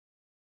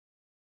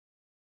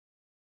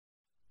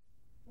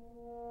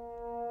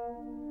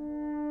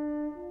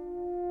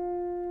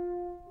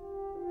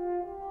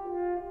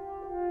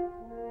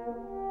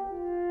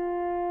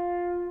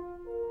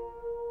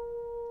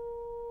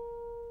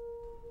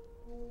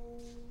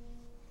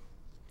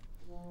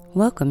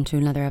Welcome to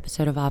another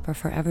episode of Opera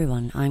for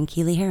Everyone. I'm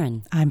Keely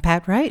Heron. I'm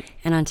Pat Wright.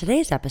 And on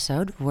today's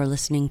episode, we're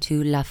listening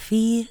to La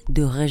Fille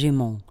du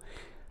Régiment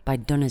by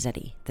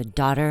Donizetti, the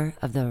daughter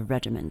of the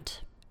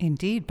regiment.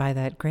 Indeed, by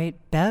that great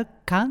bel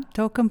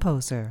canto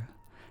composer,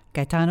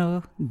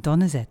 Gaetano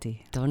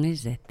Donizetti.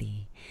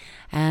 Donizetti.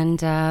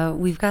 And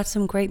we've got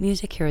some great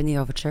music here in the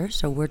overture,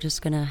 so we're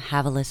just going to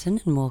have a listen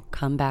and we'll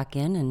come back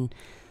in and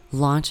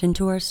launch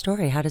into our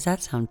story. How does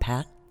that sound,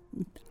 Pat?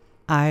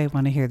 I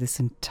want to hear this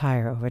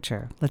entire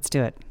overture. Let's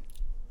do it.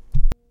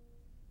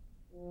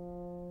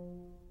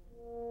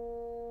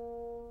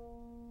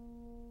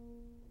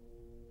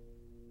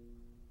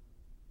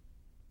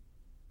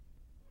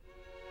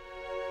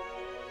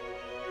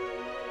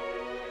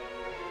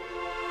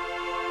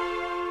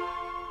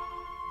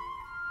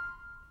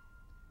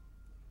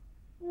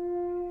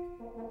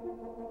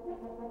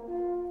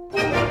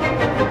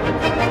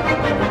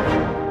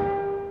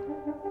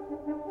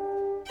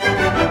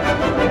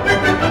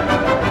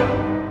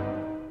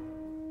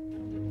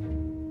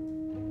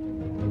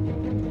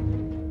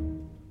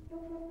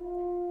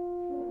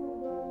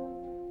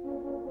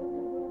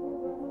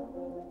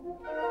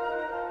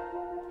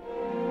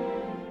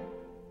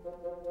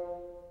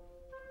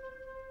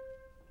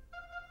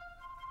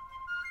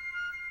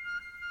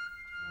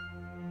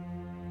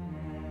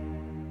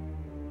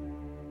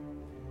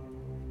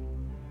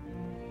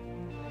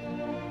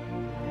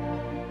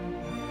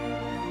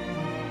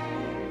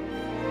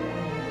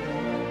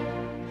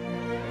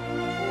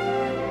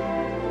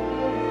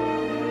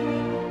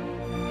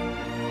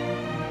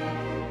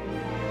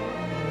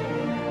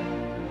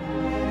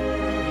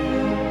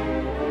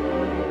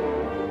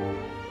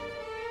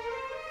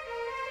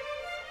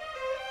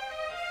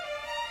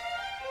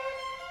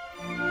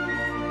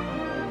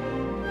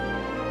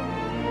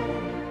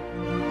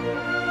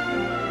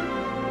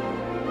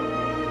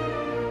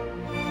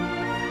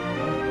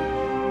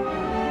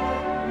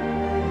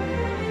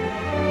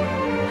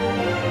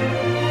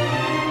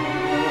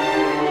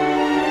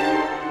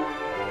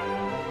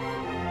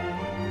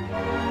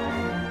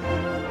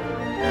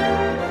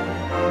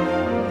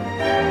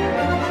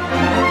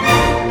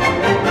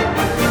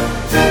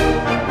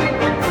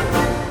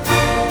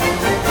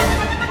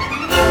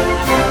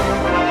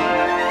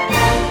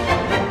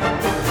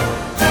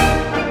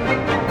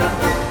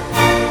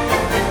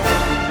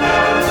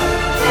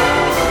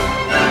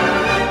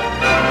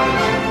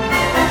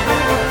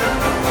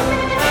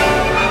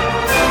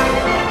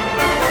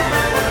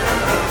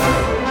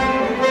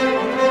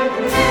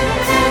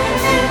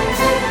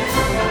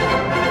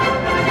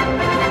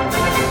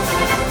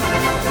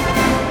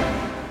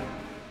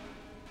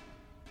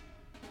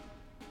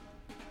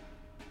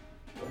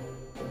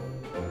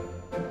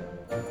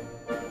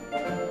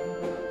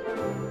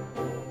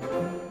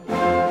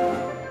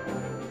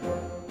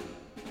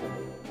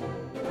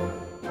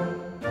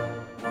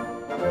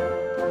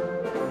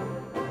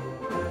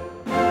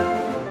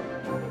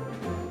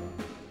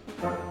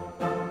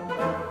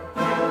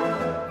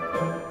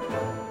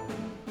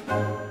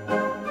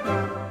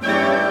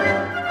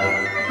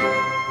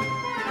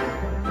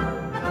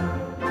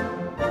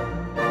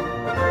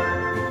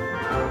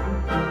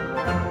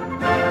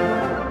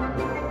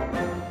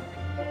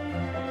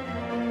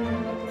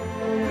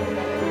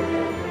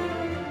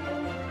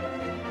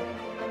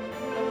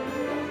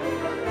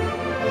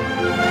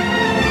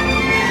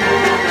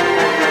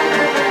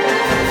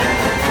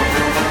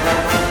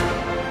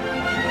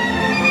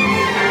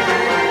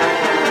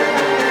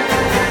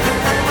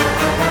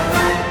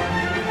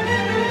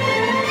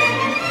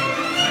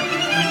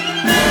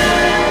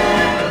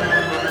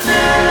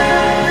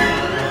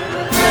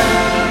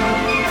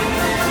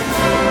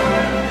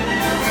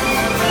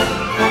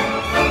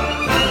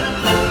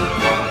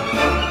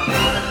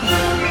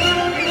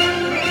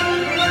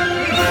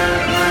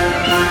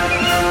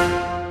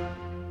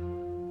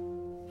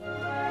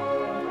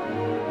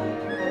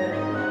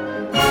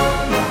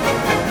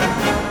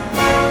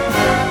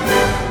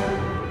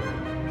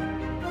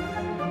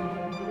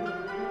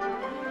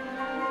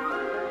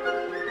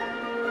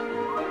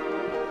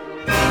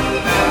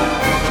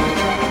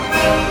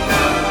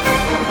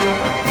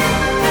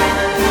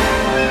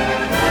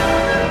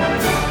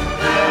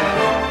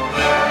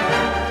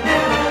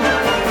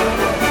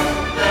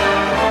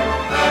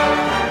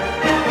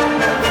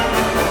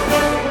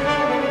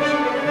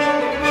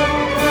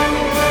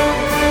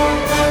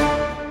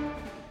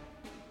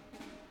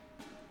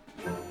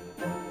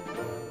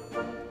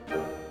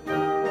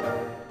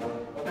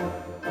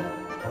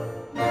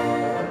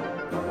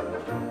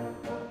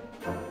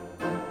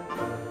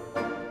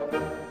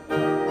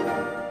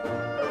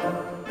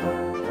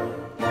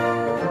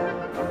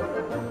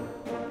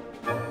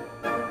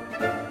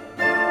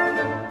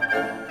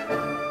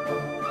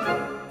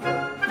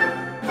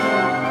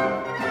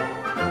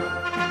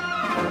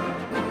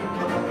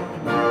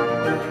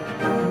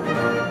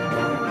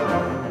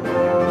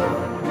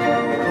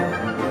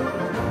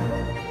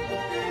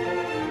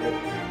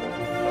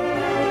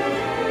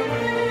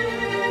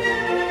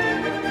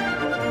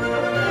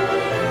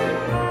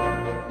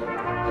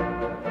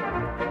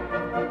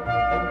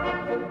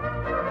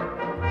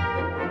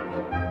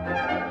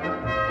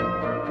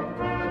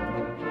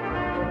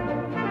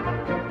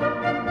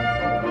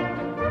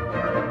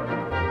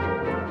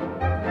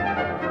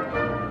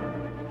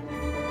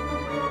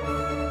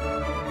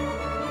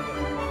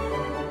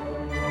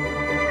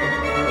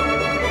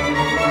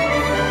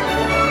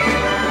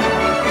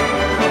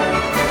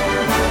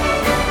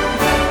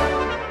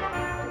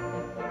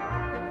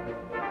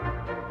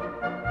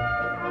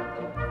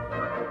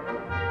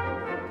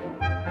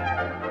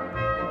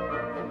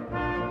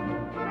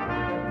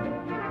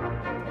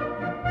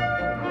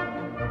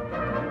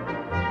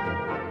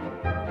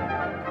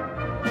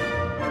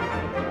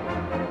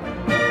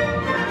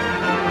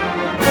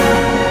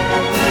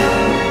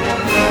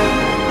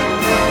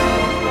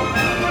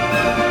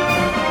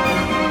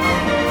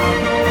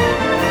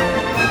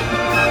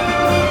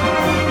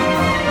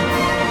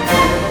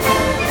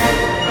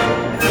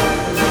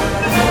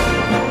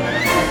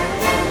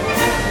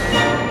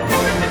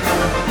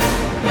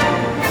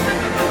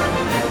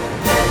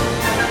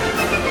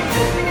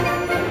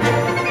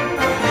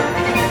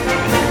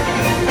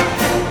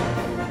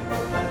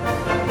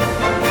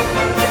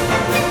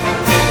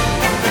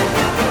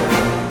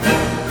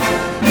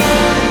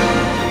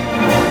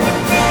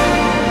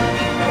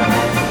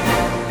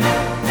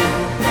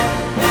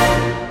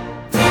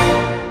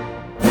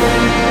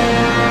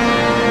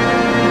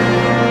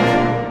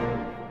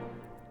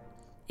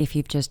 If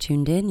you've just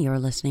tuned in, you're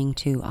listening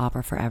to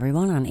Opera for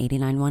Everyone on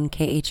 89.1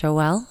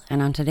 KHOL.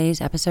 And on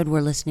today's episode, we're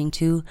listening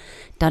to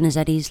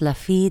Donizetti's La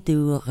Fille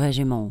du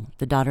Régiment,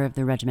 the daughter of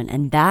the regiment.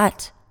 And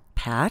that,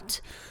 Pat,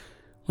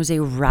 was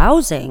a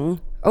rousing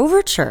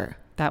overture.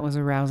 That was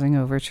a rousing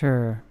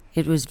overture.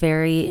 It was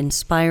very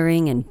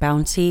inspiring and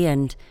bouncy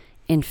and,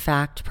 in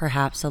fact,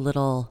 perhaps a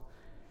little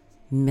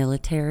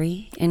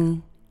military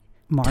in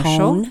Martial?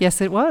 tone.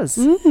 Yes, it was.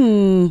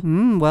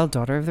 Well,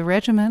 daughter of the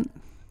regiment.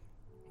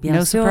 Bien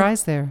No sûr.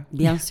 surprise there.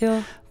 Bien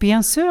sûr.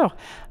 Bien sûr.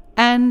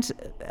 And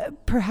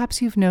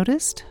perhaps you've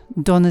noticed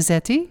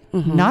Donizetti,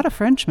 not a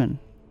Frenchman.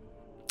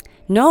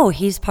 No,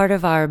 he's part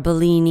of our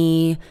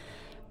Bellini,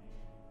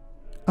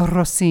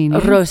 Rossini.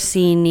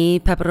 Rossini,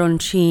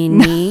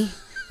 Peperoncini,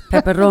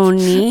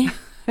 Pepperoni.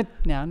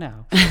 No.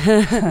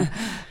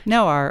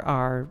 No,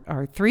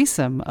 our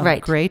threesome of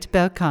Right. great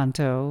bel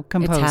canto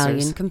composers.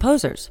 Italian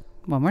composers.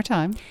 One more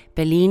time.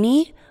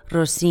 Bellini,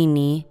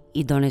 Rossini,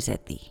 e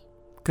Donizetti.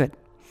 Good.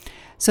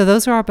 So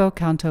those are our bel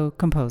canto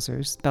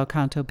composers. Bel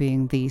canto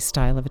being the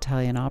style of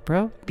Italian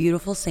opera.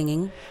 Beautiful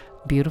singing.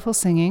 Beautiful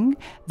singing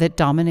that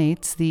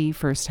dominates the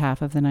first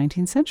half of the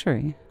 19th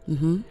century.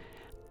 Mm-hmm.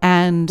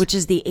 And Which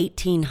is the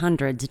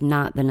 1800s,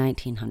 not the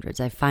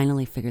 1900s. I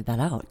finally figured that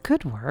out.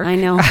 good work. I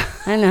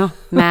know.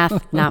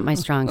 Math, not my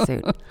strong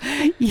suit.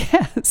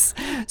 Yes.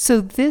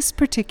 So this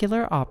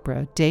particular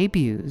opera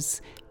debuts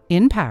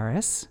in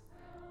Paris.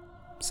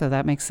 So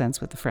that makes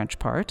sense with the French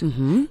part.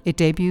 Mm-hmm. It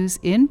debuts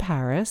in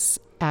Paris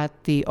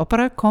at the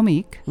Opéra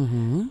Comique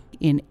Mm-hmm.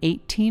 in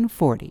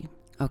 1840.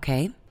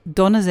 Okay.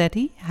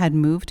 Donizetti had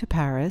moved to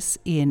Paris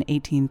in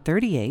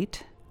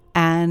 1838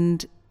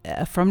 and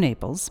from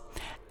Naples,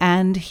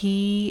 and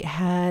he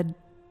had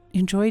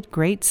enjoyed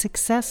great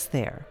success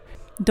there.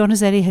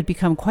 Donizetti had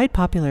become quite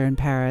popular in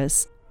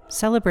Paris,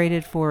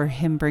 celebrated for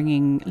him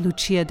bringing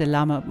Lucia de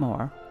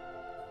Lammermoor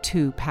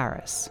to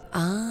Paris.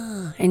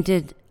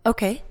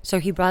 Okay, so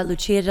he brought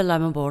Lucia de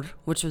Lammermoor,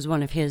 which was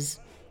one of his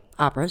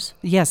operas.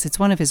 Yes, it's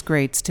one of his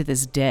greats to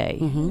this day,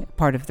 Mm-hmm.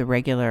 part of the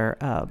regular,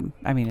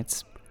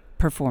 it's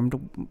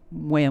performed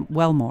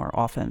well more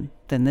often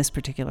than this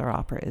particular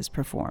opera is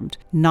performed.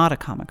 Not a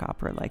comic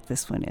opera like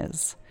this one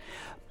is.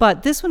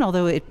 But this one,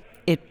 although it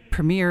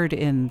premiered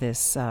in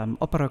this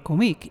Opéra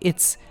Comique,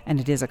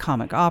 it is a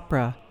comic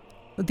opera.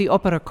 The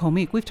Opéra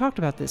Comique, we've talked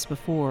about this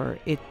before,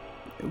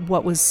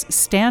 what was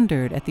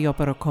standard at the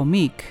Opéra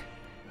Comique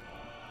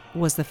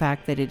was the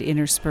fact that it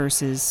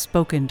intersperses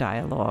spoken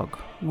dialogue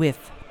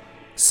with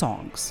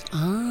songs.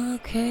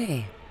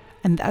 Okay.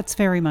 And that's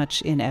very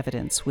much in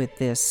evidence with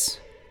this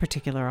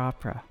particular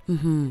opera.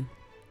 Mm-hmm.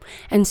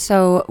 And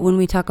so when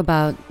we talk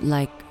about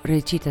like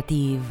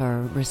recitative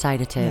or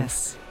recitative,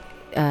 Yes.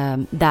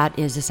 That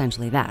is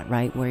essentially that,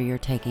 right? Where you're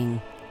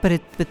taking...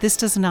 But this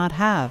does not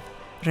have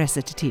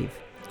recitative.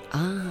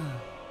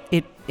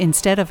 It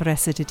instead of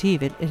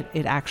recitative,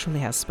 it actually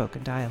has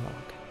spoken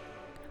dialogue.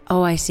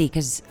 Oh, I see,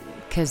 because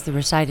the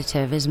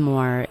recitative is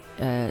more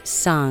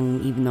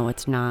sung, even though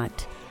it's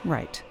not...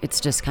 Right.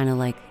 It's just kind of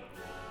like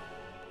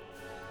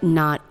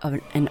not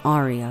an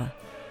aria,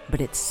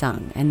 but it's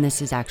sung, and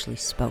this is actually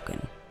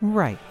spoken.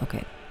 Right.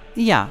 Okay.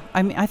 Yeah.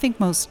 I think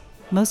most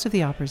of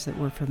the operas that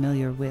we're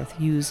familiar with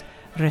use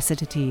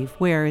recitative,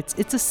 where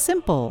it's a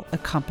simple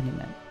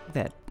accompaniment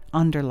that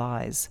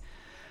underlies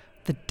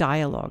the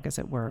dialogue, as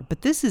it were.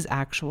 But this is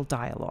actual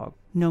dialogue,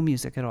 no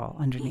music at all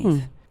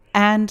underneath.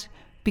 And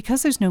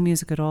because there's no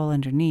music at all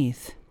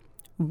underneath,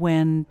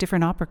 when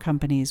different opera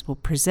companies will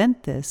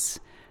present this,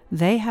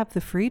 they have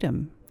the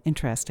freedom,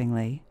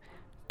 interestingly,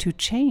 to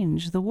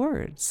change the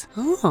words.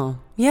 Oh,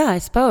 yeah, I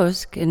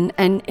suppose. And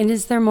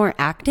is there more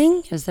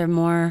acting? Is there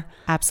more...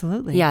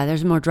 Absolutely. Yeah,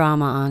 there's more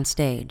drama on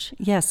stage.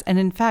 Yes, and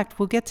in fact,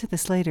 we'll get to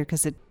this later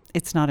because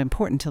it's not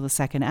important till the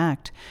second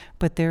act,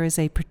 but there is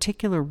a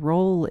particular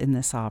role in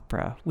this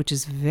opera, which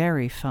is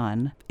very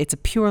fun. It's a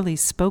purely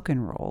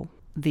spoken role.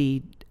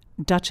 The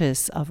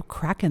Duchess of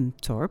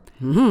Krakentorp,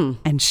 and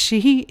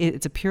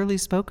it's a purely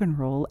spoken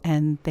role,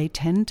 and they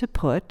tend to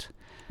put...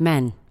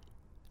 Men.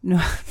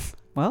 No,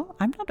 well,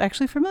 I'm not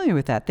actually familiar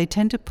with that. They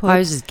tend to put... I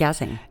was just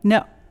guessing.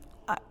 No,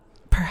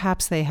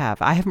 perhaps they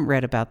have. I haven't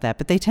read about that,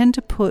 but they tend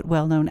to put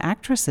well-known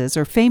actresses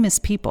or famous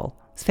people,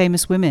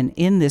 famous women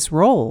in this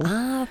role.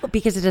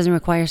 Because it doesn't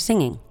require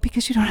singing.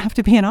 Because you don't have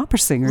to be an opera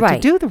singer to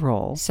Right. do the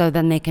role. So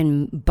then they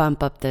can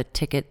bump up the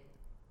ticket.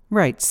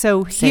 Right.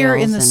 So here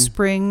in Sales the and-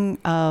 spring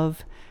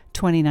of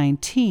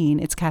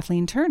 2019, it's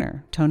Kathleen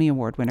Turner, Tony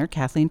Award winner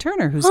Kathleen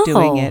Turner, who's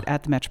doing it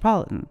at the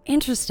Metropolitan.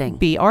 Interesting.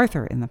 B.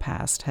 Arthur in the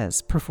past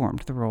has performed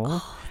the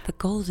role. The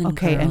Golden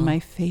Okay, Girl. and my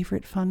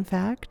favorite fun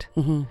fact,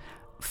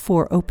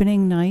 for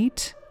opening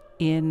night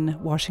in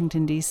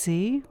Washington,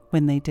 D.C.,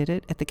 when they did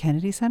it at the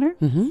Kennedy Center,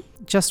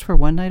 just for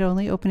one night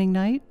only, opening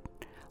night,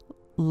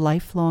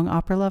 lifelong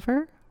opera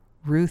lover,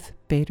 Ruth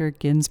Bader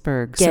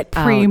Ginsburg, Get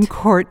Supreme out.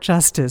 Court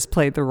Justice,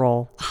 played the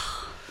role.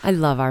 I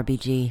love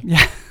RBG.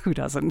 Yeah, who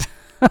doesn't?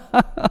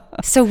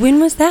 So when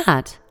was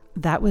that?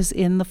 That was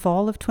in the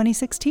fall of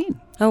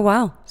 2016. Oh,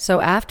 wow. So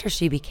after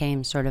she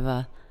became sort of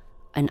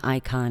an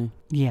icon.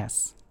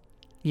 Yes.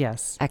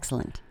 Yes.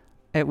 Excellent.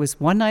 It was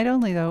one night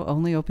only, though,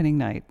 only opening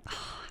night.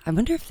 I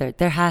wonder if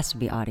there has to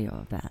be audio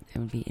of that. It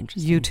would be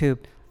interesting.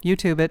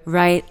 YouTube it.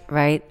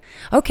 Right.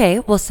 Okay,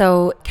 well,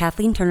 so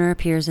Kathleen Turner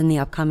appears in the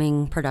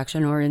upcoming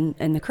production, or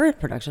in the current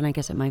production. I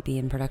guess it might be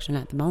in production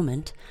at the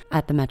moment,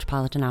 at the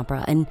Metropolitan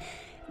Opera. And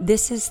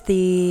this is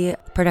the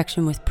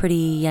production with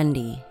Priti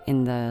Yendi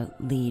in the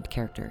lead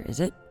character, is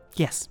it?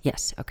 Yes.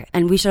 Yes, okay.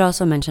 And we should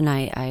also mention,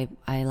 I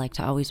like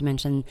to always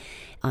mention,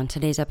 on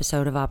today's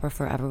episode of Opera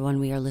for Everyone,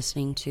 we are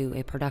listening to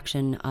a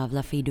production of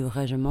La Fille du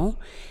Régiment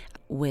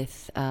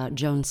with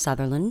Joan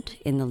Sutherland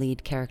in the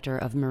lead character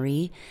of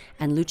Marie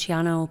and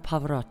Luciano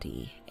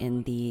Pavarotti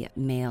in the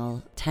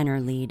male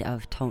tenor lead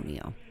of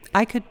Tonio.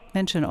 I could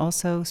mention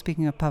also,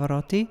 speaking of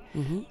Pavarotti,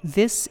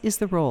 this is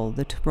the role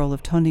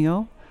of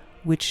Tonio,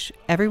 which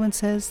everyone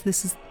says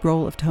the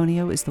role of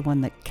Tonio is the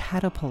one that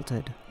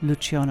catapulted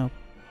Luciano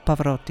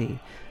Pavarotti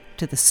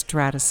to the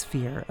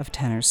stratosphere of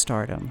tenor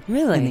stardom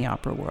in the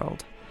opera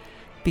world.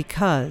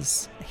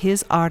 Because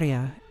his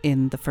aria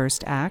in the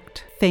first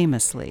act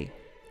famously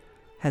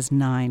has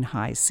 9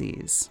 high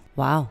Cs.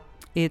 Wow.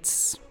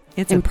 It's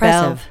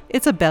impressive.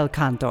 It's a bel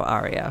canto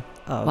aria.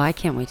 Well, I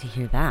can't wait to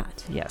hear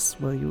that. Yes,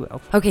 well, you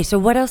will. Okay, so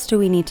what else do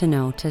we need to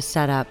know to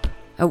set up?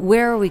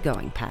 Where are we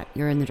going, Pat?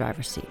 You're in the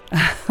driver's seat.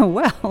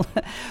 Well,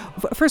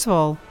 first of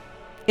all,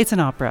 it's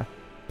an opera,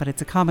 but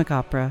it's a comic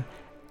opera.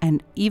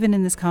 And even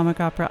in this comic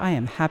opera, I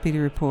am happy to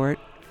report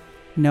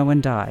no one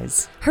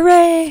dies.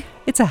 Hooray!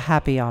 It's a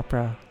happy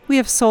opera. We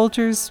have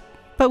soldiers,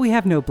 but we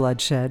have no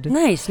bloodshed.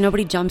 Nice.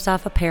 Nobody jumps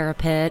off a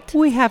parapet.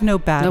 We have no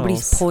battles.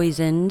 Nobody's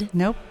poisoned.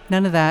 Nope,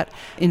 none of that.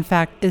 In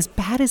fact, as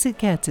bad as it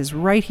gets is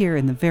right here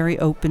in the very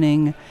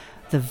opening.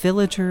 The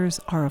villagers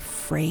are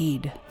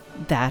afraid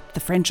that the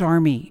French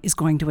army is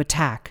going to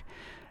attack.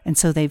 And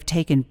so they've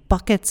taken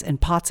buckets and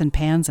pots and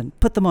pans and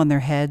put them on their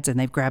heads, and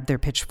they've grabbed their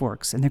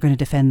pitchforks, and they're going to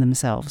defend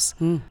themselves.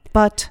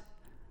 But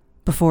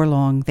before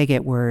long, they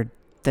get word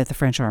that the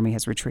French army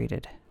has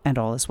retreated, and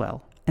all is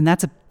well. And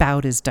that's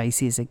about as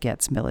dicey as it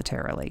gets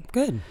militarily.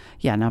 Good.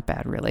 Yeah, not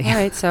bad, really. All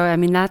right, so, I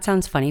mean, that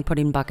sounds funny,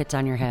 putting buckets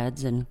on your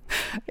heads and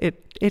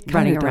it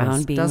running does,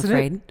 around being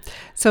afraid. It?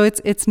 So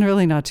it's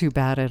really not too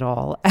bad at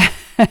all.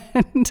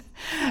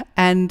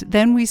 And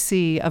then we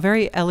see a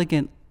very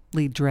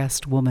elegantly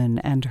dressed woman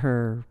and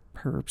her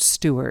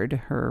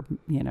steward, her,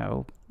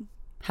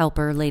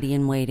 helper, lady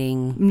in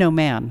waiting. No,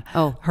 man.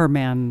 Oh. Her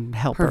man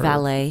helper. Her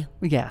valet.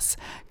 Yes.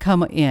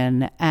 Come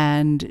in,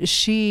 and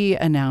she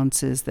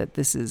announces that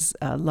this is,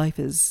 life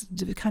is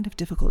kind of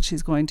difficult.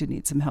 She's going to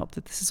need some help,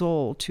 that this is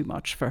all too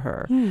much for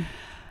her.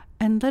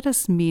 And let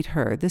us meet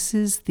her. This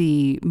is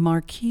the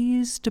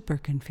Marquise de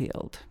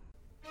Birkenfield.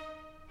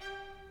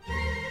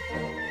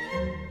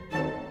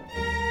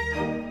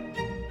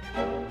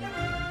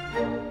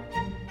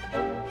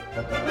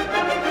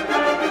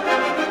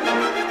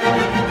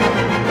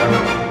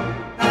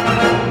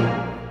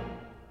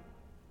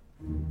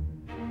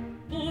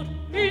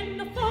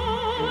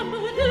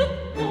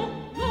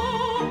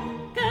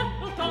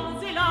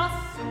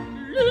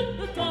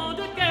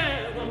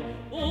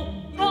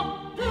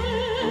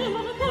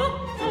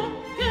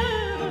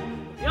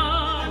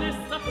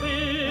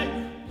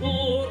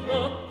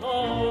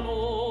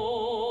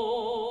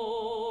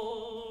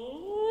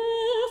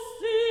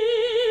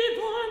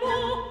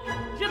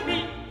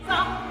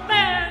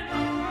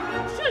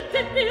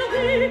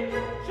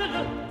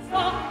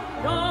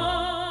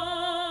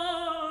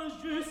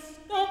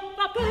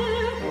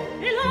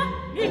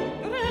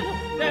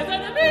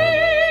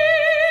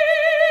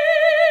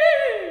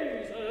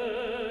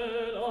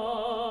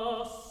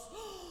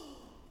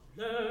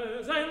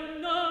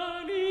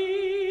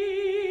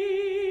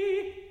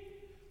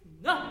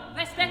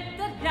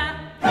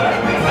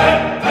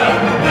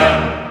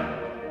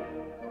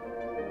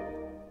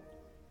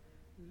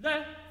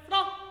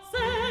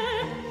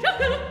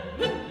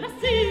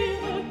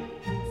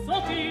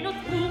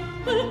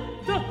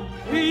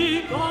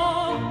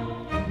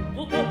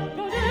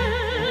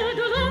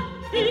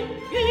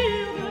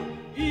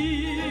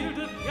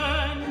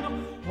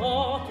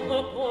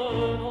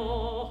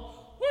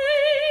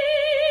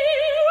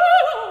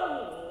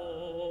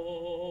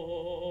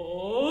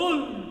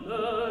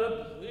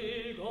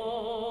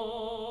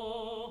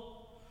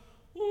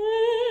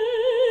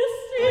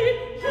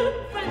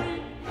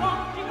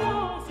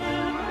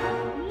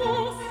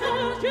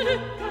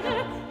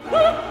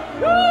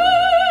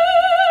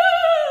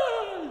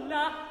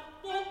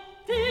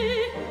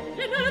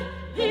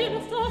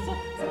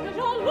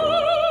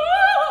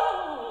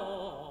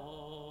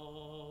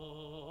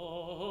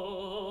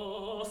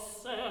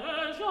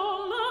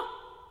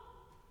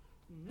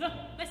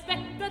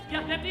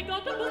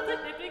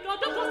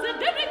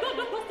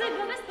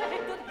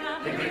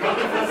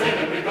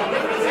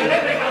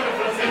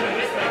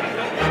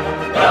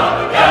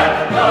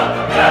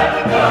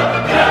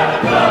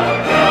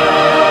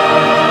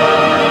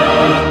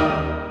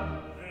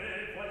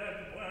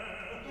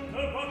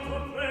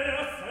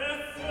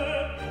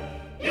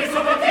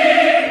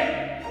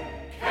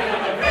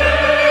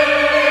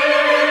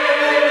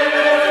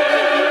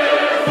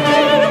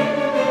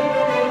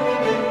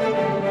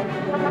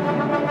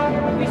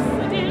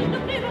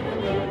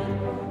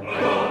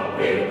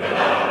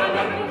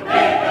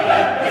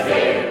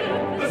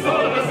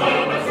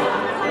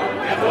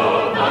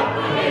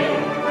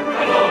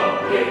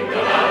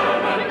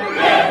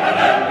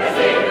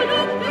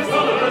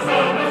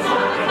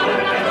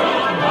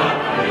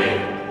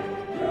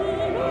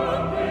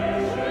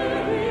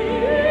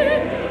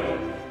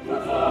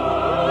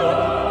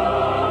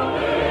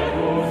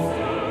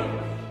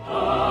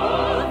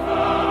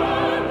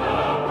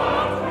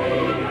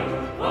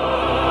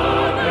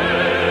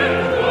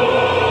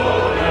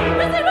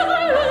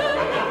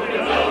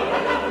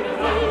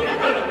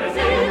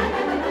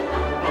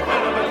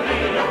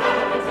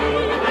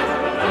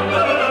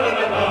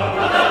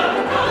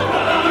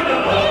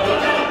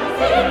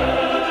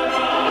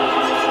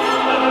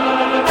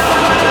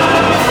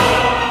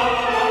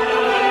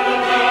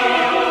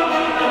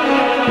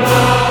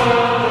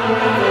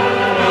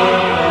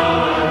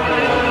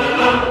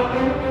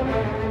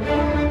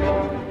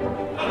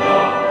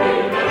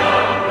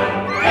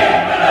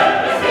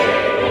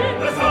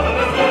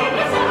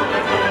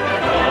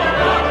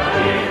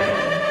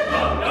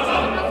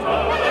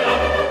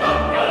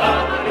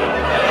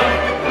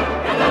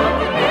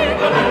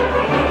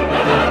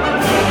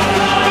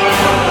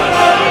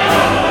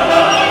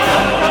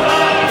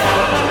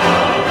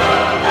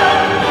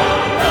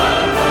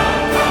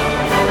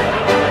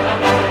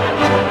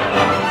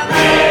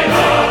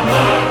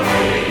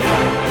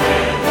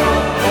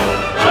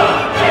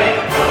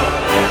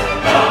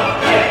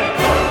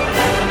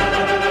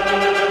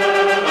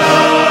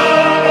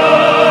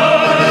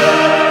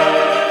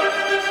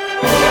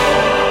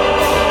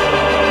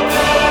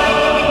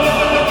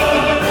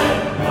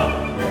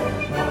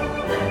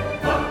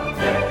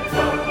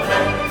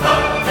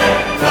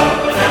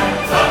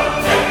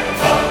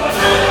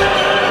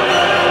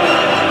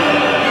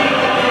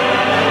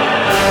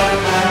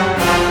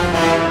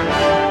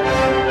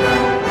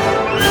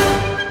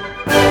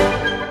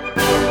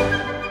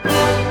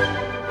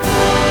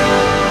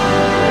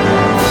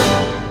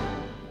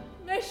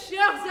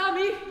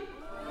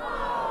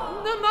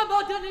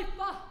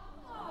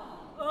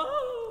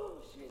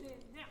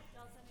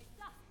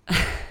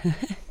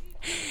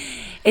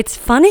 It's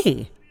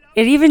funny.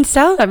 It even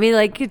sounds, I mean,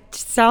 like, it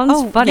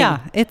sounds funny. Yeah,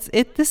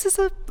 this is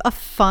a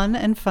fun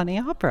and funny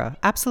opera.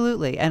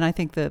 Absolutely. And I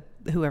think that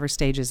whoever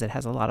stages it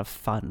has a lot of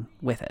fun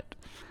with it.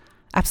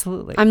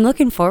 Absolutely. I'm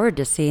looking forward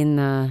to seeing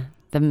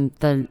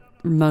the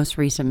most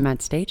recent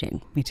Met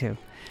staging. Me too.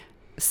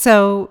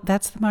 So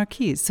that's the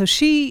Marquise. So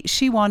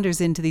she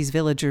wanders into these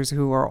villagers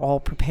who are all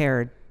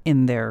prepared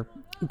in their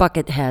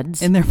bucket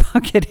heads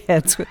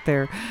with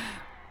their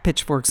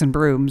pitchforks and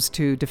brooms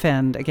to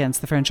defend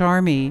against the French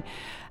army,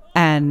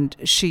 and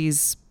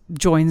she's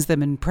joins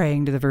them in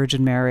praying to the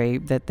Virgin Mary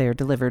that they're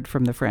delivered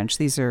from the French.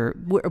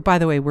 By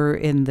the way, we're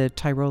in the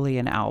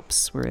Tyrolean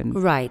Alps. We're in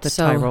the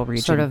Tyrol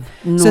region. Sort of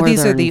so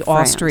these are the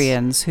France.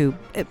 Austrians who,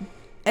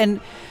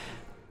 and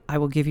I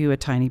will give you a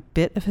tiny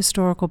bit of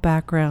historical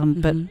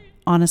background, but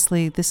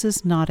honestly, this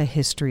is not a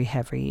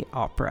history-heavy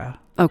opera.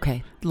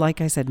 Okay.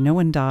 Like I said, no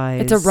one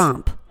dies. It's a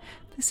romp.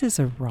 This is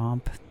a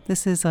romp.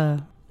 This is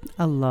a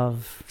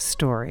love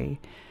story.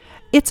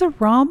 It's a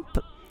romp,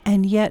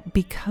 and yet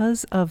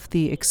because of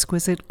the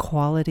exquisite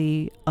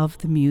quality of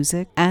the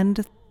music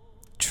and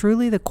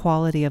truly the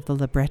quality of the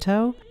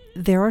libretto,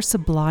 there are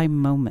sublime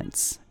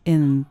moments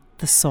in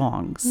the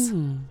songs.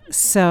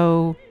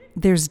 So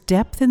there's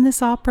depth in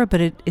this opera,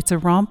 but it's a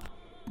romp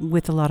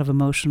with a lot of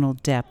emotional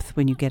depth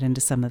when you get into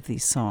some of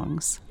these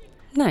songs.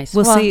 Nice.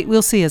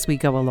 We'll see as we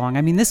go along.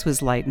 I mean, this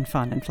was light and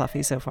fun and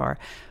fluffy so far,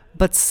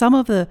 but some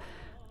of the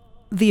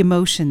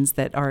emotions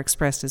that are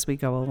expressed as we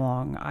go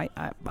along,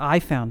 I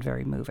found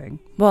very moving.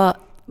 Well,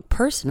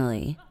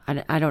 personally,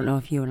 I don't know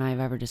if you and I have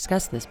ever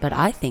discussed this, but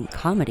I think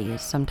comedy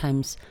is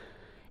sometimes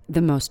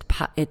the most,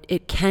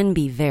 it can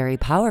be very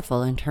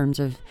powerful in terms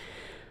of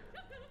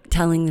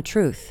telling the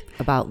truth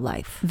about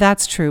life.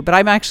 That's true, but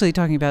I'm actually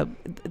talking about,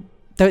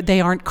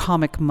 they aren't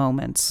comic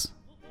moments.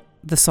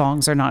 The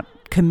songs are not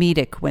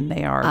comedic when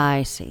they are.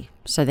 I see.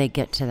 So they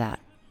get to that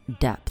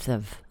depth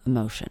of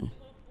emotion.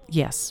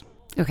 Yes.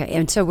 Okay,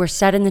 and so we're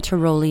set in the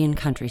Tyrolean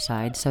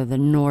countryside, so the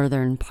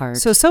northern part.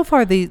 So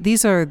far,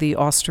 these are the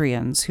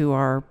Austrians who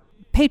are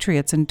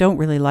patriots and don't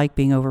really like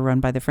being overrun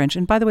by the French.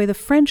 And by the way, the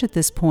French at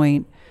this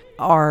point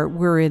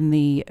we're in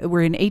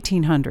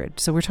 1800,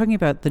 so we're talking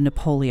about the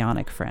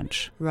Napoleonic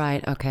French.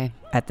 Right. Okay.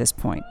 At this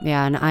point.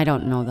 Yeah, and I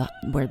don't know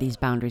where these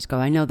boundaries go.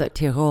 I know that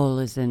Tyrol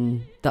is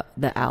in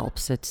the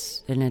Alps.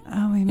 It's in it.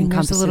 Oh, I mean,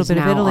 there's a little bit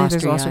of Italy.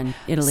 There's also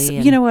Italy. So,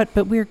 you know what?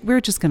 But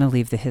we're just going to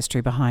leave the history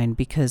behind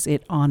because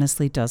it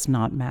honestly does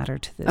not matter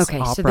to this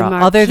opera. So the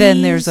Marquise, other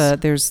than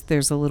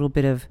there's a little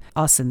bit of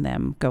us and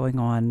them going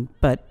on,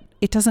 but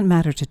it doesn't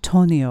matter to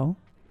Tonio,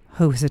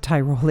 who is a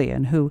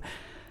Tyrolean, who,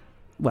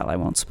 well, I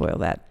won't spoil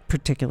that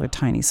particular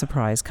tiny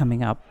surprise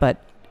coming up,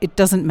 but it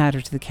doesn't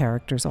matter to the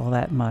characters all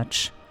that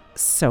much.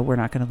 So we're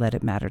not going to let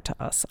it matter to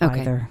us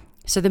either.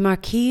 So the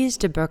Marquise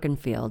de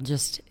Birkenfield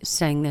just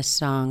sang this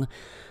song,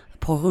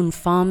 Pour une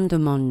femme de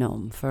mon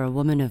nom, for a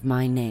woman of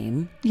my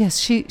name. Yes,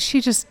 she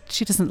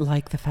doesn't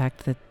like the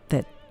fact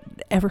that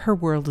ever her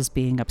world is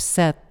being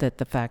upset, that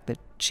the fact that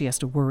she has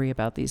to worry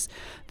about these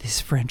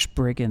French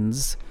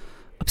brigands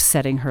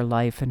upsetting her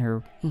life and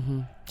her.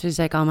 Mm-hmm. She's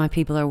like, all my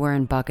people are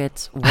wearing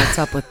buckets. What's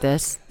up with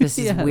this? This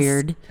is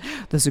weird.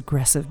 Those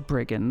aggressive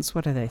brigands.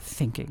 What are they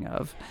thinking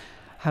of?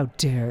 How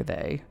dare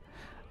they?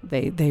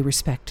 They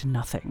respect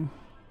nothing.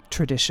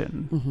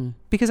 Tradition. Mm-hmm.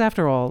 Because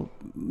after all,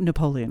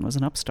 Napoleon was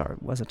an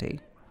upstart, wasn't he?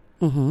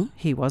 Mm-hmm.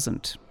 He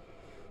wasn't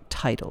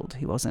titled.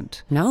 He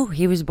wasn't. No,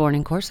 he was born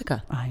in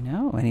Corsica. I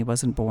know. And he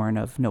wasn't born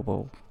of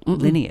noble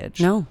lineage.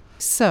 No.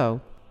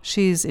 So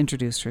she's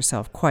introduced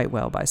herself quite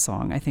well by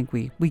song. I think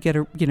we get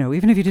a,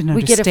 even if you didn't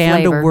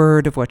understand a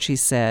word of what she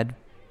said,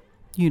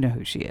 you know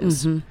who she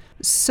is. Mm-hmm.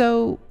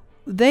 So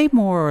they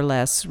more or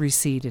less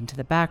recede into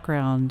the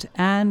background,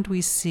 and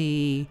we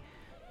see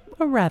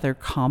a rather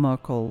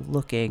comical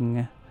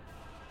looking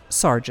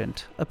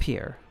sergeant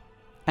appear.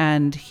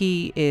 And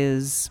he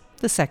is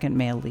the second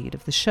male lead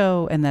of the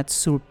show, and that's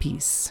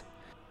Sulpice.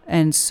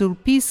 And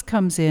Sulpice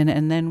comes in,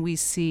 and then we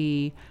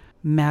see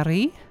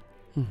Marie,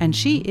 and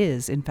she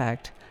is, in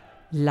fact,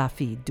 la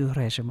fille du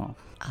régiment.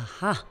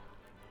 Aha.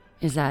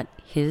 Is that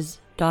his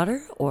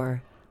daughter,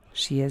 or?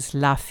 She is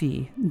la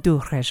fille du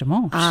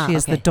régiment. She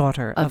is okay. the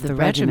daughter of the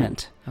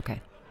regiment.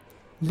 Okay.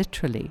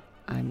 Literally.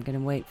 I'm going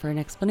to wait for an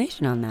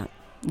explanation on that.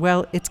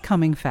 Well, it's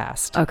coming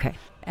fast. Okay.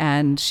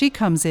 And she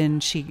comes in,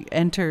 she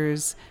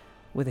enters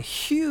with a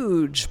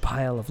huge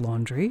pile of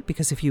laundry,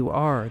 because if you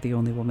are the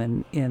only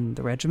woman in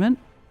the regiment,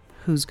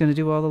 who's going to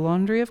do all the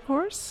laundry, of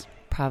course?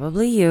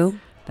 Probably you.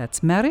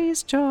 That's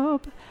Marie's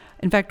job.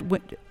 In fact,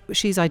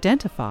 she's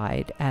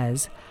identified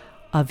as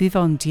a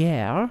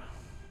vivandière,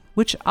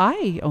 which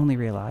I only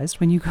realized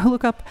when you go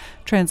look up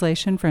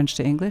translation French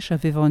to English, a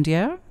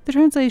vivandière. The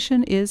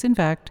translation is, in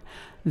fact,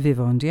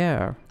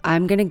 vivandière.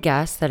 I'm going to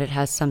guess that it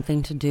has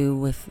something to do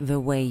with the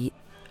way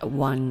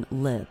one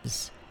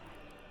lives.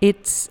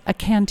 It's a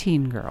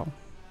canteen girl.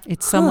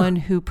 It's someone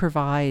who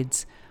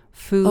provides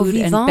food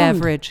and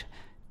beverage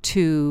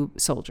to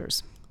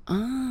soldiers.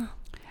 Ah.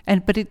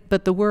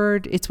 But the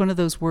word, it's one of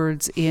those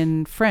words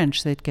in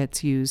French that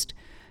gets used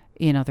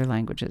in other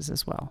languages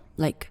as well.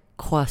 Like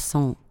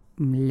croissant.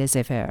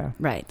 laissez-faire,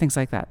 Right. things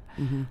like that.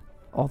 Mm-hmm.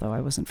 Although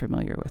I wasn't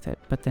familiar with it.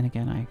 But then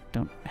again, I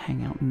don't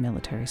hang out in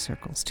military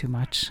circles too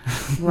much.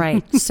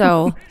 Right.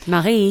 So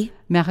Marie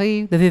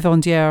the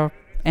vivandière,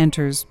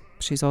 enters.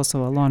 She's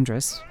also a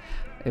laundress,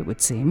 it would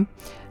seem.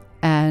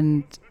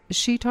 And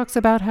she talks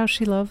about how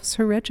she loves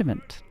her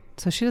regiment.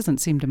 So she doesn't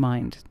seem to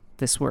mind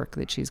this work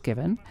that she's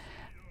given.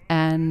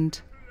 And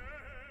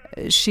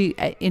she,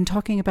 in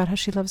talking about how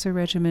she loves her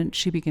regiment,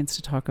 she begins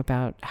to talk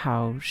about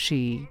how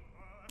she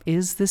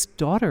is this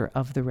daughter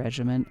of the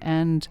regiment.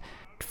 And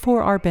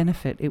for our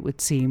benefit, it would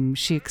seem,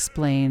 she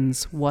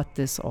explains what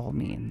this all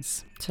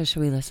means. So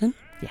should we listen?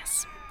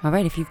 Yes. All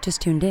right. If you've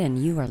just tuned in,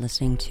 you are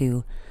listening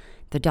to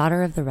The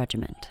Daughter of the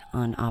Regiment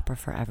on Opera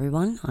for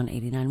Everyone on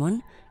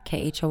 89.1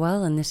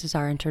 KHOL. And this is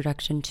our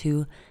introduction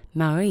to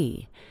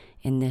Marie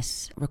in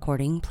this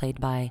recording played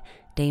by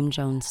Dame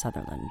Joan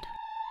Sutherland.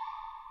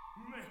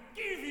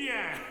 Qui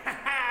vient?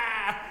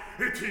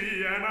 Tu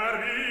es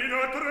Marie,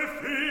 notre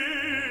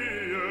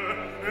fille,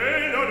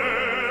 et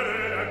l'honneur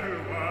et la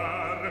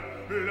gloire,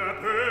 la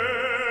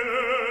peine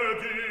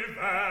du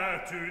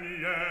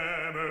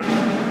 21e.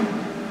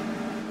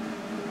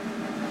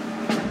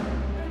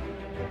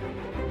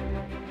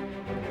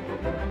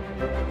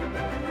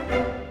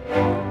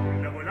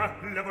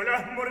 La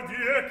voilà,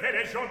 mordieu, qu'elle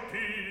est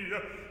gentille.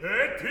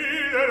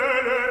 Est-il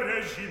le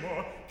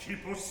régiment qui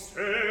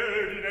possède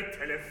une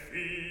telle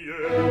fille?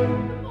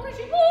 Mon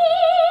régiment,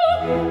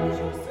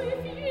 je suis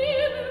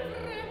fière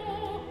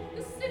vraiment.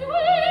 C'est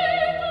doué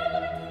dans le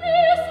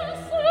métier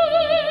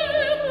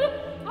sincère,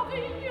 à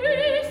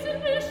veiller sur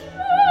mes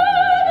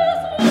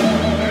cheveux.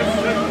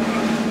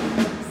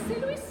 C'est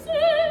lui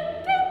seul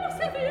qui m'a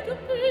servi de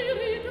père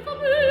et de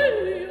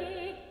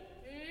famille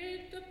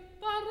et de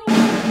parents.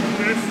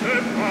 Ne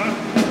sais pas.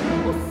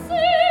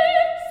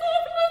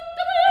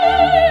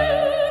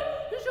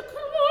 Je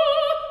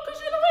crois que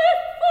je lui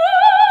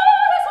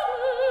ferai son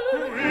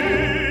Oui,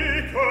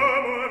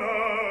 comme un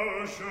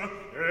ange,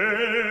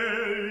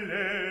 elle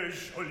est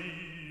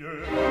jolie.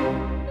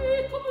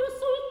 et comme un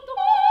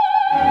soldat,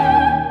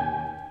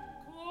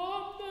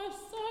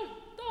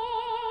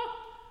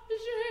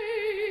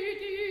 j'ai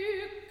du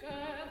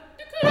cœur,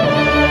 du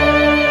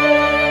cœur.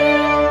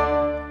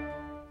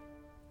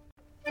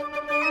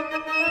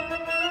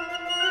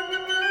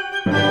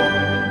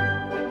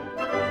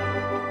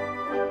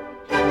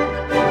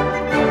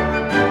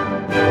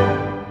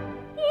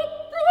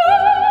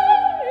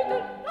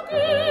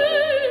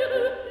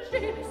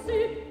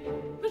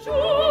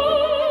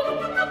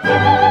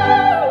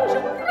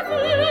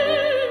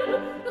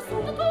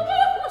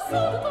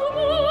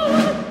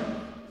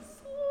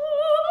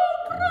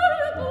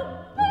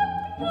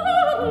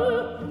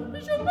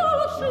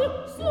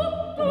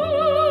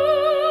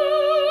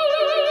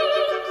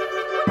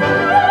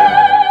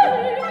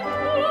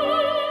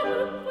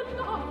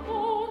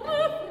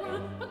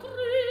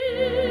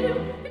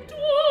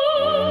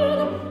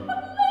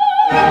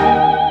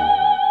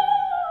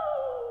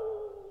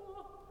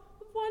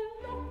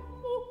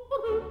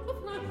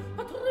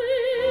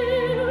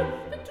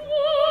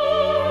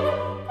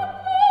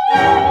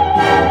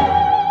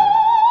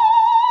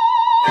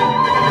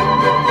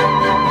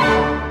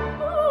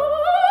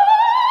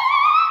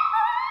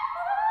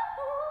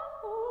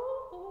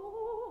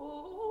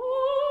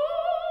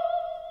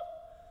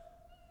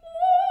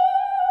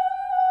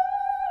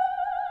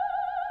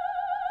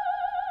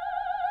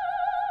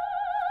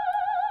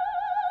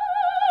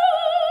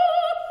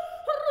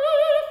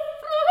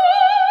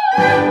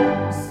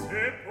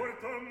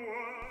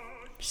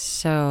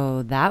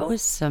 So that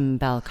was some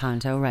bel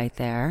canto right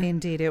there.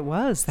 Indeed it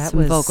was. That Some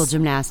was vocal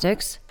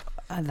gymnastics.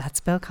 That's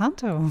bel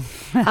canto.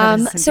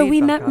 So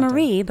we met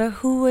Marie, but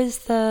who was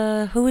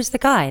the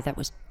guy that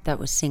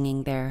was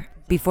singing there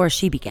before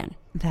she began?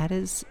 That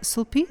is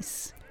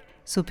Sulpice.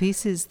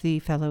 Sulpice is the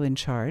fellow in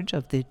charge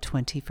of the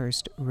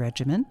 21st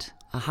Regiment,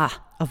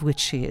 Aha. of which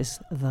she is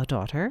the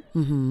daughter.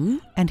 Mm-hmm.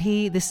 And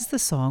this is the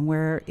song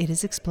where it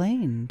is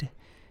explained.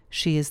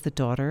 She is the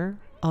daughter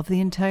of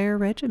the entire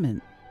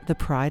regiment, the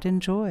pride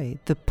and joy,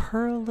 the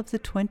pearl of the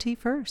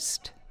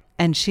 21st.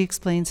 And she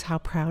explains how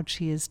proud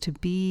she is to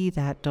be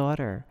that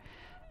daughter.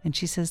 And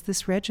she says,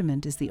 this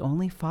regiment is the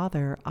only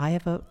father I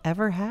have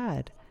ever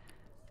had.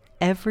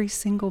 Every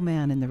single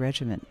man in the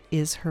regiment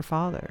is her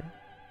father.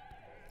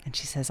 And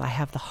she says, I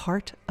have the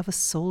heart of a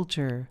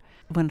soldier.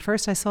 When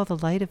first I saw the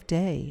light of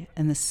day,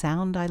 and the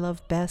sound I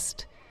love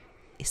best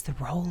is the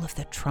roll of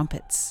the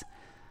trumpets,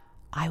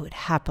 I would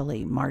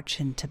happily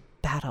march into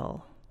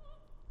battle,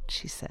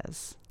 she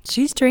says.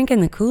 She's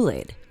drinking the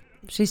Kool-Aid.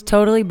 She's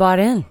totally bought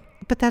in.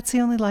 But that's the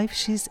only life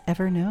she's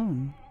ever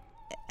known.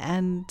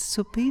 And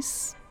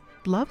Sulpice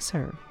loves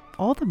her.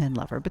 All the men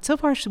love her. But so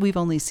far, we've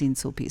only seen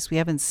Sulpice. We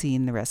haven't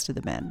seen the rest of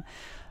the men.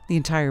 The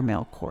entire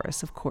male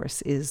chorus, of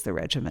course, is the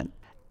regiment.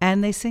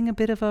 And they sing a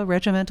bit of a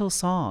regimental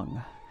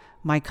song.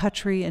 My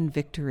country and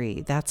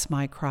victory, that's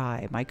my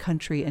cry. My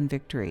country and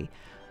victory.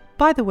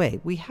 By the way,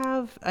 we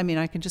have, I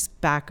can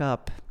just back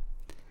up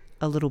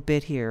a little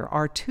bit here.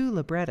 Our two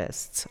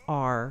librettists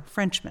are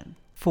Frenchmen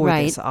for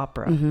Right. this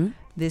opera. Mm-hmm.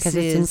 This Because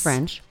it's in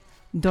French.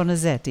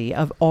 Donizetti,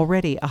 of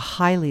already a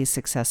highly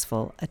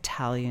successful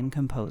Italian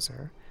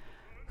composer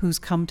who's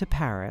come to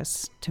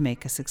Paris to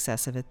make a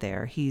success of it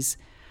there. He's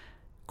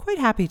quite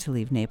happy to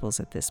leave Naples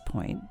at this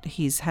point.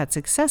 He's had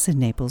success in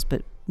Naples,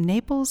 but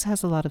Naples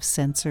has a lot of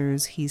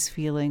censors. He's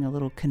feeling a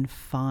little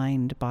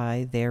confined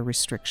by their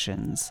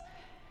restrictions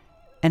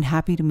and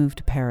happy to move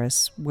to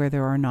Paris where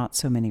there are not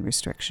so many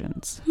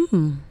restrictions.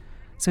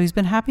 So he's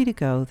been happy to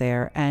go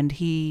there, and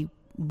he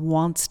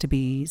wants to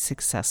be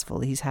successful.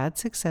 He's had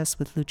success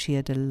with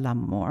Lucia de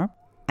Lammermoor,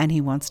 and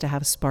he wants to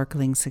have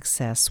sparkling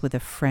success with a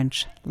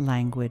French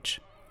language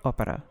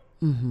opera.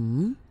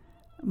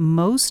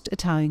 Most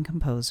Italian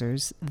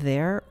composers,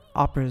 their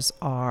operas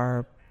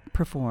are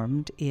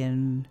performed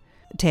in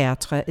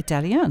Théâtre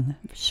Italien.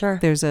 Sure.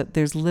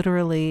 There's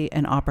literally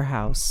an opera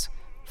house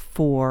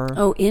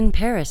for in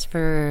Paris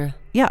for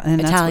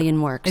and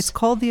Italian works. It's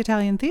called the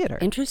Italian Theater.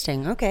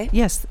 Interesting. Okay.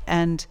 Yes,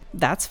 and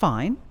that's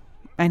fine.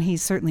 And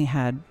he's certainly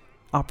had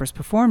operas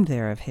performed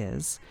there of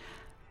his,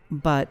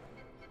 but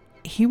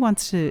he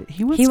wants to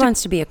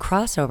be a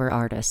crossover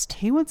artist.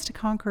 He wants to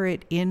conquer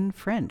it in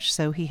French.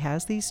 So he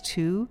has these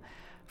two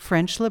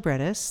French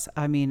librettists.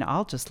 I mean,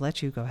 I'll just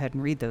let you go ahead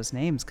and read those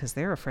names because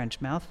they're a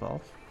French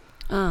mouthful.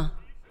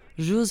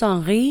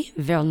 Jules-Henri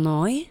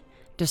Verneuil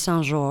de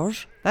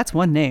Saint-Georges. That's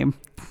one name.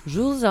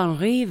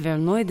 Jules-Henri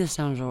Verneuil de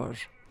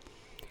Saint-Georges.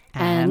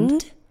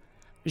 And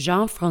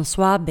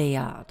Jean-François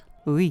Bayard.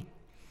 Oui.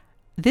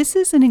 This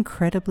is an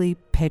incredibly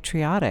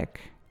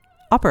patriotic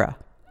opera.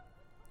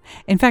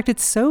 In fact,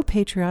 it's so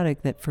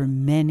patriotic that for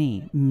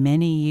many,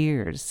 many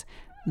years,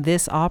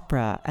 this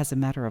opera, as a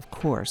matter of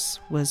course,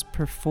 was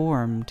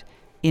performed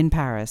in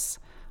Paris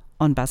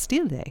on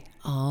Bastille Day.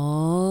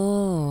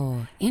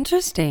 Oh,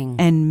 interesting.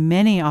 And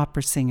many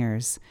opera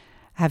singers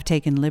have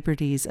taken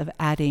liberties of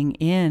adding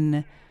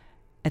in,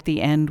 at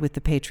the end with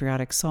the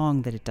patriotic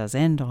song that it does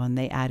end on,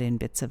 they add in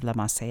bits of La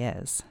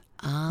Marseillaise.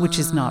 Which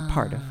is not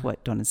part of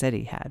what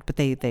Donizetti had, but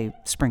they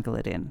sprinkle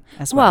it in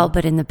as well. Well,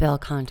 but in the bel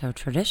canto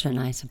tradition,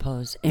 I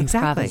suppose,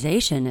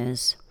 improvisation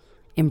is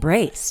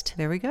embraced.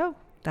 There we go.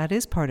 That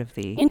is part of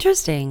the...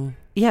 Interesting.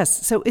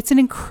 Yes, so it's an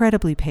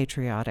incredibly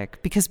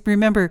patriotic, because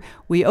remember,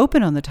 we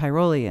open on the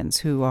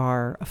Tyroleans who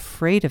are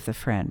afraid of the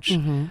French,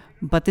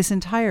 but this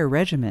entire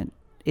regiment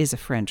is a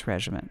French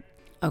regiment.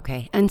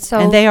 Okay, and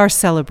they are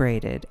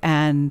celebrated,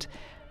 and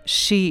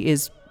she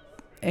is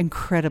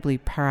incredibly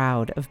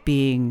proud of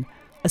being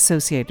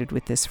associated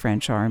with this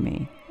French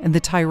army. And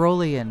the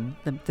Tyrolean,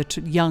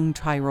 the young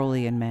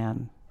Tyrolean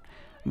man,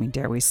 I mean,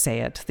 dare we say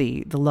it,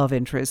 the love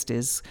interest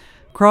is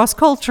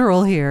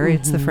cross-cultural here.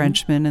 It's the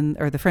Frenchman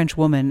or the French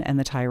woman and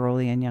the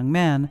Tyrolean young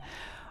man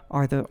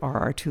are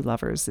our two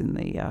lovers in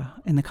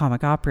the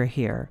comic opera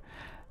here.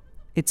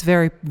 It's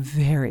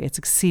it's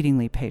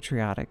exceedingly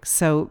patriotic.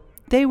 So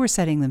they were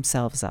setting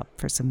themselves up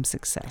for some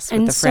success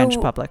with the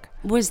French public.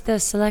 Was the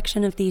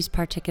selection of these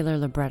particular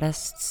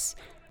librettists,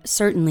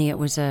 certainly it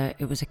was a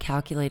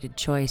calculated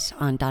choice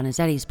on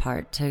Donizetti's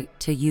part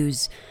to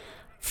use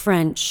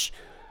French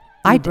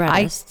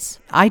librettists?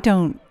 I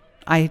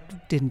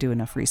didn't do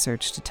enough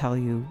research to tell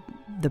you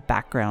the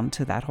background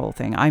to that whole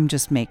thing. I'm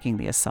just making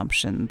the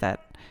assumption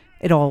that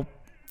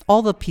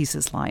all the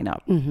pieces line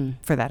up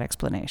for that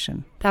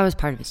explanation. That was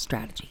part of his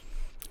strategy.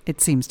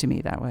 It seems to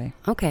me that way.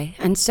 Okay,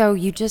 and so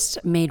you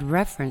just made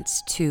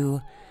reference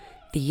to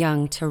the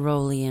young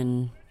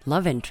Tyrolean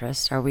love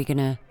interest. Are we going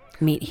to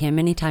meet him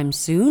anytime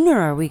soon, or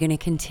are we going to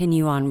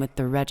continue on with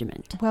the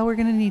regiment? Well, we're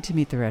going to need to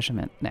meet the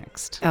regiment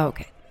next. Oh,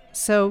 okay.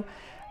 So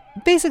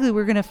basically,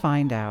 we're going to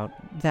find out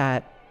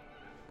that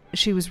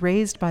she was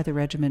raised by the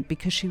regiment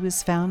because she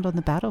was found on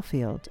the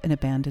battlefield, an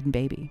abandoned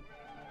baby.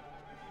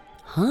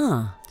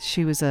 Huh.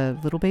 She was a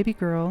little baby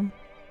girl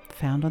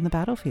found on the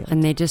battlefield.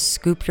 And they just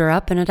scooped her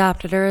up and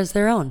adopted her as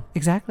their own.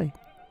 Exactly.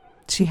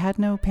 She had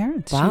no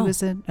parents. Wow. She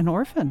was an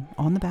orphan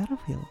on the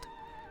battlefield.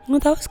 Well,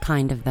 that was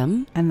kind of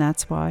them. And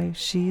that's why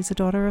she's a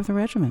daughter of the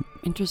regiment.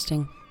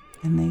 Interesting.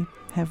 And they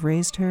have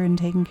raised her and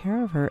taken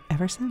care of her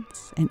ever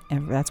since. And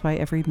that's why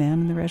every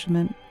man in the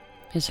regiment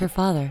is her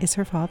father.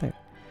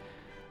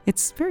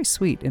 It's very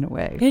sweet in a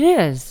way. It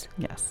is.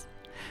 Yes.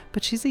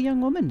 But she's a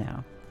young woman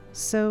now.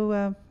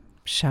 So,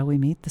 shall we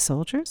meet the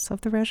soldiers of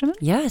the regiment?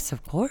 Yes,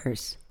 of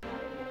course.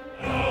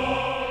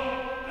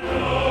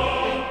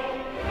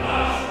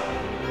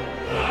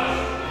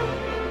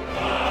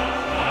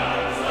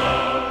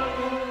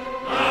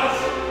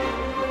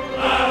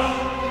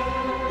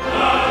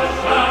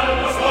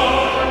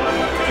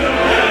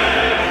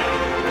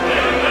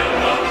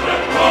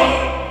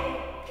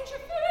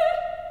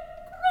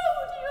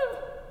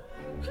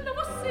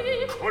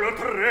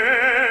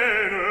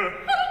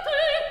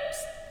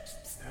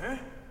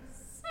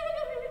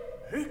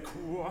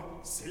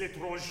 C'est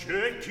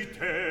l'étranger qui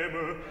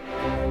t'aime.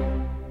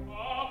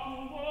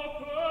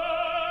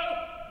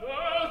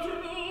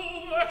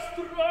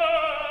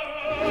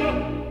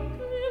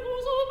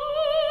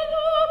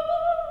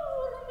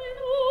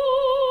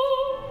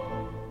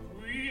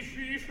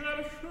 Puis-je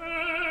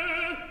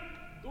chercher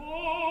d'autres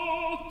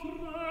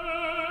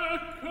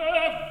que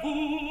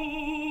vous?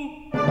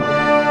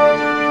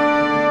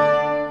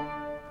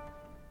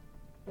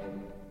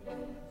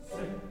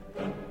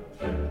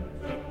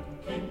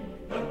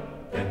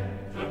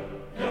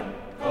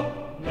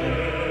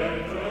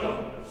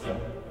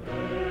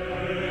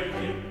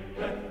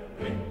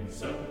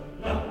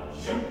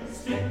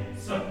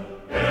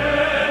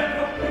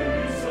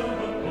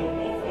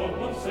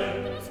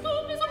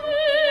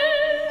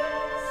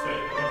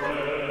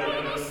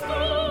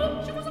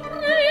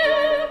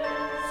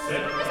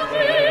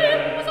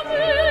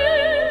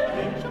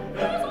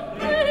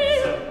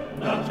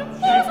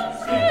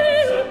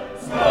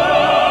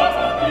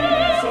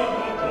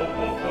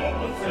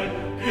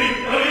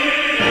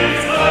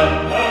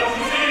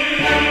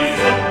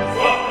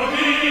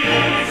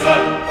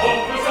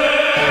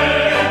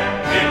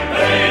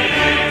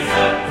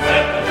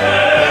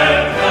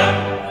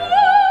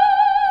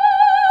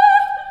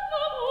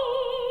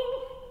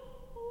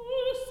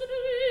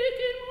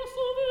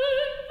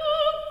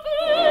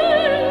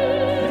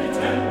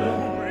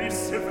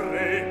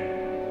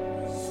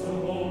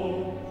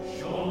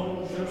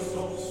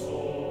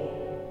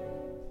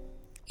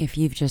 If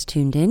you've just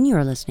tuned in,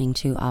 you're listening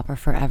to Opera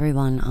for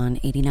Everyone on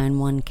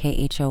 89.1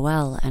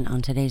 KHOL, and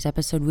on today's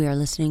episode we are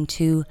listening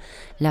to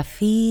La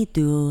Fille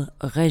du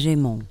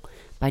Régiment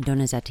by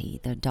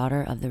Donizetti, the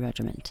daughter of the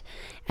regiment.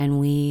 And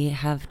we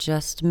have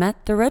just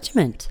met the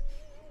regiment.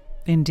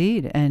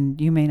 Indeed,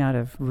 and you may not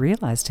have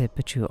realized it,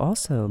 but you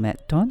also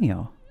met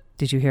Tonio.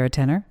 Did you hear a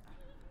tenor?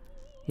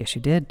 Yes,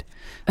 you did.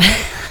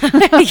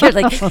 You're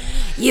like,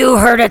 you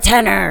heard a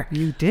tenor.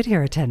 You did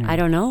hear a tenor. I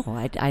don't know.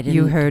 I didn't.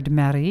 You heard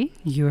Marie,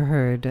 you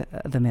heard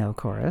the male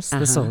chorus,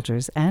 the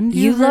soldiers, and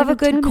You heard love a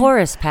good tenor.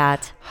 chorus,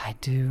 Pat. I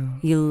do.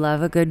 You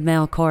love a good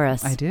male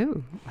chorus. I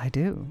do.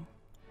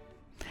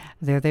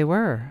 There they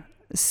were.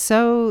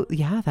 So,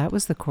 yeah, that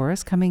was the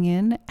chorus coming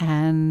in,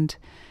 and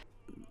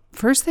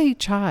first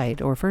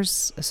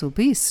Sulpice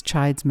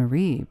chides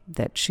Marie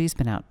that she's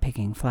been out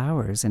picking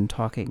flowers and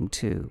talking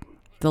to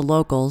The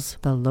locals.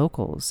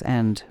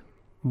 And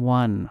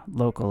one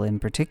local in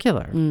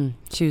particular.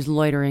 She was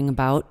loitering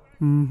about.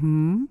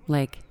 Mm-hmm.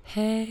 Like,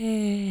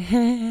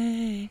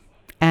 hey.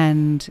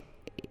 And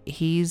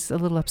he's a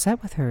little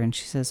upset with her, and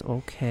she says,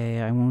 okay,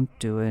 I won't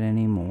do it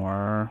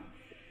anymore.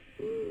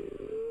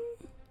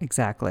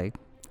 Exactly.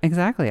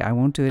 I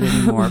won't do it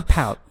anymore.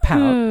 Pout.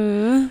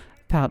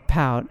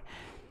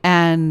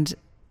 And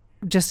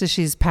just as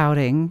she's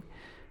pouting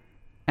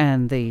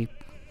and the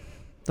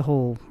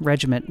whole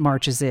regiment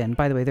marches in,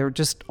 by the way, they're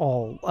just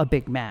all a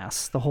big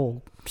mass, the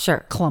whole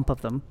clump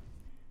of them.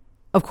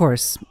 Of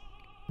course,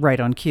 right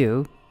on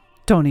cue,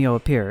 Tonio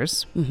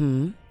appears,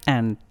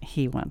 and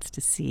he wants to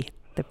see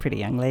the pretty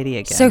young lady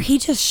again. So he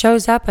just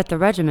shows up at the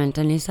regiment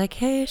and he's like,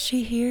 hey, is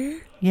she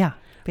here? Yeah,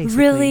 basically.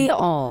 Really?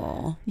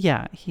 Oh.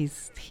 Yeah,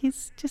 he's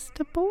just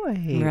a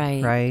boy.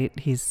 Right.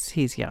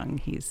 He's young.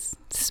 He's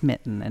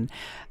smitten. And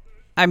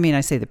I mean,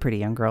 I say the pretty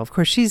young girl. Of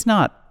course, she's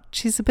not.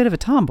 She's a bit of a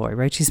tomboy,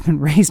 right? She's been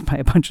raised by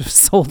a bunch of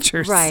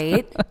soldiers.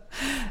 Right.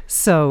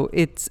 So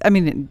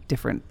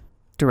different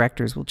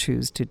directors will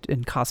choose to,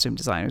 and costume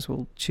designers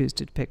will choose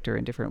to depict her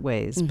in different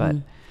ways, but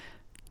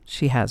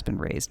she has been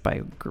raised by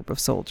a group of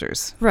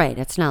soldiers. Right.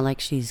 It's not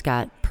like she's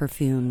got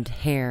perfumed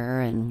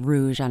hair and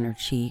rouge on her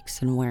cheeks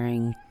and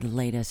wearing the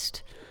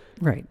latest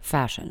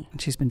fashion.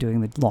 And she's been doing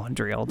the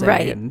laundry all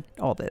day and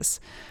all this.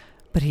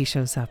 But he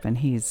shows up and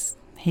he's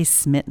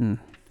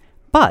smitten.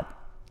 But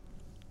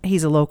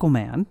he's a local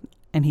man,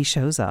 and he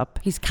shows up.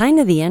 He's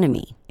kind of the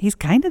enemy.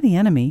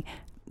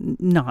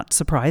 Not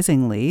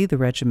surprisingly, the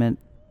regiment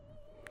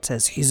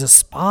says he's a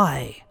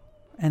spy,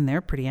 and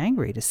they're pretty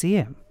angry to see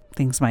him.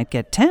 Things might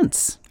get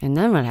tense. And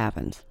then what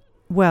happens?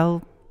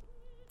 Well,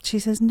 she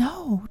says,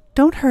 no,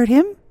 don't hurt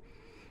him.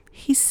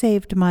 He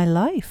saved my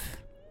life.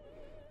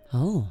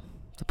 Oh,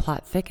 the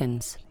plot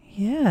thickens.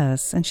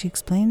 Yes, and she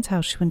explains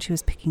how when she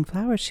was picking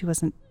flowers, she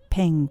wasn't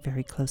paying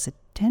very close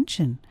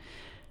attention.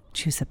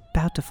 She was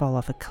about to fall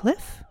off a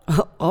cliff.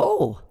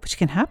 Oh. Which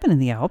can happen in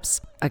the Alps.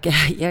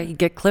 Okay, yeah, you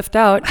get cliffed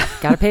out.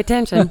 Got to pay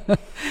attention.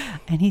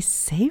 And he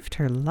saved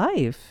her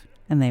life.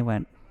 And they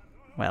went,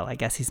 well, I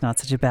guess he's not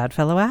such a bad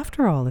fellow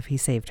after all if he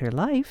saved her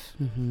life.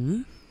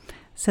 Mm-hmm.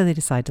 So they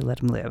decide to let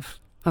him live.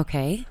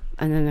 Okay.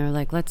 And then they're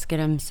like, let's get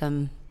him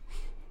some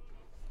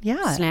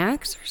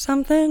snacks or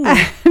something.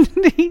 And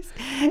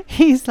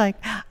he's like,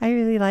 I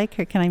really like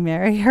her. Can I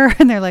marry her?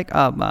 And they're like,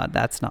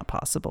 that's not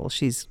possible.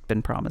 She's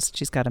been promised.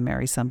 She's got to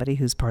marry somebody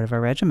who's part of our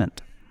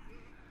regiment.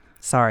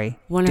 Sorry,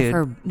 one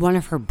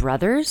of her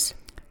brothers?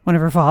 One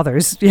of her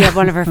fathers. Yeah,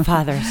 one of her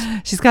fathers.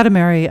 She's got to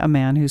marry a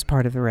man who's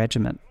part of the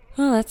regiment.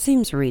 Well, that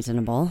seems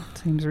reasonable.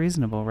 Seems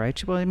reasonable, right?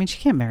 She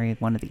can't marry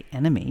one of the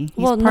enemy.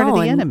 He's part of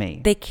the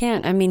enemy. They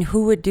can't. I mean,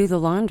 who would do the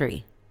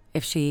laundry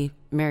if she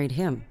married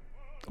him?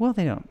 Well,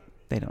 they don't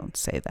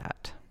say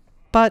that.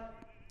 But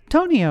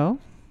Tonio,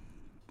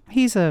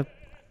 he's a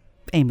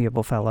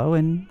amiable fellow,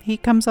 and he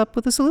comes up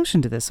with a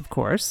solution to this, of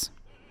course.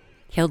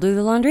 He'll do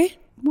the laundry?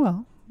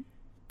 Well,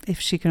 if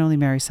she can only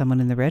marry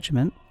someone in the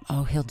regiment.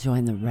 Oh, he'll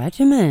join the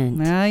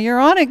regiment. You're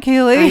on it,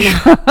 Keely.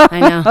 I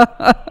know.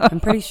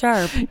 I'm pretty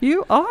sharp.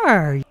 You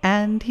are.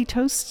 And he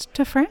toasts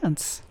to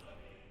France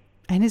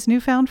and his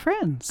newfound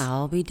friends.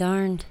 I'll be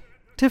darned.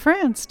 To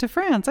France.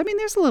 I mean,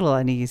 there's a little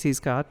unease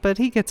he's got, but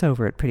he gets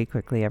over it pretty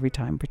quickly every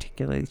time,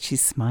 particularly she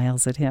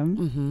smiles at him.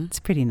 Mm-hmm. It's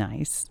pretty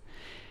nice.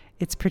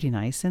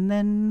 And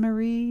then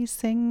Marie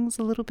sings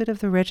a little bit of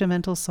the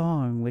regimental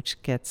song,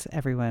 which gets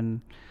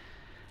everyone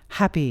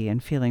happy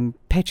and feeling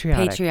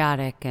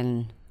patriotic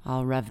and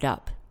all revved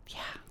up. Yeah.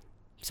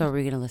 So are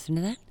we going to listen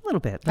to that? A little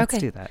bit. Let's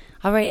do that.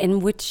 All right.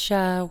 And what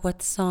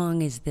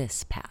song is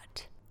this,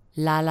 Pat?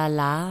 La la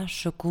la,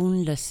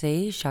 chacun le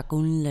sait,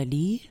 chacun le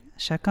dit.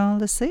 Chacun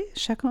le sait,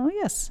 chacun,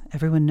 yes.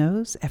 Everyone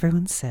knows,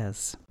 everyone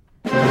says.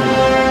 Le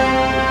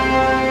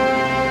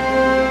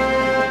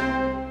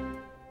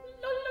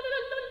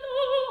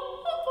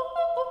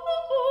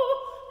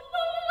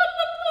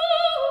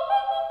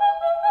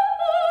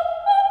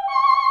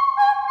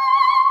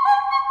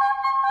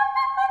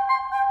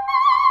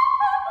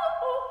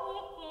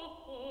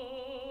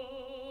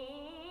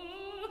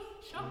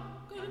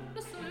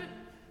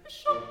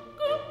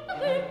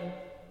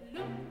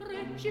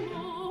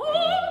régiment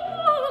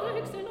par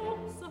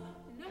excellence,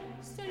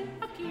 l'excellence.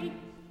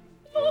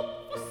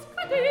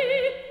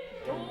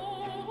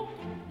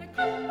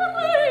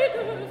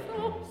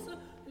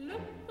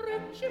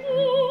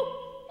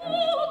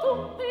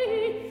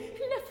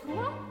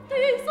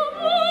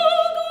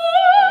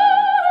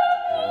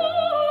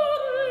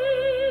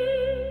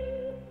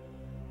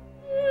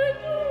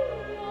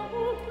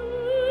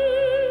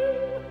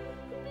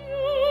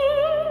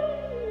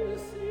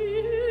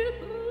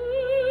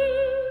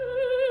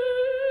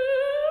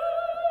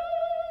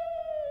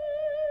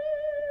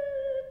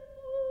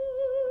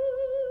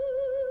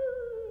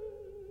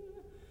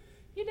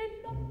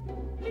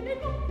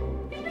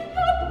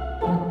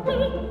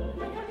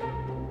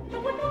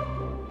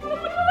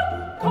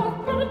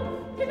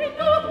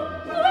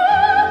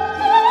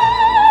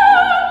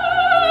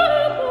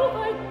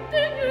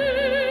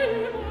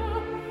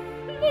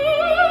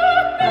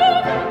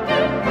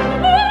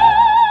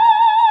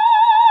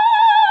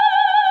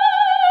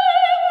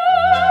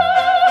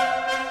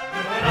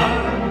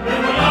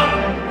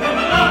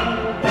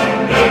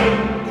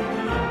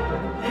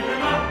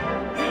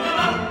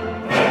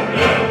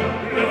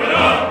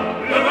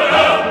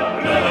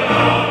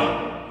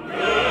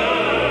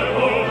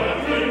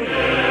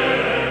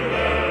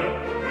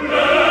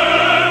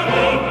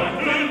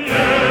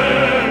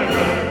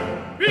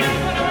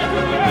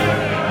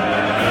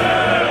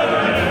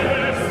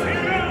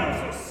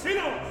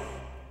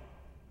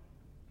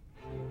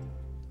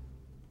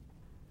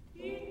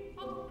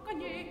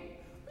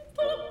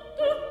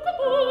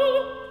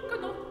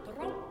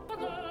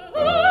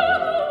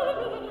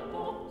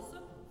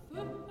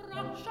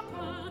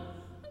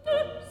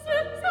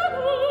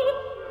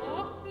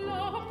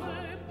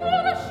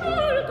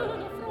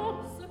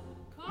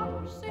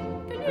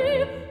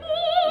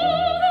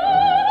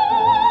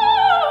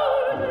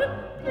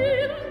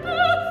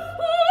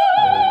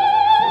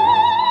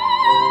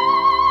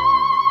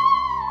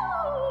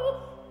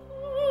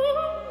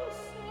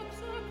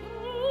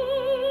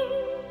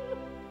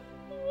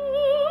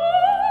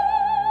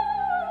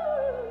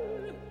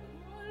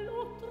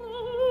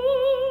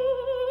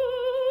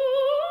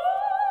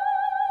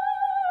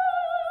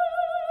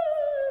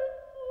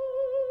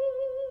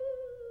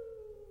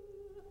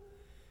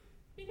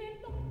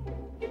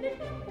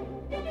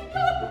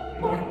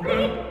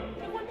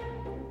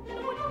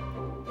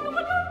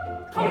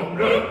 Tant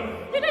mieux.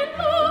 Il est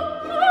temps.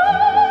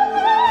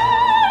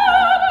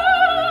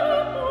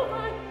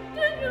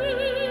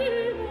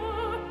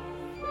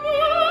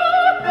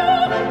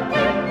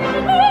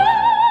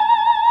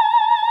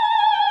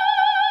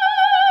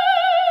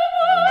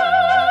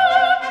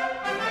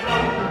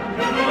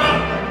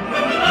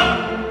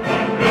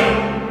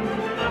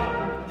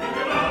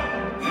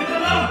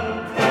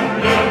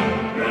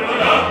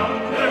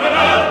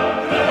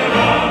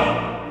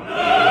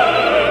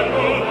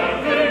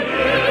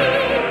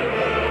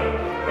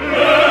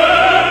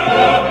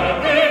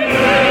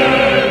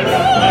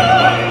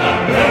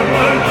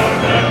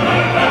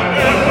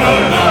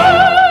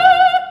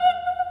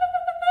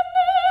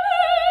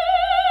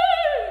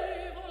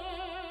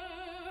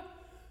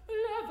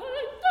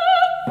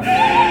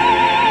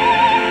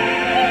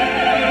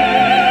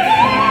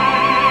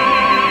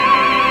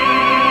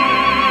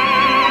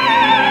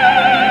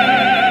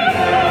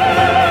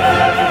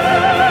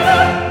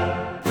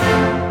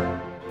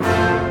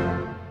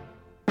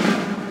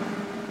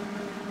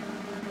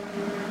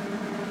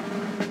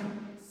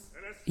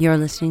 You're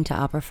listening to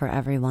Opera for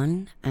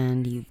Everyone,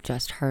 and you've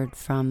just heard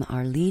from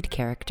our lead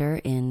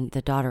character in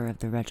The Daughter of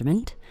the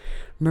Regiment,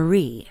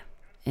 Marie,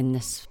 in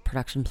this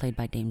production played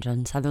by Dame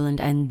Joan Sutherland.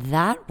 And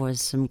that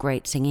was some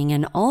great singing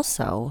and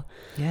also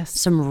Yes.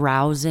 some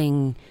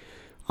rousing,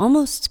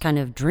 almost kind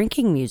of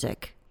drinking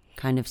music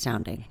kind of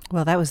sounding.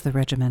 Well, that was the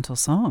regimental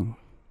song.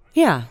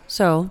 Yeah,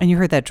 so, And you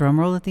heard that drum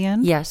roll at the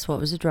end? yes, what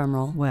was the drum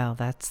roll? Well,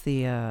 that's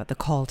the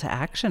call to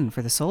action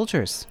for the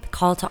soldiers.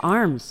 Call to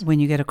arms. When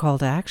you get a call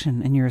to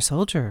action and you're a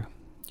soldier,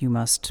 you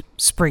must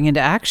spring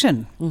into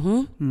action.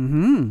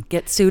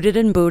 Get suited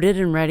and booted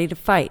and ready to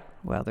fight.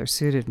 Well, they're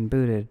suited and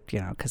booted,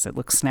 because it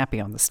looks snappy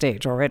on the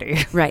stage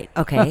already. Right,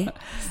 okay.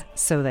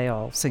 So they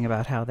all sing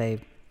about how they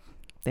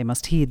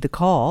must heed the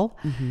call.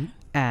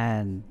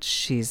 And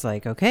she's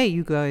like, okay,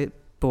 you go,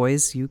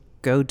 boys, you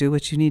go do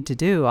what you need to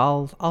do.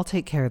 I'll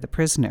take care of the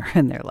prisoner.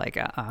 And they're like,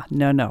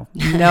 no.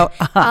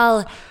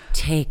 I'll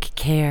take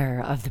care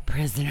of the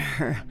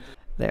prisoner.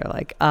 They're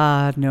like,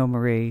 no,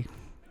 Marie,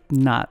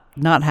 not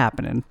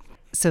happening.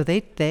 So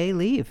they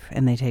leave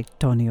and they take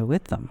Tonio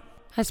with them.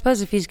 I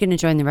suppose if he's going to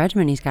join the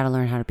regiment, he's got to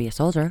learn how to be a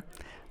soldier.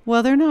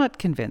 Well, they're not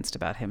convinced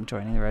about him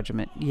joining the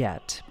regiment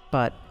yet,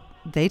 but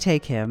they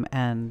take him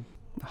and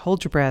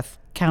hold your breath,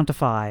 count to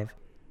 5.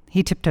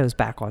 He tiptoes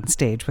back on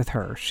stage with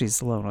her. She's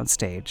alone on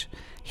stage.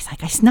 He's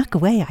like, I snuck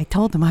away. I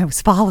told them I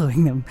was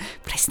following them,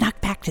 but I snuck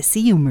back to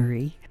see you,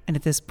 Marie. And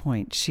at this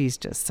point, she's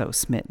just so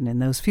smitten. In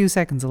those few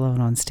seconds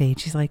alone on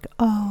stage, she's like,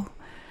 oh,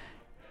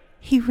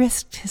 he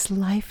risked his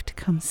life to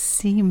come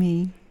see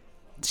me.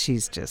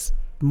 She's just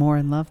more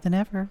in love than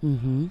ever.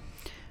 Mm-hmm.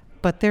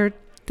 But there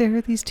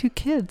are these two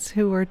kids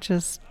who are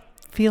just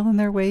feeling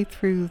their way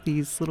through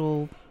these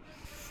little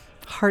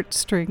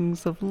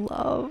heartstrings of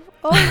love.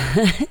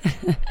 Oh.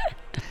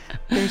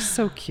 They're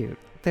so cute.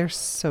 They're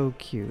so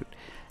cute.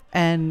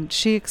 And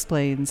she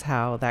explains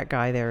how that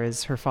guy there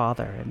is her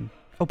father. And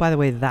oh, by the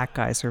way, that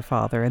guy's her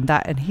father.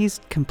 And he's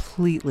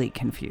completely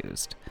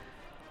confused.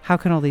 How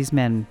can all these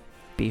men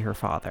be her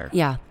father?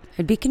 Yeah,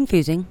 it'd be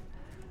confusing.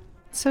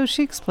 So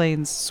she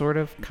explains, sort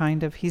of,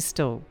 kind of. He's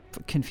still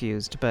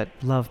confused, but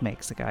love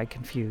makes a guy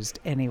confused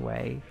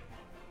anyway.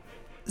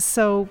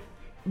 So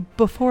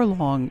before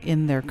long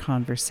in their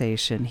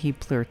conversation, he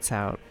blurts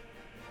out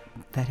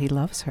that he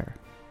loves her.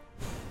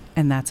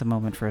 And that's a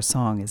moment for a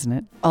song, isn't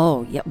it?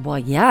 Oh, yeah. Well,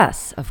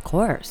 yes, of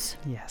course.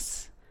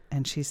 Yes.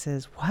 And she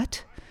says,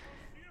 what?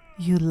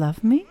 You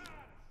love me?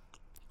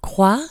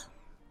 Quoi?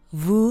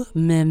 Vous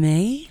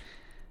m'aimez?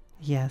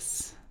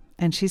 Yes.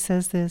 And she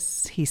says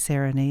this. He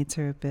serenades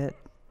her a bit.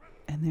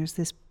 And there's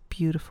this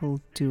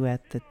beautiful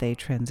duet that they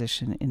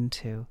transition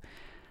into.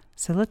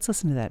 So let's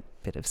listen to that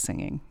bit of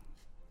singing.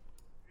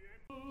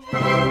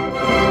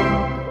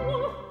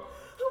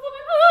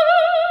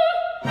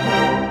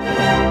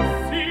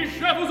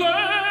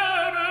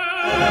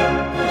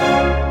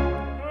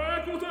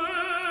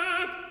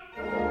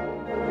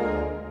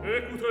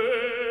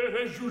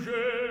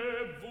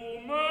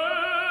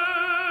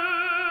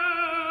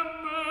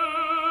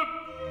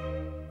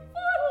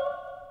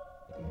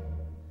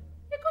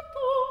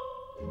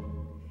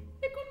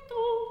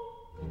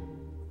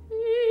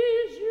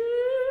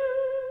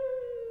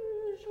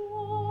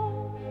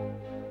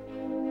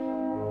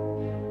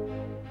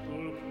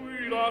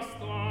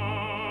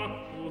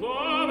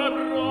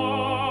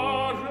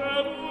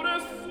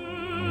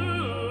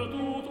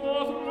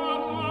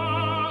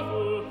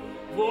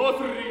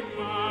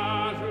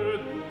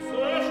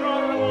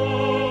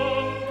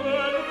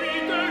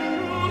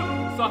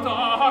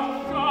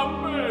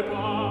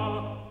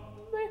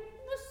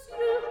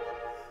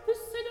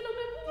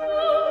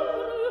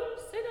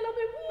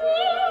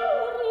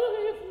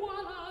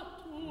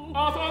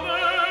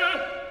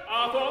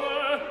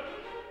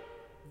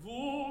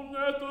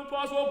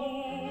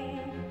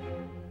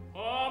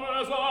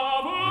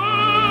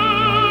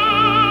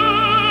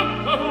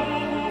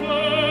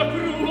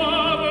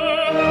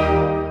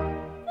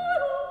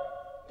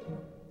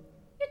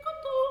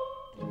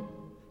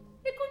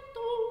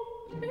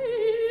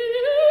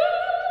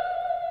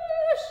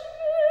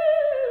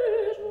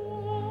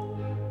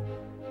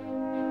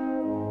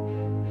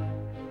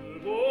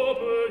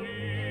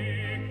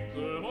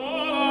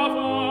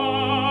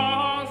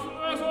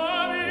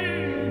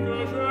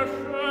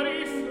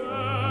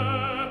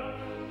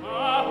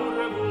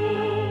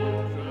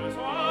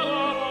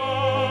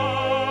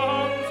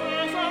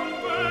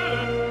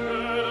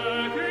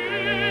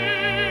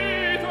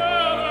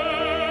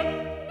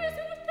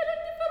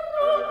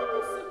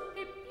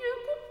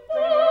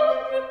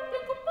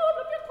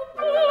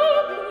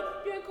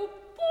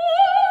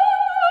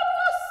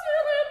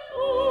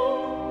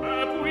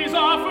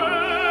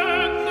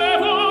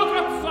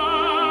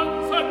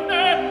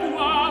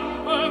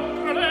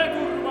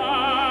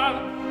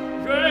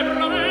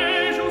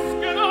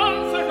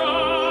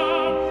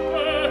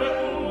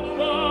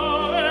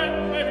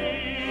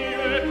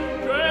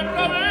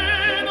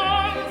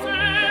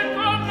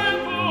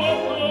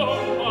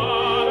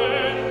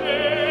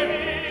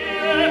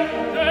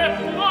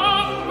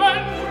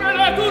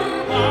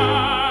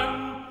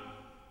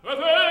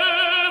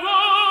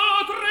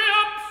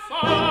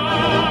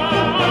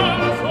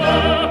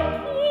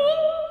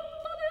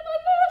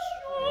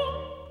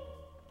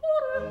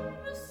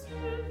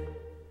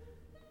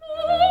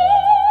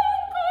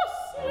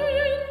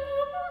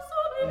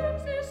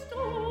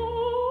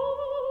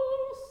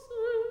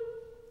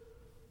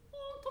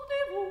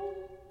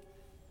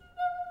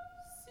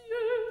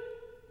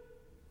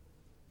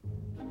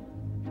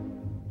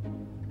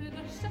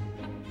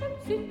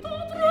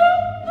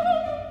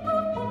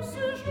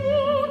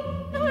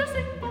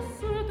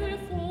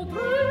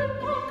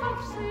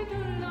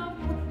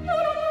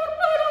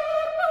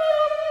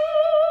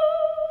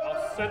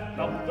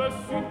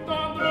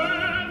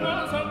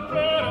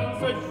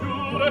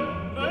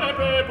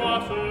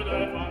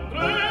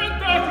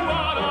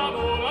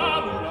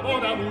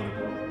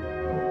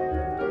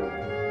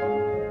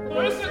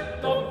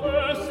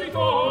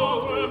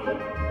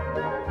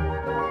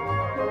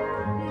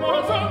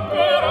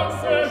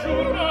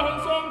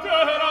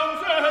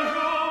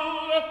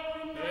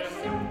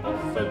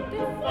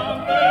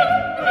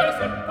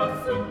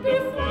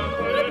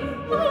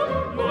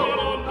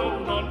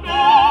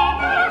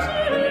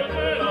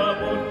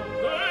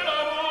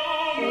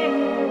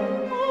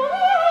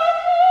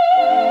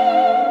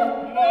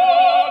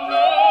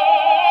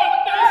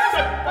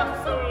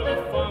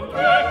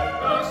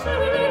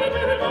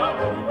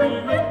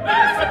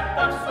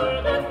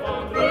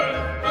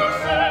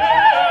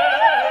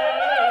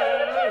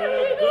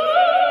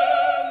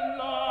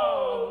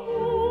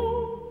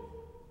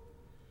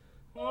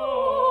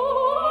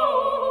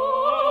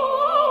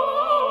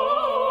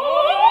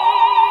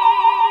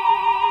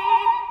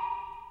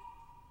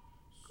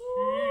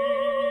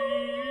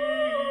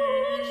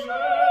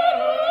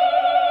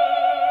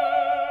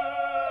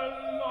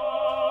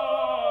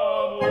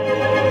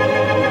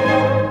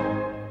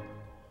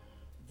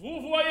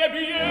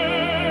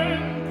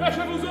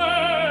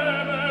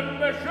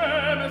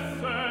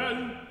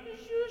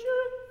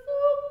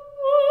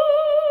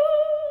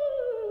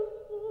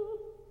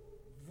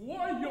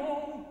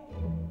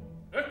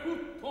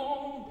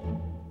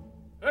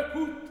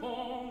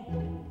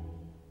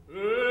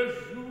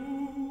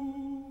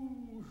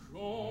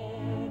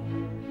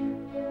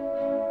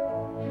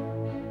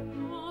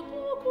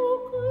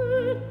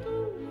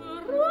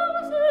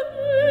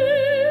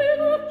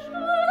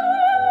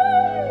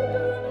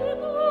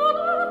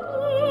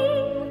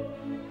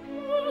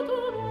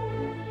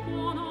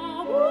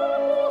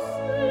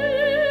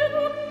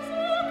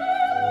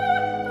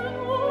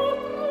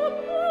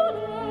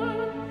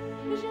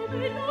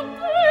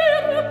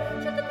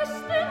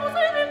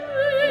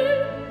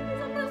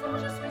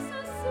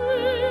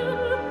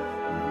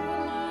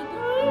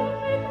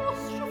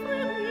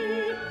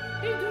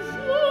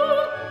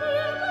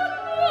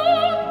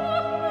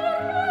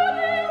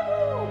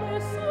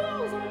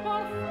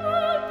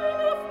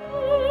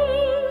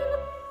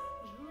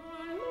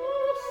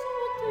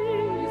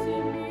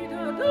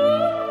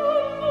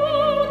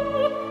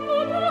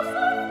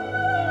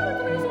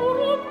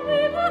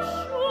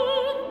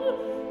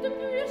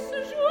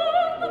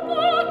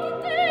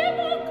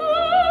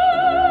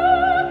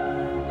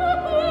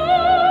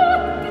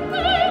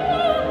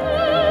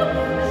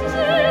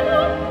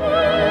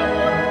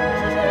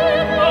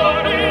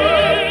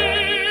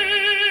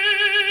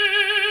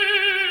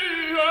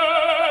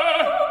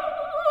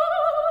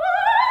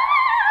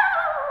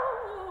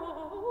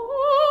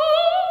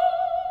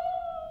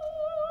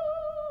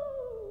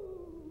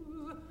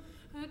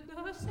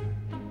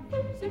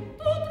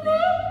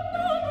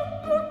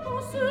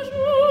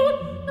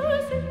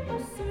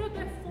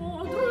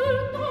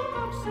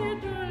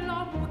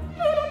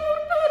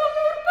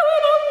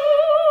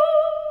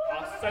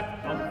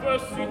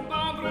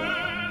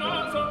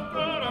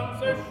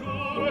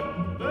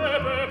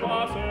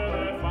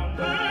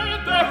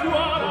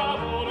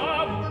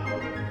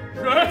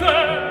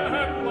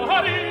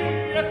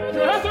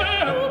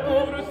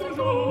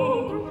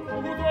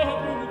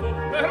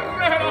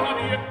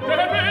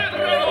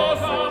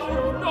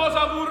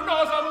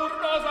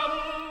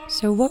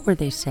 So what were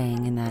they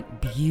saying in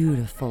that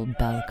beautiful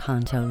bel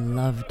canto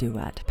love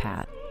duet,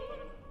 Pat?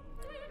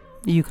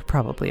 You could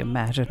probably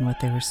imagine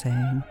what they were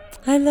saying.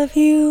 I love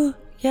you.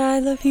 Yeah, I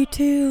love you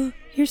too.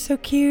 You're so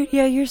cute.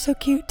 Yeah, you're so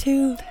cute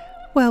too.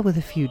 Well, with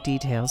a few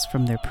details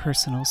from their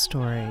personal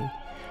story.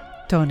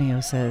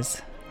 Tonio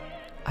says,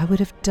 I would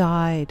have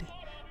died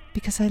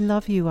because I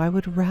love you. I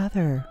would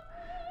rather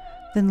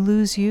than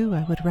lose you.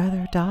 I would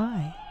rather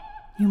die.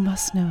 You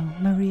must know,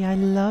 Marie, I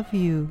love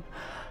you.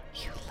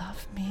 You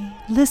love me.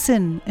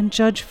 Listen and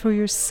judge for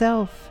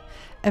yourself.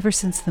 Ever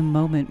since the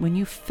moment when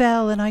you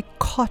fell and I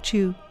caught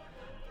you,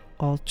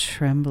 all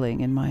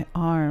trembling in my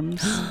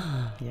arms.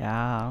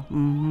 Yeah.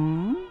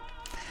 Mm-hmm.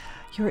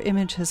 Your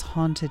image has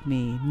haunted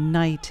me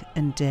night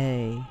and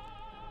day.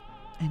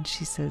 And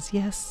she says,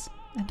 yes,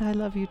 and I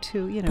love you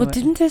too. You know. Well,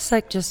 didn't this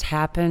just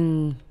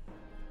happen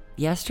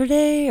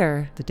yesterday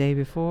or the day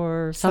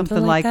before?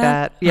 Something like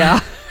that. Yeah.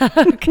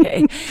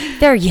 Okay.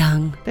 They're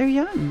young. They're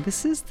young.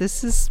 This is,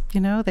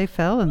 they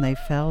fell and they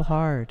fell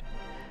hard.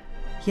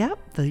 Yep.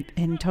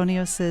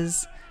 Antonio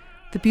says,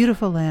 the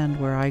beautiful land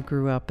where I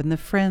grew up and the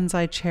friends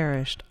I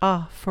cherished.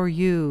 Ah, for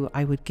you,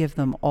 I would give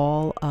them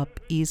all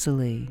up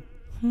easily.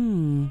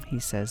 He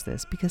says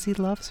this because he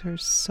loves her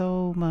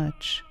so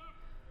much.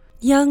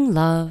 Young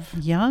love.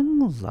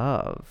 Young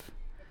love.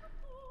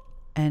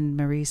 And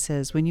Marie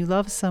says, when you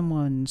love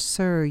someone,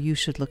 sir, you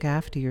should look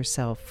after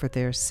yourself for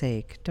their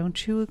sake.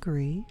 Don't you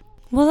agree?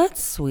 Well,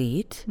 that's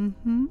sweet.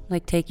 Mm-hmm.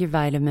 Like, take your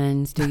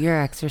vitamins, do your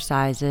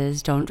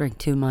exercises, don't drink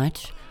too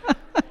much.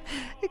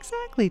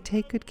 Exactly.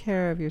 Take good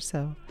care of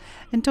yourself.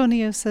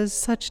 Antonio says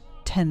such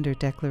tender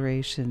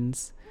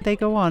declarations. They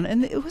go on.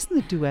 And it wasn't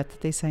the duet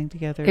that they sang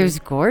together. It was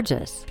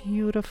gorgeous.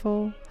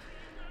 Beautiful.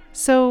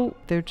 So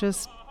they're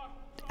just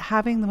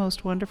having the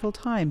most wonderful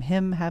time,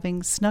 him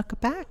having snuck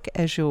back,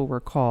 as you'll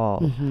recall.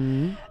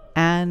 Mm-hmm.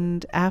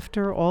 And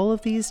after all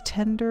of these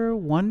tender,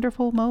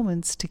 wonderful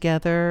moments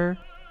together,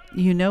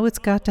 you know it's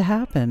got to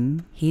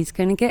happen. He's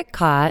going to get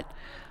caught.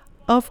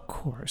 Of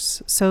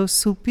course. So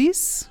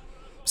Sulpice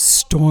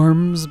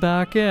storms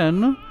back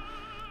in.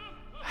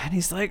 And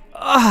he's like,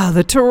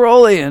 the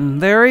Tyrolean,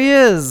 there he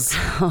is.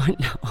 Oh,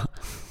 no.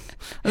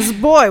 This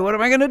boy, what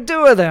am I going to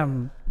do with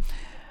him?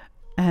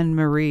 And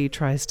Marie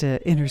tries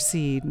to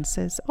intercede and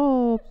says,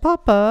 oh,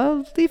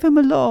 Papa, leave him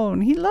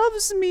alone. He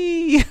loves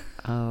me.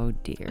 Oh,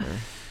 dear.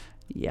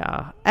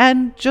 Yeah.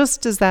 And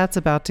just as that's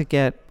about to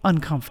get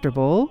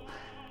uncomfortable,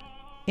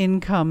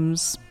 in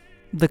comes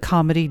the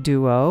comedy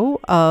duo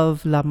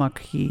of La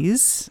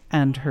Marquise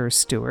and her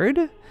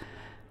steward.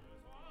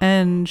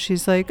 And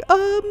she's like,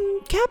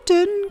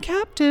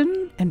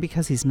 Captain. And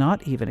because he's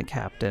not even a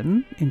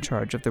captain in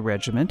charge of the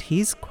regiment,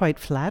 he's quite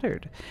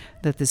flattered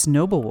that this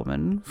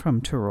noblewoman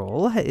from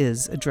Tyrol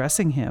is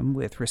addressing him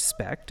with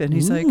respect. And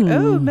he's like,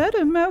 oh,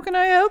 madam, how can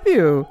I help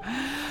you?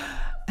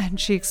 And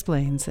she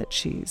explains that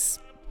she's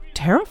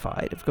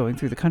terrified of going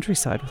through the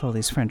countryside with all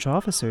these French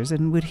officers.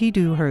 And would he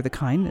do her the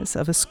kindness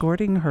of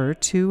escorting her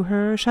to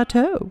her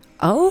chateau?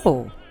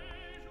 Oh.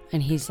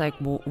 And he's like,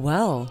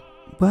 well...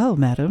 Well,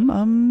 madam,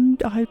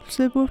 I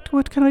said,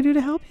 what can I do to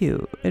help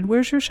you? And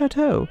where's your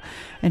chateau?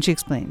 And she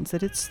explains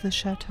that it's the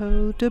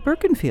Chateau de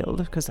Birkenfield,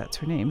 because that's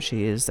her name.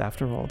 She is,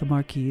 after all, the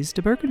Marquise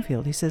de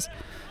Birkenfield. He says,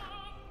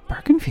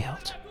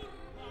 Birkenfield?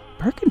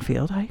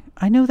 Birkenfield?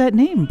 I know that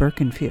name,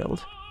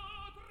 Birkenfield.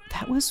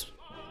 That was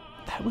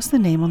the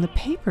name on the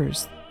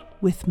papers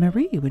with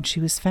Marie when she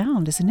was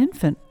found as an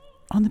infant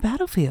on the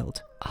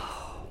battlefield.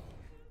 Oh.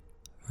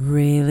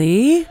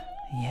 Really?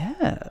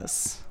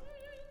 Yes.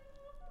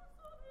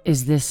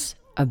 Is this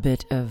a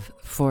bit of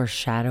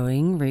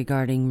foreshadowing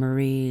regarding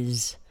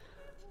Marie's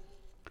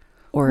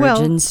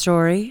origin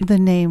story? The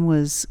name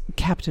was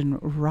Captain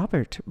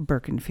Robert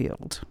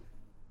Birkenfield,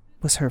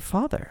 was her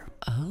father.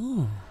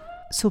 Oh.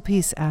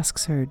 Sulpice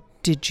asks her,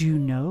 did you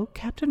know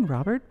Captain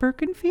Robert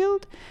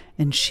Birkenfield?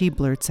 And she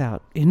blurts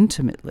out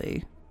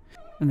intimately.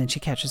 And then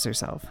she catches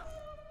herself.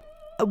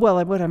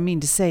 Well, what I mean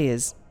to say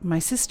is my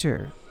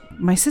sister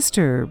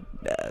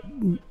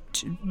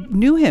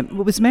knew him,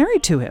 was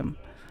married to him.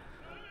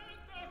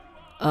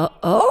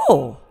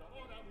 Oh.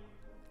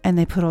 And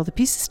they put all the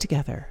pieces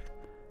together.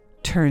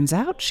 Turns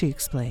out, she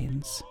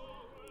explains,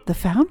 the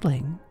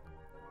foundling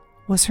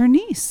was her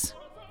niece.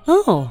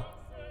 Oh.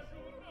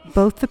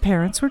 Both the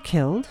parents were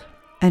killed,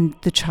 and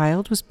the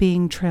child was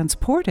being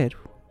transported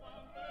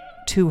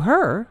to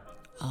her.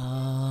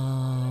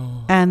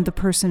 Oh. And the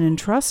person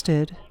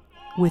entrusted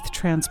with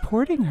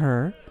transporting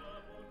her,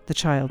 the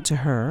child to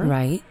her,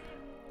 right,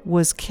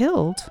 was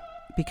killed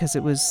because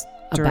it was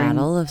a during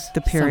battle of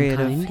the period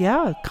some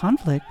kind. of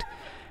conflict.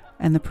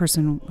 And the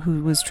person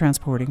who was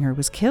transporting her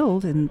was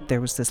killed, and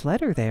there was this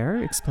letter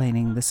there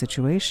explaining the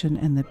situation,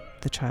 and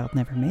the child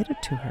never made it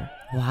to her.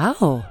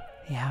 Wow.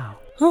 Yeah.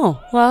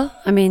 Oh, well,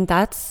 I mean,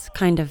 that's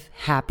kind of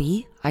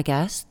happy, I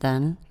guess,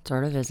 then,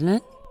 sort of, isn't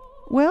it?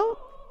 Well,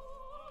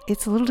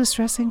 it's a little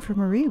distressing for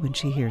Marie when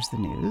she hears the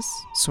news,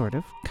 sort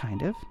of,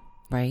 kind of.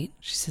 Right.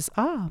 She says,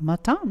 ma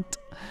tante.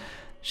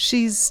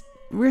 She's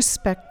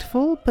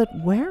respectful but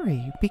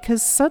wary,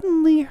 because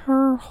suddenly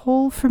her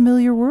whole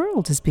familiar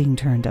world is being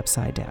turned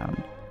upside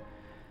down.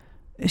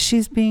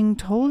 She's being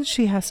told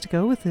she has to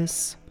go with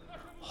this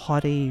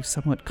haughty,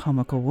 somewhat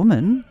comical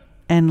woman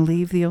and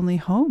leave the only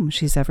home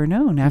she's ever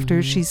known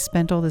after she's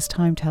spent all this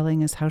time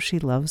telling us how she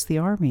loves the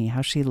army,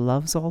 how she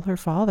loves all her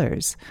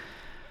fathers,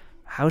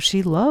 how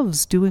she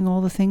loves doing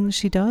all the things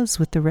she does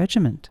with the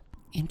regiment.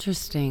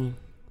 Interesting.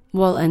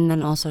 Well, and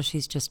then also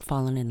she's just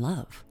fallen in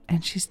love.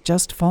 And she's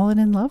just fallen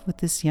in love with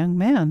this young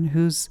man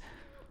who's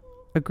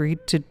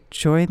agreed to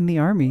join the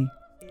army.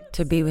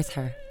 To be with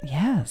her.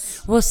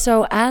 Yes. Well,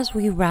 so as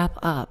we wrap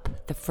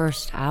up the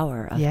first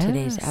hour of Yes.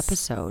 today's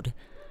episode,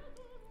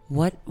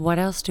 what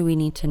else do we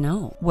need to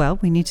know? Well,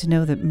 we need to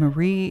know that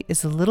Marie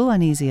is a little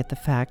uneasy at the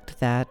fact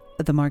that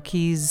the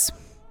Marquise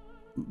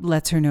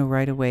lets her know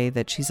right away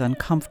that she's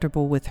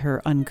uncomfortable with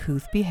her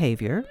uncouth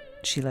behavior.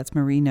 She lets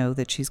Marie know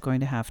that she's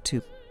going to have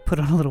to put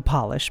on a little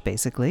polish,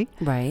 basically.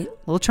 Right.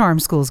 A little charm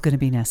school is going to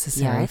be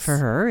necessary Yes. for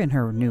her in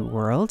her new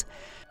world.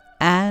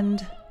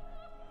 And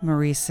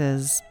Marie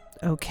says,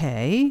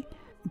 okay,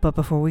 but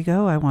before we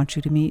go, I want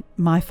you to meet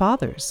my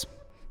fathers.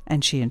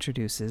 And she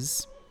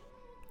introduces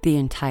The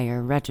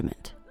entire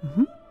regiment.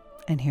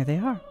 And here they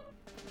are.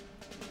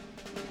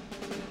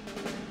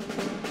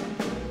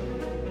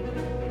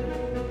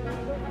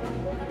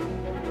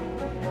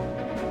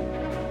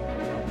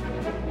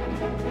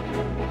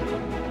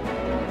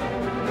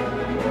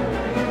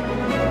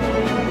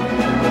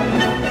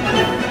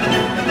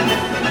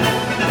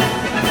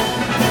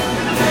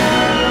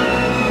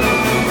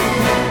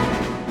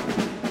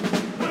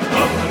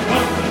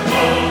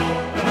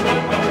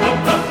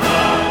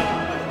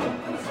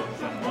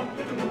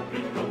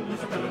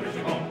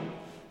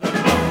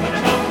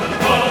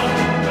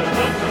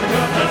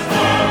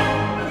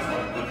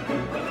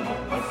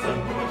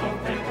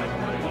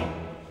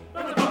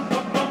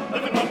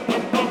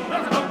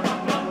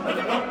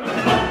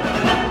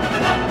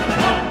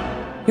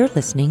 You're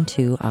listening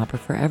to Opera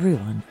for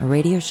Everyone, a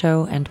radio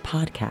show and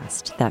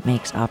podcast that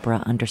makes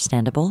opera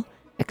understandable,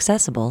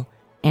 accessible,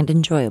 and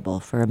enjoyable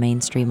for a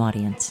mainstream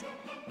audience.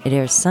 It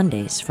airs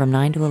Sundays from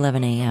 9 to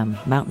 11 a.m.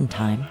 Mountain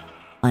Time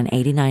on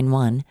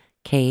 89.1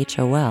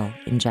 KHOL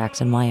in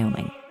Jackson,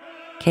 Wyoming.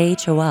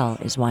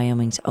 KHOL is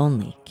Wyoming's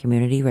only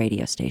community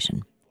radio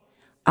station.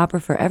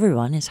 Opera for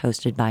Everyone is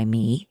hosted by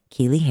me,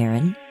 Keely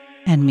Heron.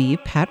 And me,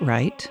 Pat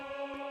Wright.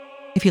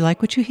 If you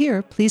like what you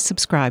hear, please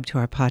subscribe to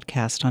our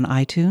podcast on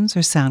iTunes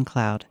or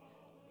SoundCloud,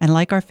 and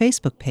like our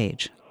Facebook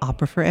page,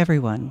 Opera for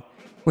Everyone,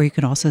 where you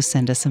can also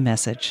send us a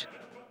message.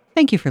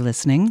 Thank you for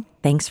listening.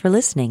 Thanks for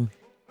listening.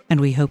 And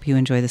we hope you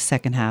enjoy the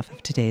second half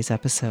of today's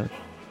episode.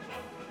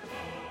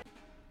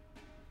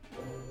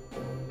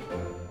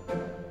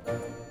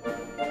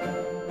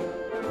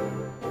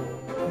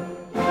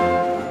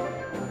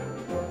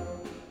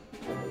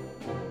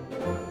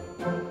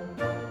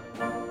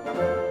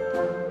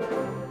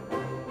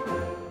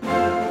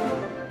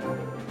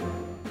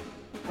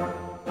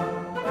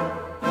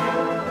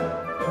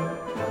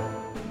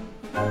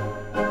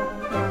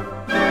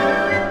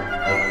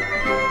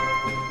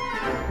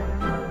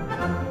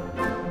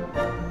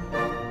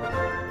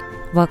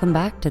 Welcome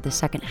back to the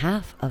second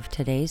half of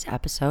today's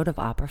episode of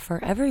Opera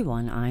for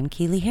Everyone. I'm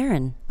Keely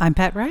Heron. I'm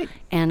Pat Wright.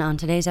 And on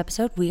today's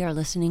episode, we are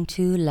listening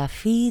to La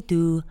Fille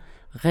du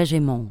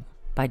Régiment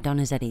by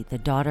Donizetti, the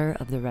daughter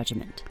of the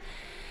regiment.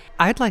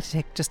 I'd like to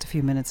take just a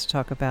few minutes to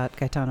talk about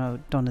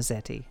Gaetano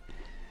Donizetti,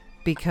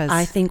 because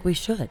I think we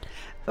should.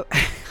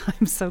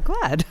 I'm so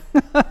glad.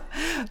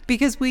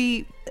 Because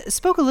we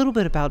spoke a little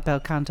bit about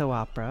Bel Canto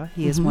opera.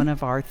 He is one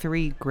of our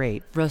three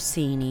great...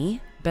 Rossini,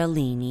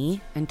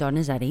 Bellini, and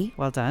Donizetti.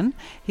 Well done.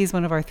 He's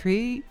one of our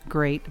three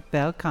great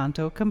bel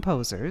canto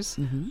composers,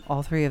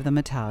 all three of them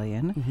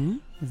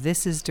Italian.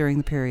 This is during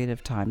the period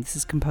of time. This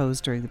is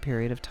composed during the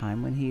period of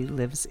time when he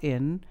lives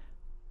in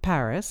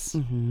Paris.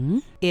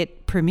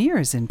 It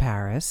premieres in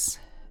Paris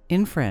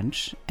in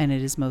French, and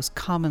it is most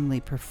commonly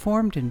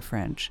performed in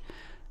French.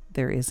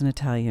 There is an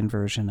Italian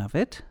version of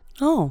it.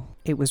 Oh.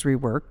 It was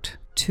reworked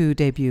to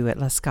debut at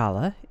La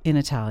Scala in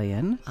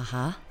Italian.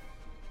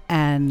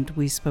 And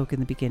we spoke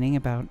in the beginning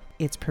about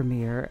its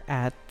premiere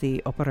at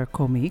the Opera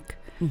Comique,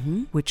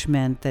 which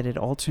meant that it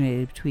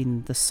alternated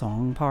between the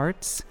song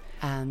parts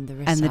and the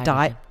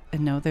recitative.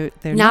 No,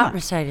 they're not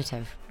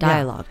recitative.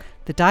 Dialogue. Yeah,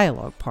 the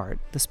dialogue part,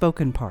 the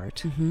spoken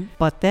part.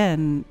 But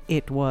then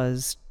it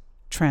was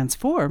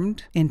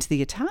transformed into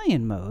the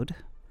Italian mode.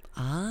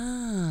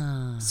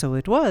 So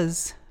it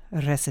was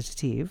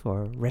recitative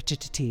or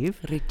recitative.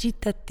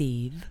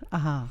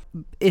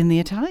 In the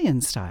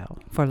Italian style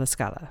for La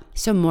Scala.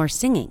 So more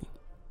singing.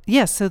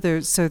 Yes, so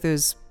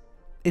there's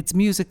it's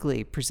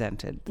musically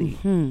presented,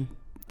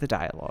 the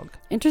dialogue.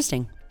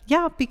 Interesting.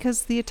 Yeah,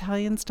 because the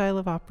Italian style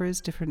of opera is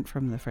different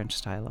from the French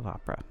style of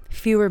opera.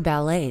 Fewer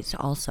ballets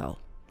also.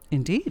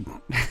 Indeed.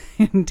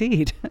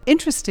 Indeed.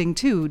 Interesting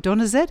too,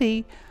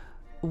 Donizetti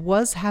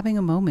was having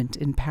a moment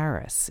in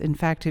Paris. In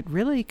fact, it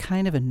really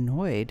kind of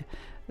annoyed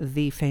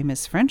the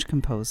famous French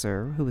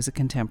composer who was a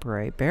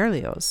contemporary,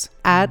 Berlioz.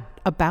 At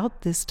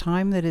about this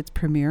time that it's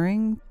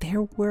premiering,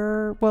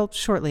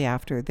 shortly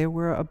after, there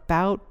were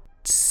about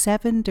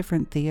 7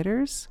 different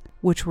theaters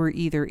which were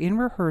either in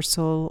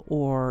rehearsal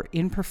or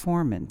in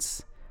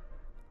performance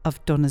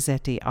of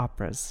Donizetti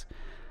operas.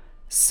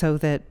 So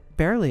that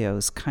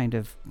Berlioz kind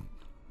of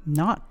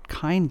not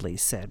kindly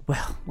said,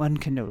 well, one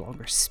can no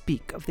longer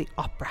speak of the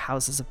opera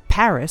houses of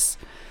Paris,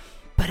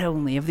 but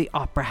only of the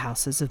opera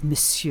houses of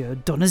Monsieur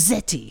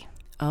Donizetti.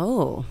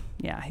 Oh.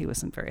 Yeah, he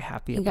wasn't very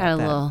happy about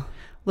that. Got a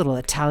little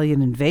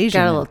Italian invasion.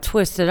 Got a little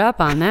twisted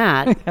up on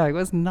that. Yeah, he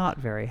was not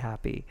very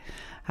happy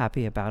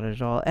about it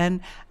at all.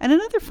 And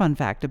another fun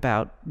fact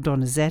about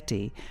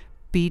Donizetti,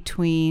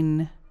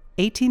 between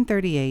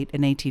 1838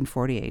 and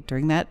 1848,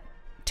 during that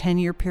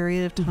 10-year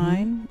period of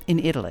time in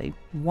Italy,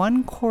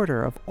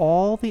 1/4 of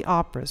all the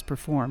operas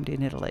performed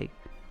in Italy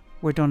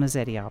were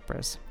Donizetti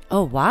operas.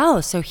 Oh,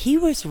 wow. So he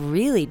was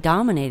really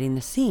dominating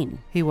the scene.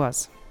 He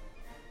was.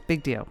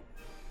 Big deal.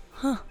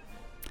 Huh.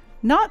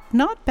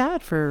 Not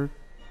bad for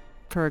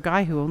a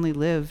guy who only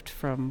lived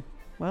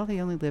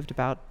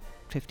about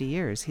 50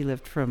 years. He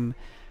lived from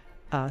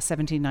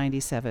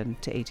 1797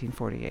 to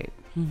 1848.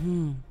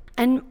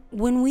 And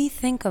when we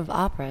think of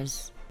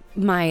operas,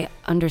 my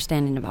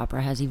understanding of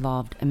opera has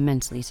evolved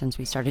immensely since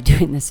we started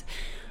doing this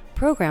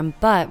program.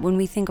 But when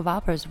we think of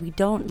operas, we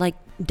don't, like,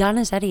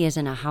 Donizetti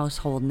isn't a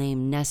household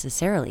name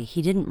necessarily.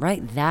 He didn't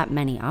write that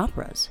many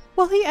operas.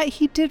 Well,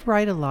 he did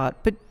write a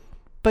lot,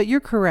 but you're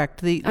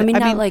correct. I mean,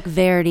 not like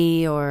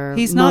Verdi or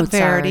he's Mozart. Not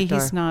Verdi,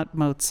 he's not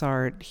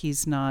Mozart,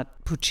 he's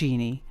not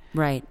Puccini.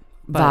 Right.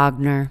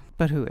 Wagner.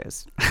 But who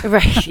is?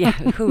 Right, yeah.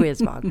 Who is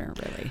Wagner,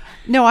 really?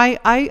 No,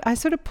 I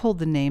sort of pulled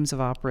the names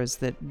of operas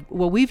that,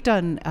 we've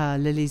done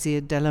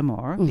L'Élysée de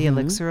l'Amour, The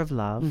Elixir of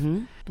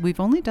Love. We've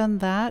only done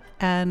that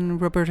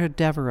and Roberto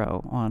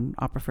Devereux on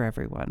Opera for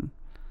Everyone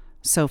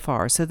so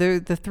far. So they're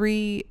the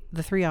three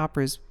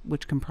operas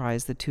which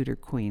comprise the Tudor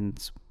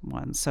Queens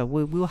ones. So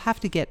we'll have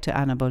to get to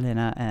Anna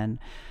Bolena and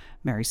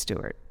Mary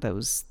Stuart.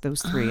 Those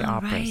three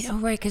operas.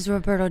 Right, because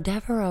Roberto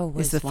Devereux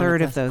was Is the one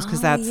third of those,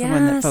 because that's the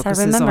one that yes, focuses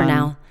I remember on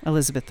now.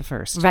 Elizabeth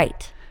I.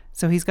 Right.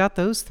 So he's got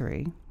those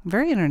three.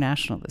 Very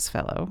international, this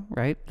fellow,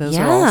 right? Those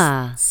are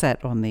all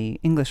set on the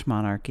English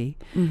monarchy.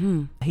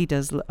 Mm-hmm. He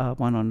does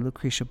one on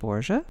Lucretia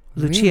Borgia.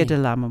 Really? Lucia de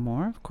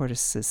Lammermoor, of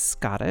course, is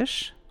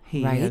Scottish.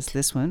 He Right. has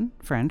this one,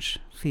 French,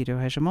 Fille de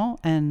Régiment,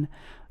 and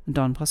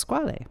Don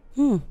Pasquale.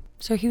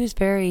 So he was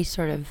very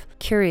sort of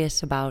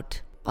curious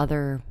about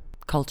other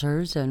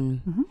cultures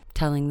and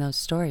telling those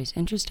stories.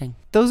 Interesting.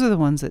 Those are the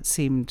ones that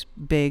seemed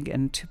big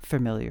and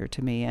familiar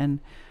to me. And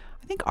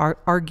I think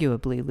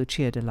arguably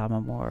Lucia de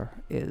Lammermoor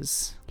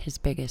is His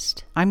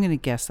biggest. I'm going to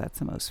guess that's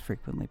the most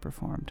frequently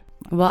performed.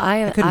 Well,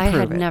 I couldn't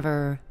prove had it.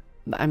 never,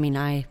 I mean,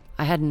 I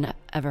hadn't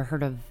ever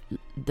heard of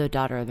The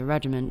Daughter of the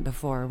Regiment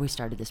before we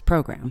started this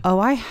program. Oh,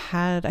 I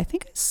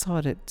think I saw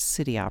it at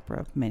City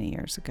Opera many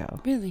years ago.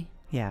 Really?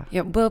 Yeah.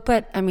 Yeah, well,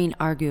 but I mean,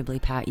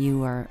 arguably, Pat,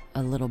 you are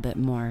a little bit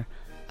more,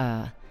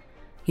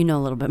 you know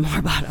a little bit more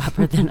about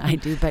opera than I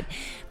do, but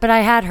I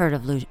had heard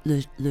of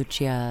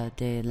Lucia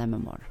de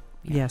Lammermoor.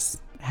 Yeah. Yes.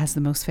 It has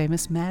the most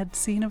famous mad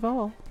scene of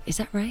all. Is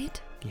that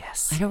right?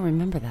 Yes. I don't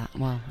remember that.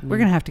 Well, I mean, We're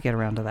going to have to get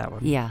around to that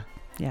one. Yeah.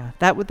 Yeah.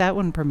 That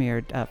one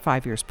premiered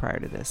 5 years prior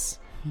to this,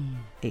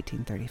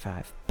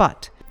 1835.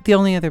 But the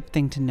only other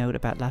thing to note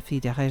about La Fille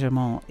de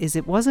Régiment is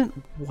it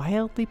wasn't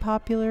wildly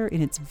popular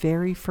in its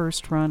very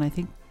first run. I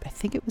think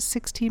it was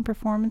 16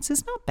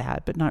 performances. Not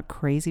bad, but not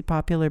crazy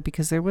popular,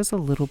 because there was a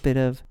little bit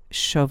of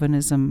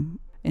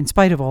chauvinism in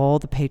spite of all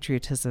the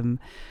patriotism,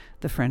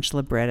 the French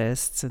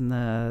librettists and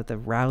the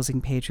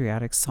rousing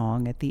patriotic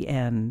song at the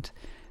end.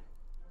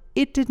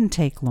 It didn't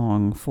take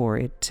long for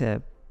it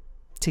to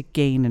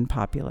gain in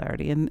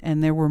popularity,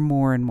 and there were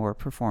more and more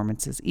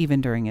performances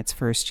even during its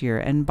first year.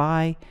 And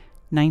by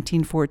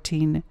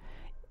 1914,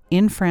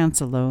 in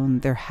France alone,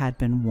 there had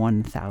been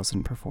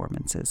 1,000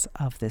 performances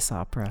of this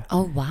opera.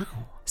 Oh, wow.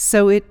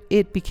 So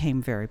it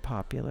became very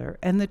popular,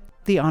 and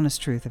the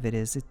honest truth of it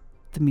is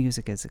the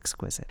music is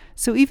exquisite.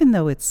 So even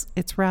though it's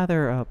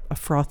rather a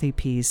frothy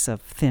piece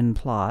of thin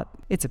plot,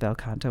 it's a bel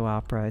canto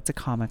opera, it's a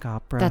comic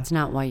opera. That's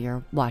not why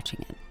you're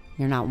watching it.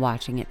 You're not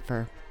watching it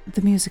for...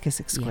 The music is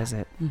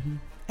exquisite. Yeah. Mm-hmm.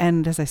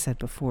 And as I said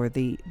before,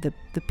 the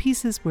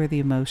pieces where the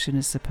emotion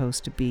is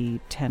supposed to be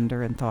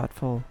tender and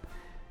thoughtful,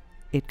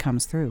 it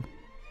comes through.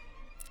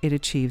 It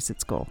achieves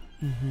its goal.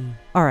 Mm-hmm.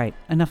 All right,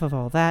 enough of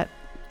all that.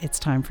 It's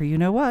time for you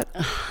know what?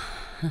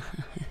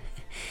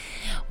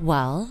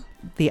 Well...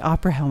 The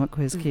Opera Helmet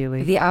Quiz,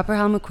 Keely. The Opera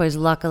Helmet Quiz,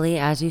 luckily,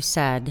 as you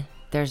said,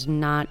 there's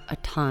not a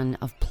ton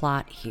of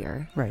plot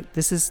here. Right.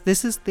 This is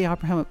the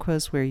Opera Helmet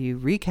Quiz where you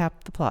recap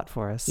the plot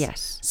for us.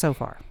 Yes. So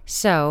far.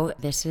 So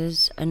this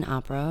is an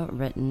opera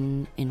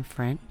written in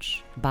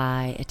French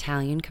by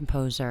Italian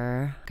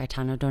composer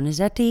Gaetano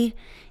Donizetti.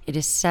 It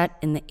is set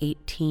in the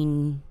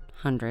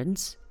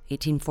 1800s,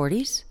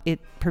 1840s. It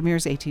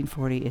premieres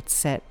 1840. It's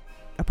set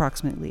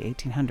approximately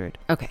 1800.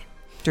 Okay.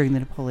 During the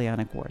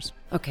Napoleonic Wars.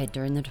 Okay,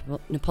 during the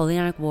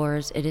Napoleonic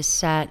Wars, it is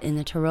set in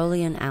the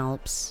Tyrolean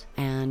Alps,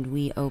 and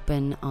we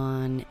open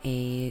on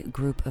a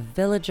group of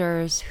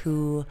villagers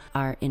who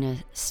are in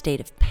a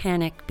state of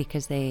panic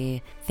because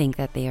they think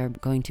that they are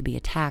going to be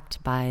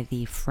attacked by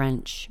the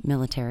French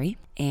military.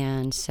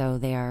 And so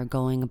they are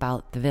going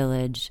about the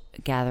village,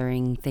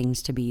 gathering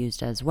things to be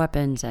used as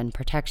weapons and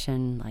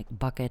protection, like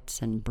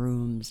buckets and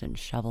brooms and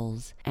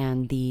shovels.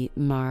 And the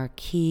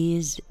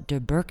Marquise de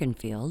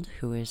Birkenfield,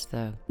 who is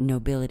the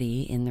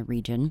nobility in the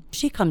region,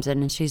 she comes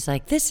in and she's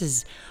like, this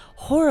is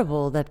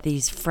horrible that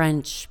these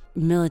French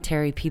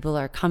military people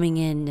are coming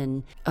in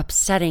and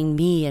upsetting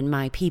me and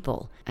my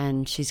people.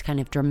 And she's kind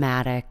of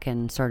dramatic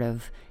and sort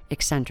of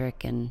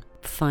eccentric and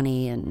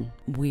funny and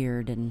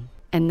weird. And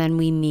then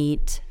we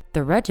meet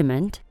the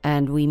regiment,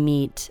 and we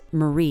meet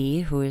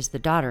Marie, who is the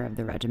daughter of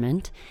the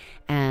regiment,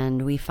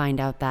 and we find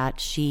out that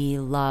she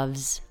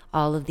loves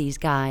all of these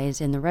guys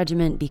in the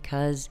regiment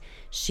because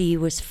she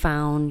was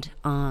found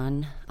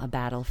on a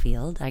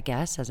battlefield, I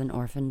guess, as an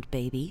orphaned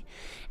baby,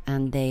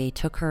 and they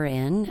took her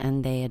in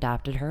and they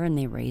adopted her and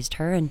they raised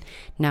her, and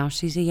now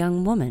she's a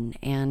young woman,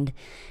 and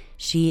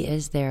she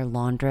is their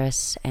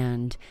laundress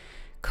and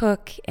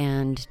cook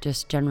and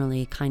just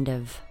generally kind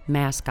of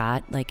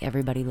mascot, like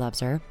everybody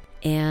loves her.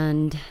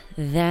 And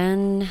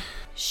then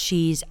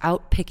she's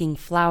out picking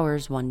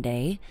flowers one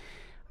day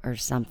or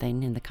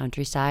something in the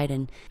countryside,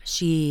 and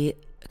she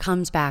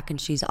comes back and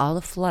she's all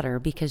aflutter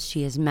because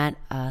she has met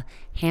a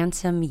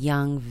handsome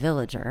young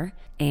villager.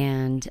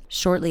 And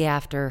shortly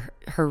after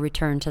her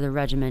return to the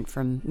regiment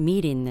from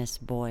meeting this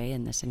boy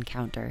in this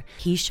encounter,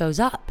 he shows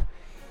up.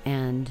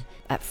 And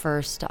at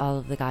first, all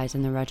of the guys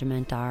in the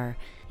regiment are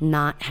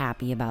not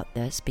happy about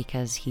this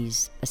because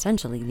he's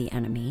essentially the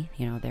enemy.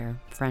 You know, they're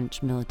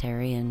French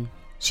military. And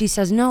she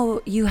says, no,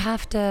 you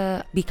have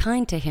to be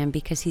kind to him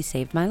because he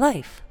saved my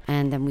life.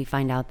 And then we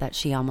find out that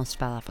she almost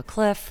fell off a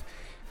cliff,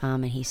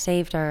 and he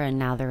saved her, and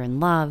now they're in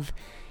love.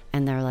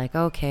 And they're like,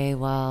 okay,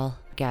 well,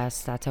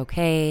 guess that's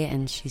okay.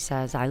 And she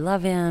says, I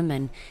love him.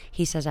 And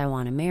he says, I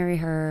want to marry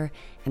her.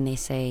 And they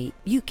say,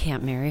 you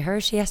can't marry her.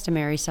 She has to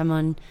marry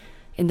someone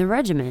in the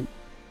regiment.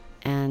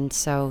 And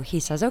so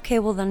he says, okay,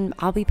 well then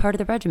I'll be part of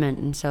the regiment.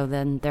 And so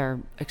then they're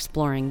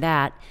exploring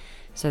that.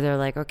 So they're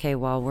like, okay,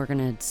 well, we're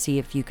going to see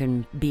if you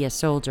can be a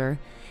soldier.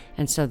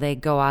 And so they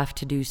go off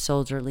to do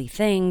soldierly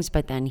things,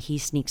 but then he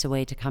sneaks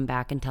away to come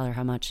back and tell her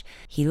how much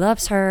he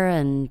loves her.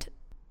 And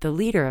the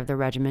leader of the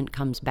regiment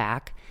comes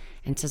back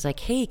and says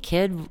like, hey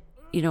kid,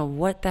 you know,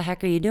 what the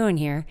heck are you doing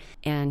here?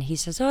 And he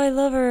says, oh, I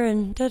love her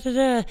and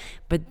da-da-da.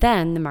 But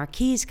then the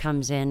Marquise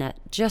comes in at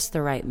just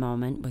the right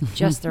moment with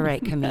just the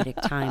right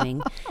comedic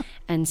timing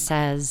and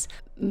says,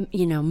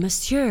 you know,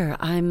 Monsieur,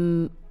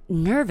 I'm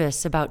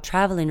nervous about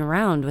traveling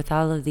around with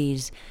all of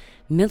these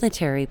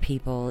military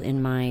people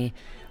in my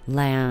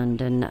land,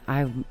 and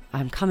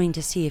I'm coming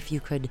to see if you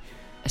could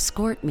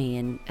escort me.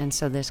 And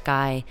so this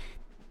guy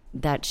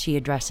that she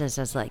addresses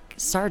as like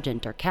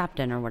sergeant or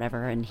captain or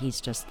whatever, and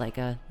he's just like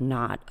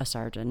not a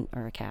sergeant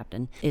or a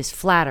captain, is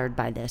flattered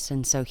by this,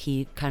 and so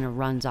he kind of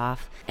runs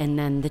off. And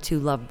then the two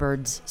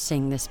lovebirds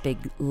sing this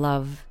big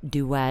love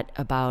duet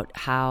about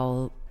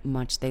how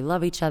much they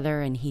love each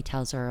other, and he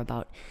tells her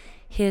about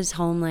his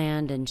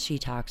homeland, and she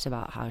talks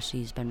about how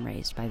she's been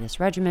raised by this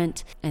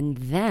regiment. And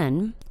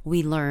then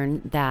we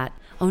learn that,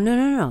 oh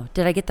no,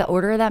 did I get the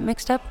order of that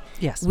mixed up?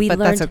 Yes, we but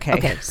learned, that's okay.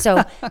 Okay,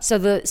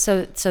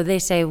 so they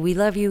say, we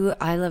love you,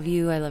 I love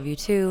you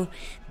too.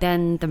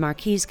 Then the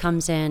Marquise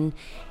comes in,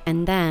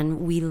 and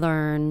then we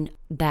learn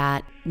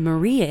that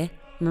Marie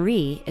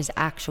is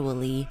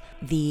actually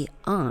the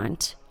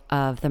aunt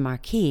of the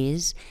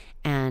Marquise,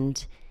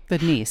 and the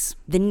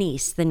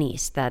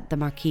niece, that the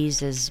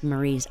Marquise is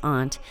Marie's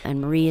aunt, and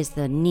Marie is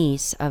the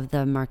niece of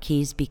the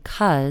Marquise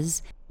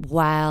because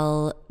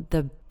while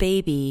the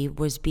baby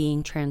was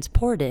being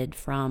transported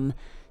from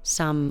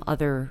some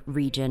other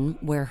region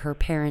where her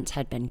parents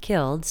had been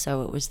killed,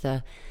 so it was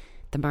the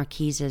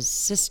Marquise's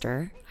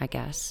sister, I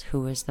guess,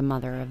 who was the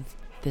mother of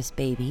this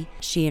baby.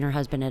 She and her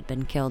husband had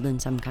been killed in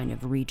some kind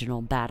of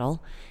regional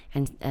battle,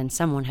 and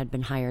someone had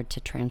been hired to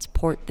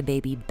transport the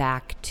baby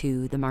back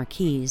to the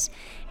Marquise,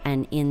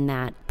 and in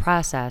that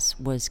process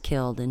was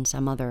killed in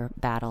some other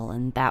battle,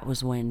 and that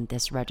was when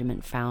this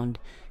regiment found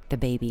the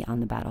baby on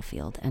the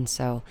battlefield. And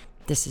so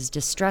this is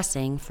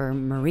distressing for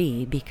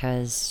Marie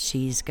because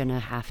she's gonna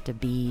have to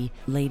be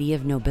lady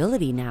of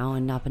nobility now,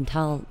 and up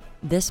until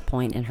this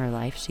point in her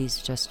life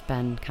she's just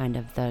been kind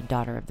of the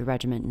daughter of the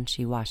regiment, and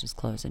she washes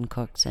clothes and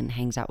cooks and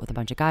hangs out with a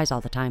bunch of guys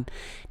all the time.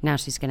 Now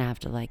she's gonna have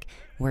to like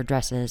wear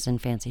dresses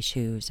and fancy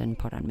shoes and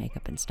put on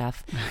makeup and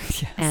stuff.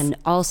 Yes. And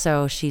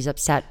also she's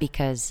upset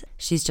because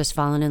she's just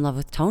fallen in love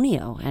with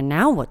Tonio, and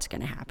now what's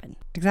gonna happen?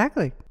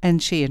 Exactly.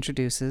 And she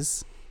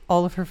introduces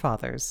all of her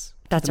fathers.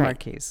 That's the right.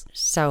 Marquise.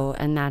 So,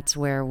 and that's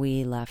where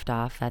we left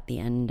off at the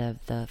end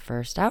of the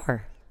first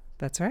hour.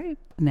 That's right.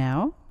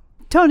 Now,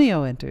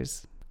 Tonio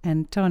enters.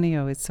 And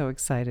Tonio is so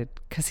excited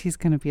because he's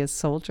going to be a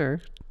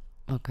soldier.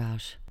 Oh,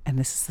 gosh. And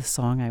this is the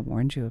song I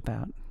warned you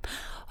about.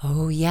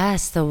 Oh,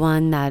 yes. The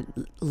one that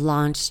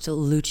launched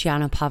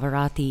Luciano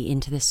Pavarotti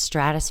into the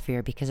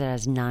stratosphere because it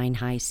has 9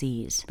 high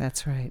Cs.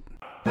 That's right.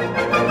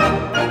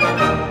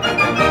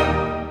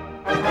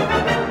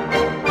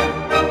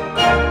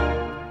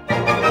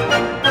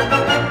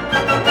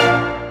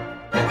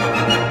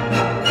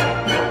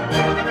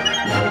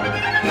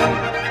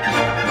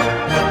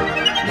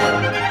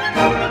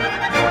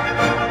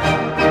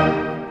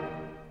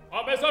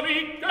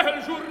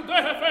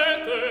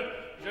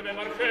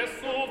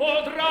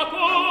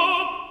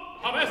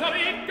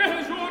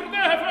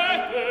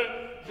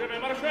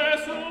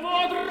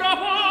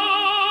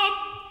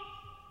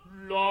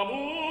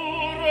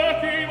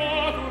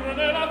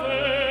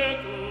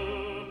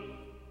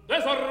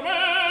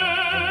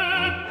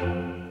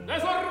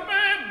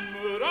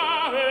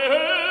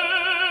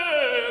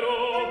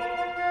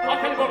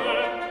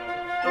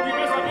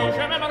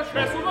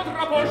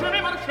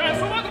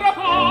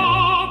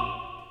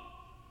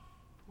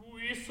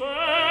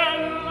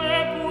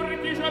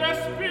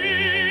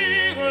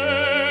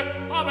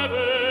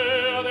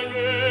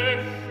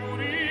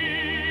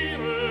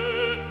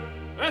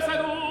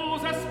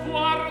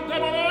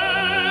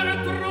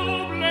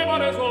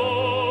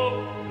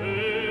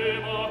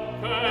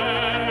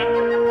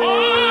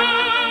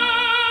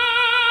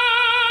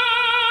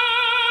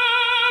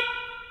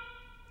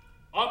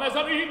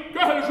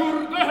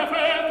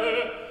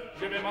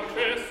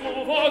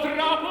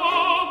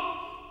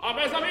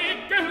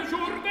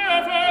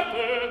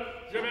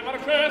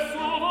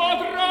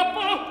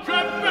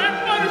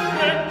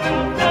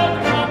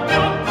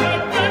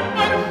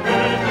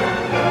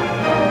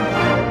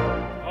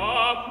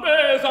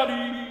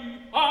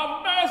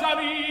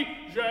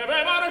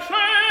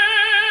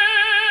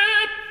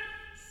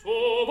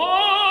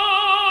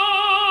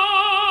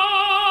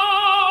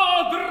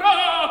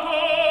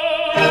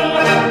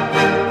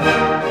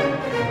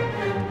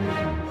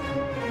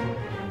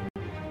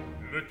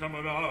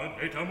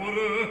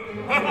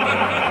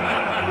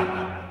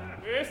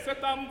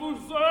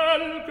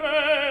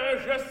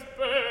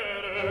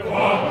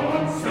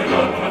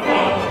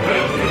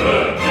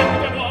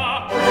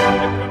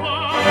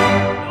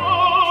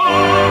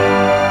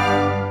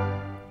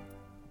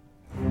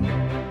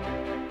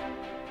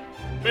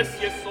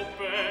 Messieurs son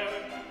père,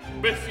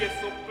 messieurs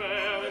son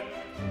père.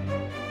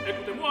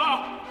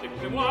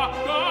 Écoutez-moi,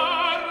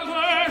 car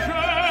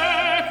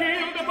j'ai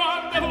qu'il dépend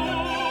de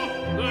vous,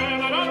 de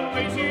la note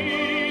ici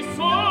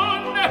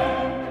sonne.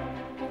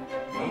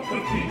 Notre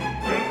qui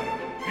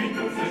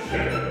nous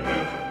échappe,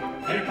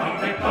 et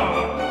pas,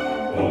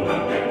 pour la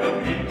tête de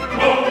vie.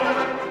 Oh,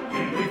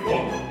 il lui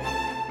faut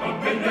un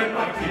meilleur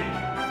parti.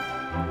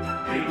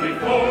 Il lui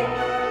faut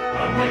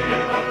un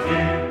meilleur parti.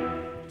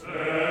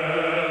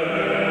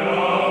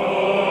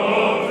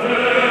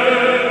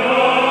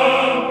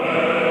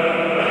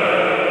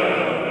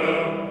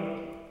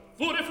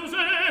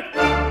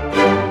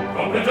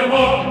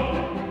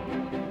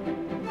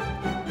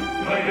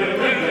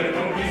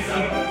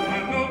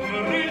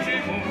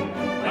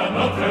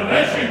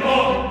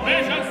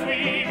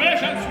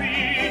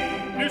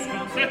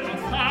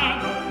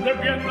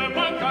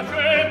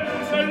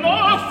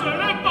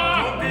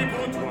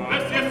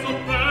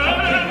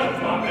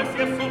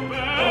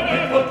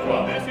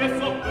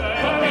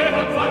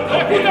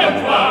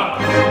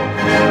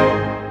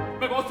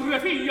 Mais votre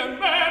fille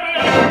elle-même,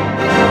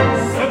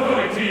 se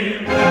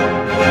pourrait-il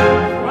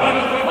à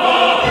notre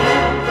mort,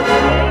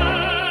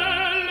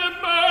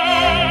 elle-même,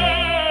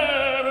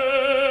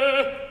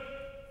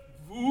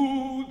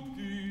 vous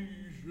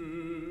dis-je,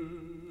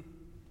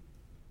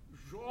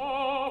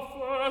 j'en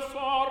fais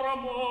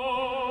serment.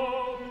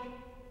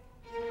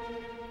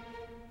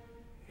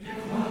 Et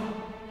quoi,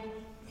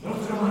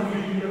 votre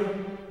mari,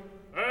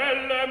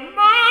 elle-même,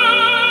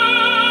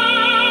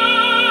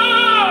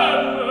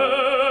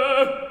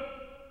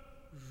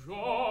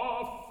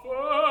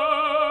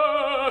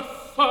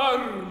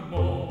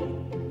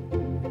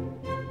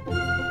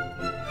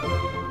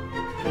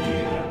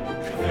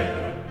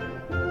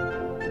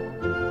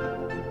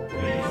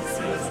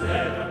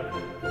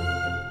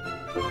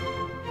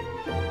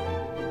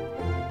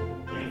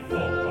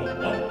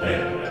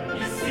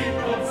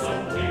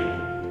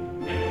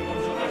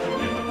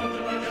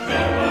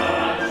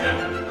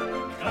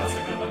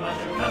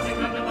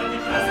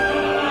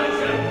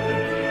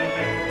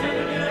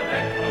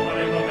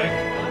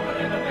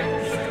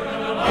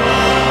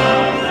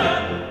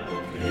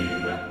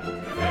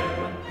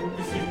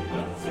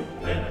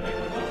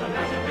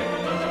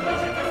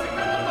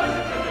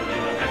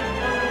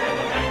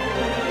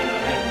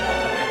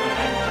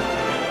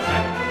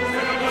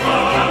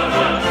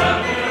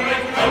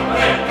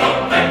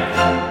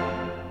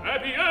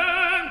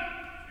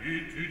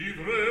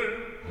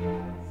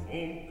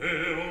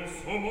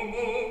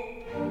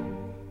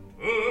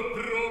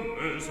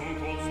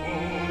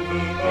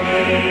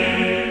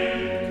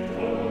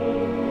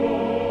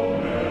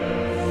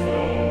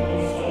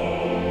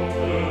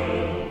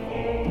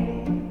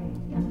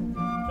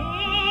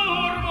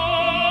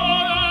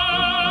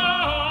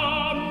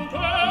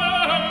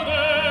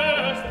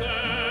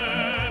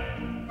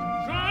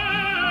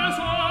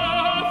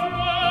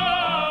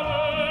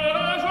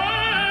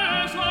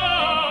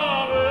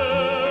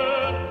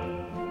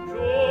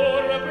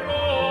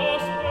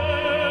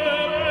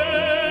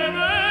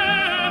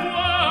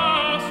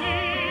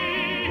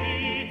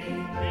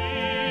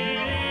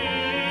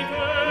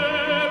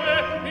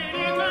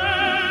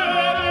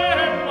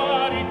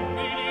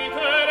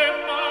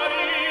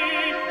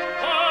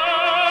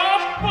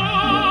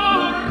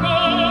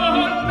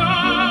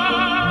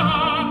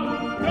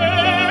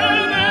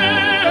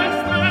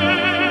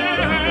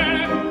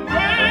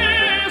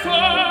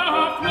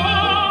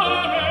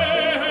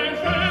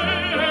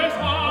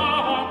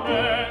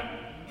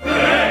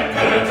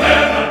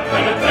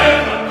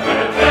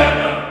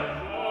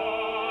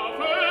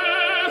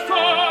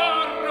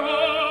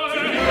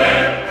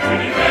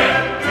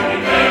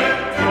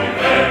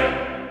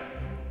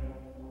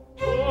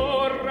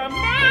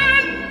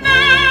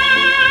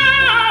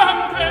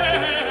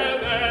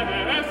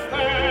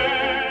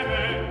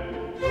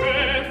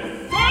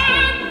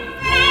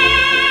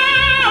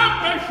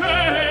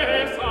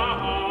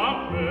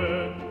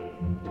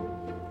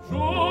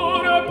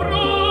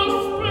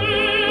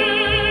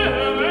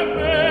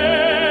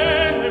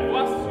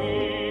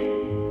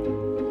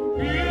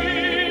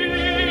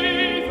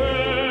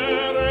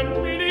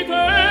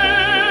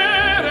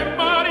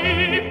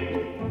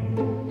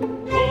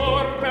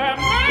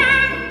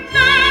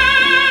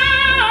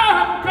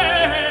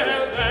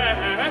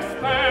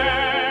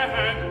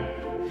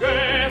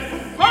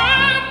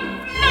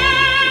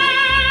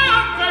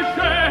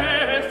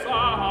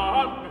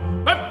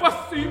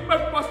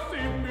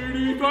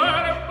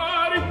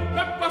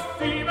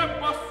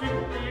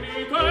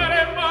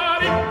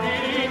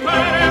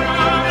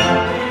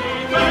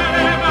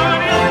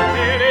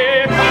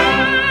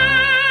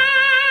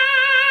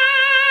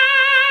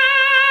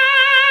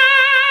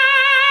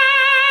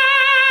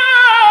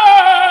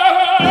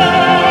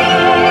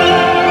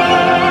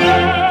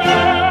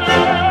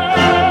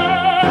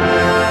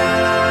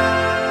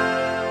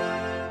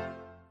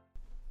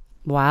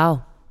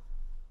 Wow.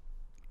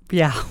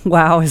 Yeah,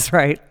 wow is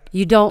right.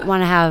 You don't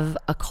want to have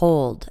a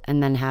cold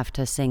and then have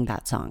to sing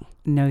that song.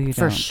 No, you don't.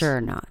 For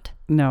sure not.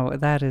 No,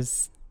 that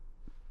is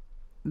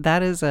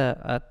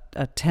a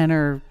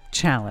tenor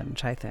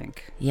challenge, I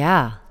think.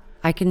 Yeah.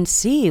 I can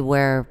see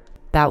where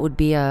that would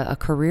be a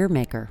career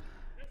maker.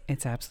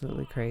 It's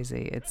absolutely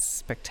crazy. It's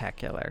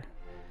spectacular.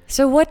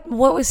 So what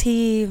was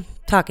he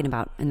talking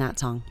about in that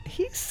song?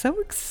 He's so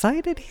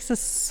excited. He's a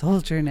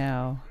soldier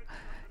now.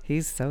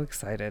 He's so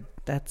excited.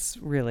 That's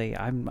really,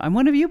 I'm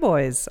one of you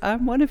boys.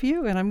 I'm one of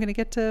you, and I'm going to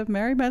get to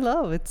marry my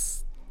love.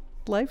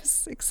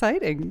 Life's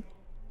exciting.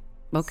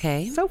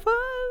 Okay. So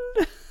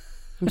fun.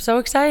 I'm so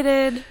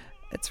excited.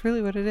 It's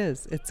really what it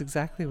is. It's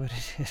exactly what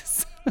it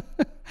is.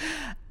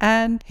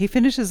 And he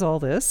finishes all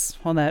this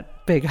on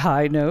that big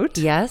high note.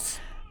 Yes.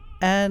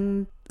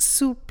 And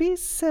Sulpice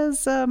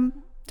says,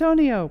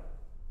 Tonio,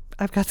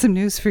 I've got some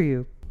news for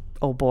you,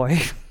 old boy.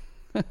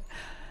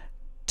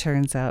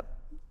 Turns out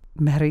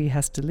Mary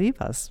has to leave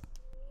us.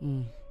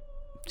 Mm.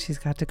 She's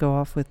got to go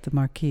off with the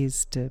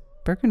Marquise to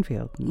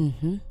Birkenfield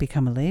and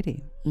become a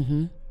lady.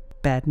 Mm-hmm.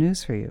 Bad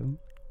news for you.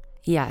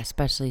 Yeah,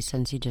 especially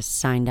since you just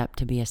signed up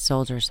to be a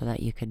soldier so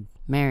that you could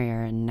marry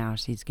her, and now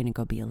she's going to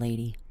go be a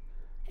lady.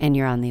 And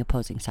you're on the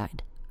opposing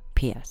side.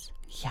 P.S.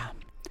 Yeah.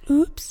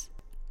 Oops.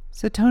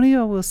 So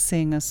Tonio will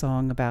sing a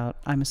song about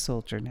I'm a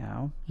soldier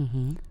now.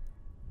 Mm-hmm.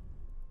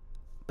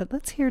 But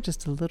let's hear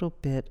just a little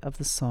bit of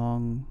the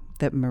song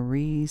that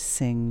Marie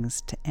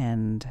sings to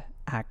end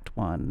Act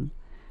 1.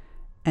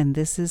 And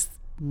this is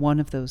one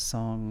of those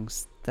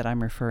songs that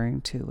I'm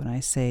referring to when I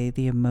say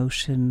the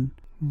emotion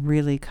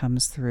really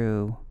comes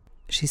through.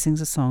 She sings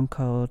a song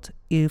called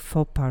Il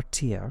faut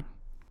partir.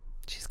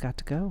 She's got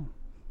to go.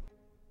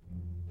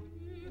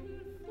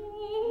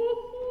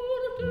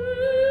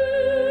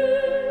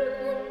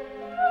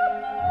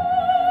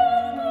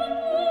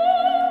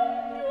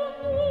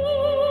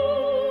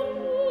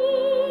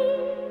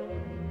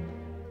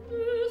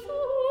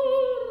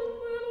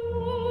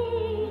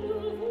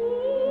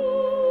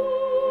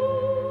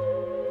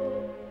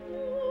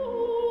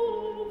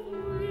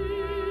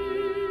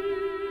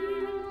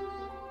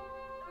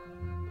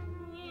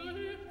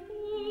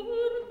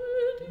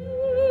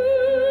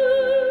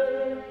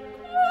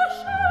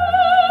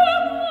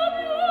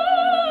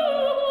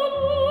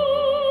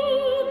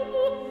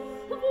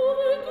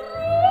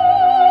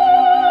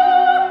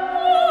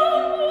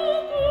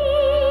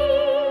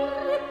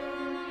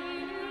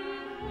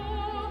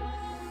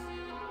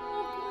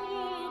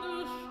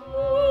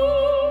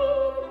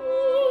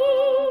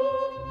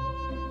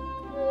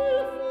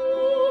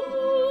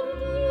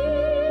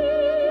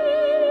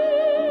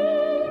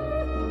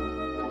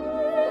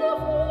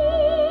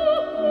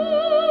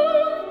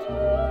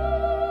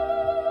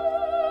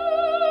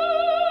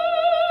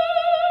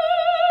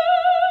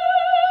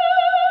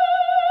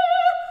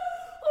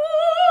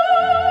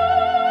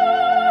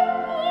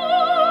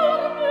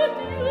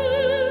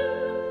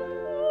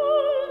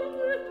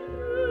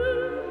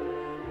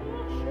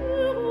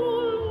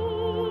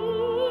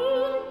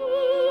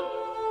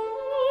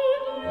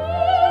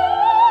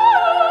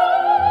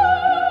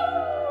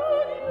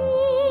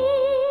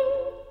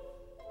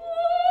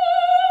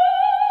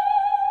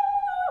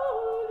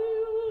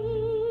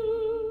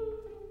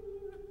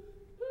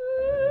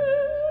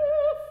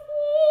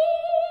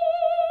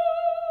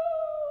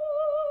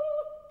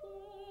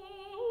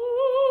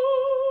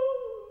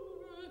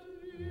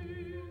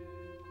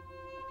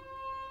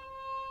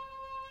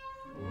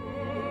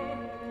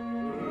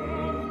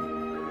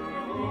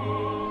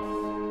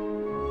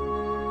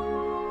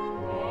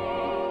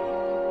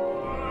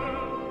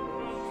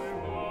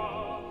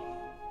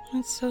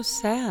 That's so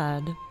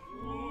sad.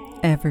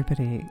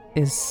 Everybody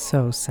is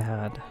so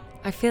sad.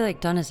 I feel like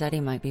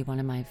Donizetti might be one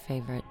of my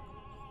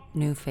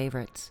new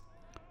favorites.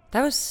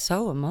 That was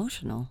so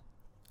emotional.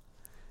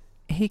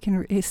 He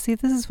can see.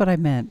 This is what I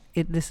meant.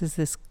 This is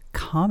this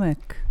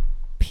comic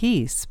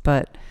piece,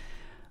 but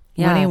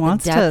when he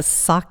wants to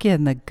sock you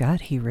in the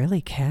gut, he really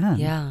can.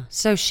 Yeah.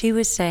 So she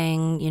was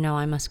saying,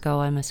 I must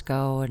go,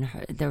 and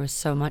there was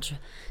so much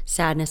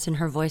sadness in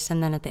her voice,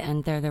 and then at the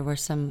end there were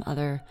some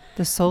other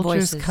The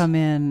soldiers voices. come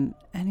in,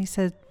 and he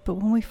said, "But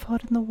when we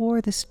fought in the war,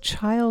 this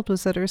child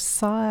was at her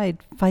side,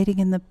 fighting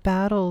in the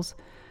battles.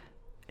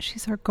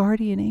 She's our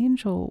guardian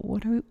angel.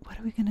 What are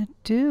we gonna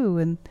do?"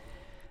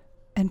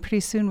 And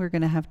pretty soon we're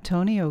gonna have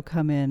Tonio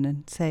come in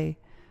and say,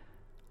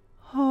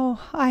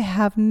 "Oh, I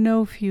have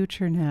no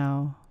future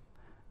now."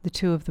 The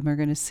two of them are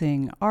going to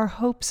sing, "Our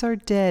hopes are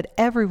dead."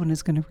 Everyone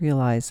is going to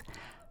realize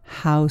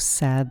how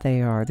sad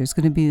they are. There's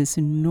going to be this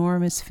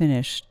enormous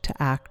finish to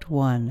Act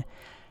 1.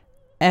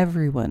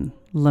 Everyone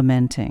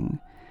lamenting.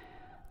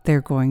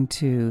 They're going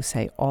to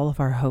say, all of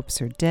our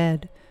hopes are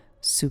dead.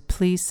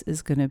 Sulpice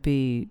is going to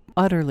be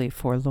utterly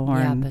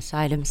forlorn. Yeah,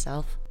 beside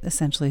himself.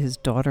 Essentially, his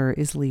daughter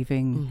is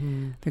leaving.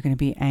 Mm-hmm. They're going to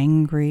be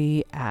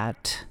angry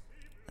at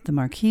the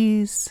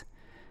Marquise.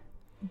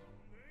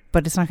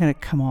 But it's not going to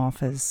come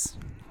off as...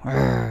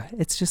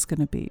 It's just going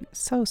to be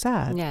so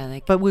sad. Yeah,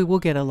 but we will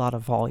get a lot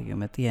of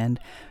volume at the end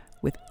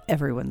with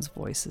everyone's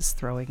voices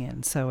throwing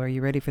in. So are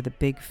you ready for the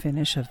big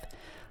finish of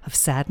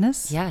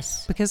sadness?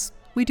 Yes. Because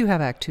we do have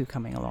Act 2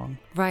 coming along.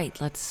 Right.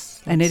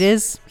 Let's and it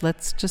is,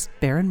 let's just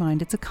bear in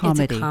mind, it's a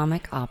comedy. It's a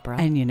comic opera.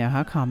 And you know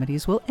how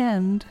comedies will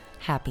end.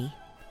 Happy.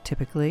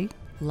 Typically.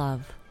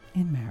 Love.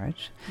 in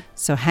marriage.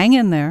 So hang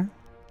in there,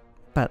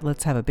 but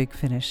let's have a big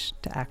finish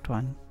to Act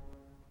 1.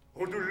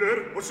 Au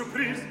douleur, aux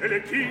surprises, et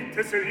les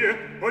quittes sérieux,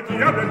 au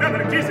diable la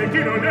marquise qui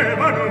n'en est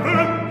pas non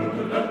veut.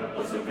 Au douleur,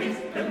 aux surprises,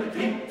 et les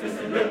quittes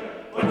sérieux,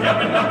 au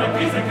diable la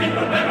marquise qui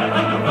n'en est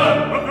pas non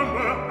veut. Au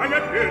combat à la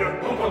guerre,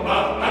 au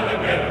combat à la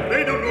guerre,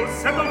 aidons-nous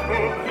cet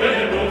enfant,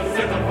 aidons-nous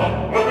cet enfant.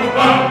 Au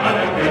combat à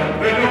la guerre,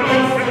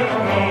 aidons-nous cet enfant.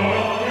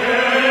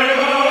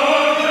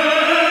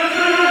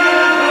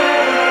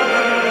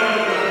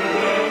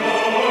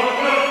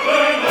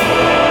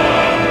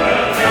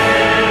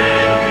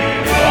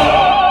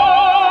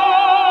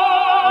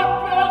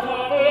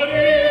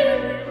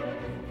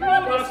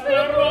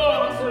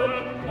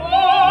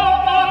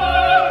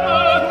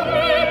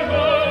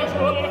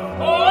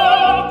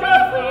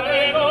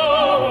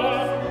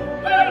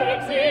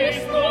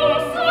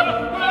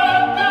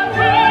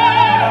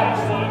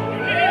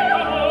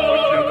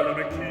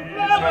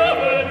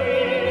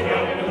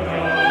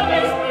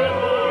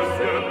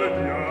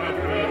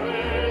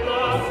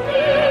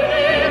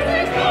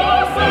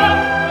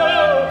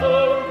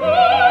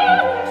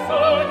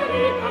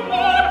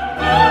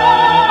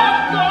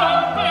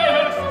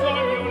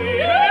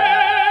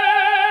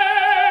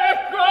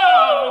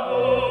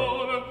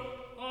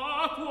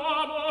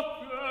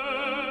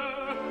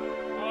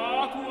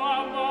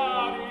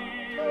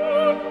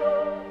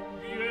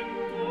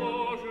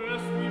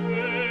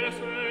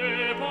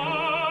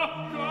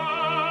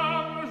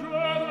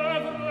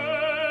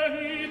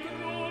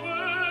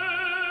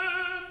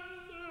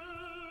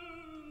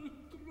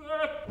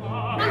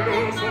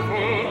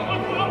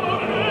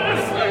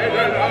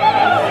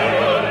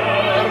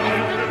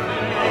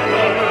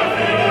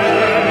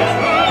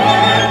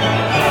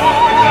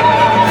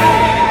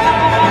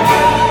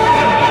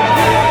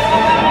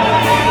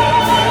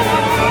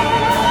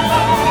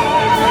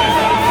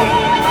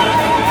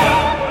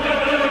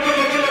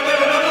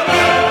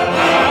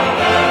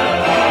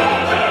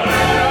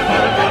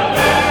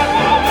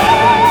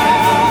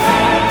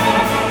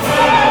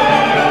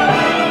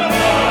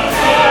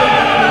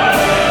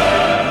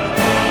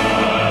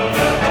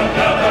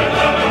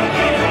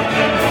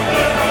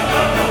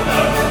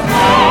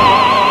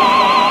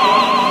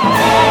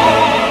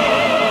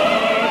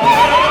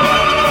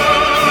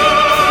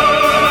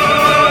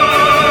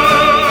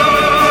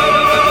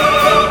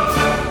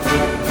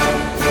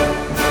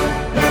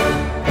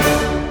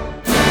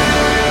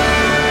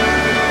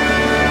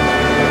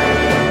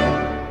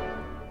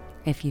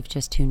 If you've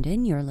just tuned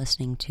in, you're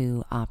listening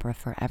to Opera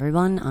for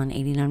Everyone on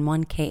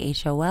 89.1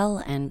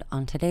 KHOL, and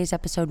on today's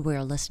episode,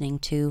 we're listening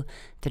to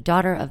The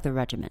Daughter of the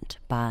Regiment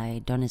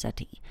by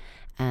Donizetti,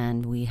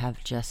 and we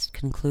have just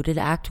concluded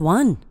Act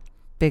 1.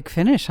 Big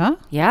finish, huh?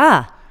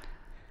 Yeah.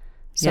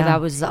 So Yeah.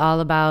 that was all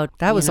about...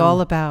 That was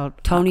all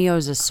about...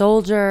 Tonio's a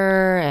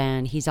soldier,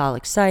 and he's all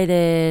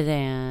excited,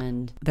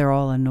 and... They're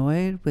all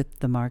annoyed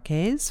with the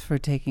Marquise for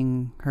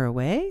taking her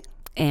away.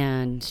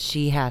 And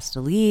she has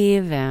to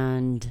leave,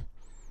 and...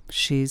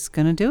 She's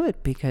going to do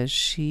it because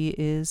she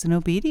is an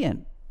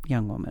obedient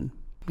young woman.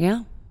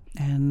 Yeah.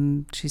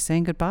 And she's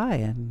saying goodbye.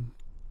 And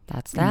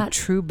that's in that.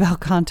 true bel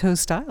canto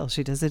style.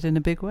 She does it in a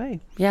big way.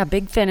 Yeah,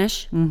 big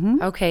finish.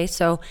 Mm-hmm. Okay,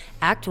 so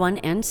Act 1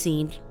 end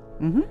scene.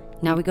 Mm-hmm.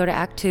 Now we go to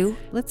Act 2.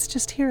 Let's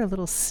just hear a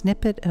little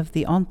snippet of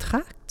the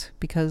entr'acte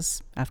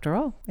because, after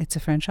all, it's a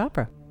French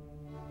opera.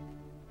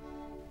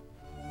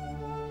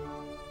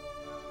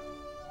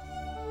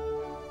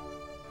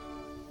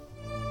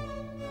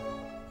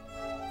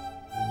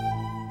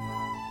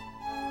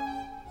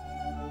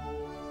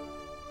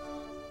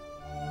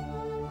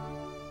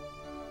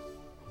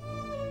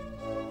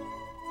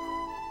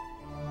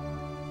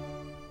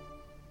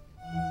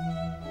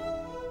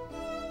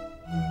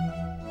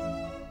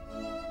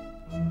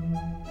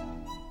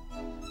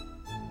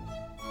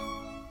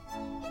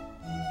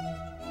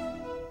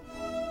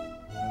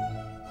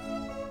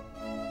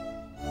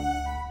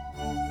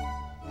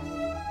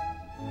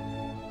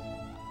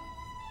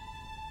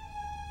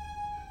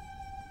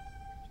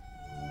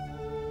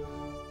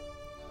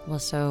 Well,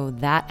 so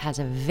that has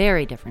a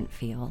very different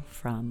feel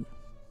from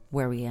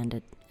where we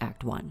ended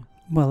Act 1.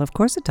 Well, of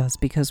course it does,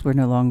 because we're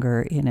no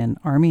longer in an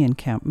army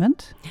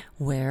encampment.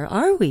 Where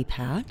are we,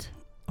 Pat?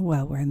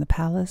 Well, we're in the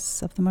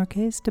palace of the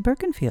Marquise de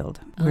Berkenfield.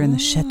 We're in the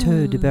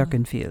Chateau de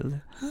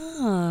Berkenfield.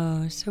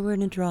 Oh, so we're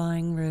in a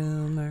drawing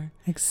room or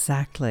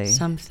Exactly.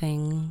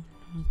 something.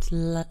 It's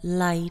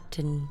light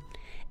and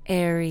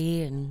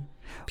airy and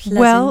pleasant.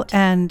 Well,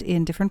 and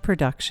in different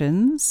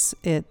productions,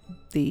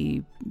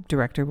 the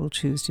director will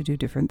choose to do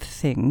different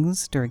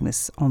things during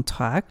this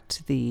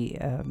entr'acte. The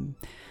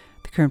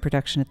current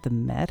production at the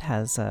Met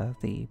has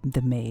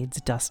the maids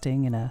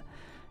dusting in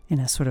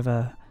a sort of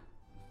a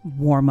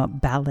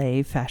warm-up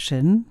ballet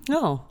fashion.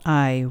 Oh.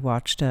 I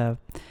watched an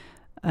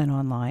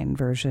online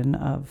version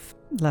of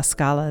La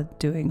Scala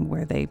doing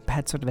where they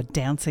had sort of a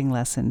dancing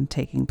lesson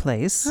taking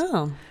place.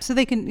 Oh. So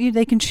they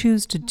can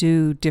choose to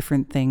do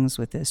different things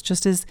with this,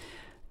 just as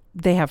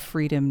they have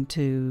freedom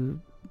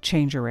to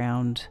change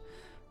around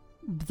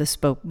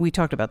we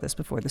talked about this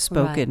before, the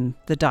spoken,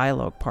 the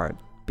dialogue part,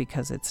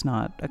 because it's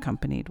not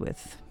accompanied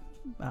with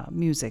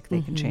music.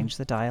 They can change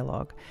the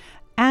dialogue.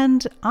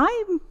 And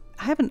I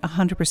haven't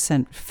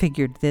 100%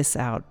 figured this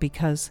out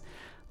because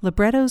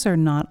librettos are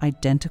not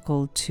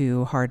identical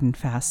to hard and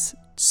fast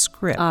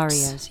scripts.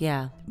 Arias,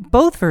 yeah.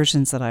 Both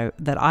versions that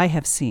I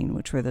have seen,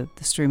 which were the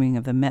streaming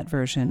of the Met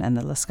version and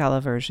the La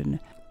Scala version,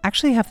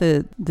 actually have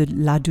the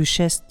La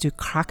Duchesse de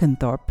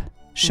Krakendorp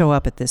show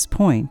up at this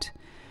point.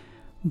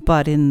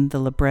 But in the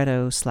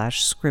libretto /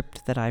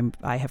 script that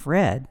I have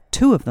read,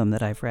 2 of them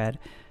that I've read,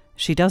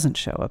 she doesn't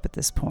show up at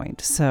this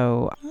point.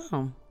 So,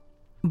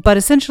 but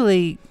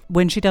essentially,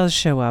 when she does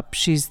show up,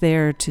 she's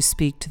there to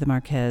speak to the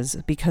Marquess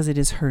because it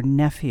is her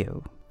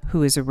nephew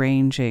who is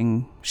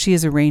arranging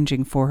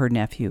for her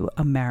nephew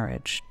a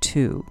marriage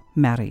to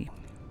Marie.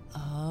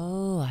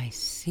 Oh, I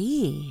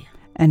see.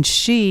 And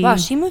she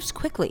moves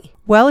quickly.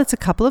 Well, it's a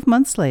couple of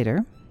months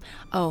later.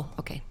 Oh,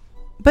 okay.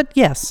 But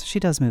yes, she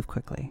does move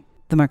quickly.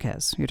 The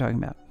Marquess you're talking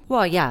about.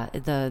 Well, yeah,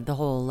 the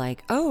whole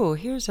like, oh,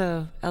 here's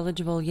a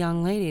eligible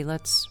young lady.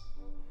 Let's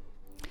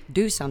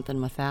do something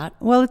with that.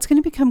 Well, it's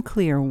going to become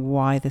clear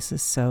why this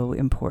is so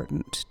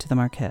important to the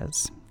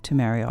Marquess to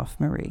marry off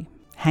Marie.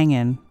 Hang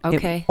in.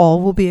 Okay. It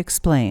all will be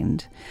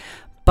explained.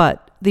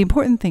 But the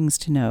important thing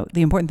to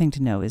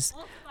know is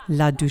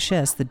La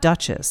Duchesse, the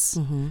Duchess,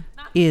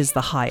 is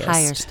the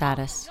Higher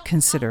status.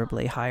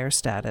 Considerably higher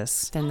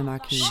status. Than the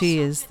Marquise. She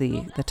is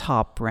the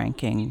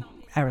top-ranking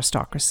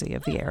aristocracy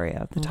of the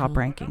area, the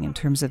top-ranking in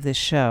terms of this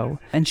show.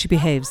 And she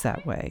behaves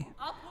that way.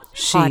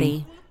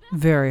 Haughty.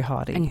 Very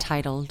haughty.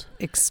 Entitled.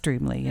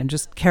 Extremely. And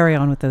just carry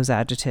on with those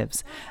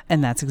adjectives.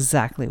 And that's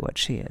exactly what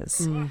she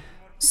is.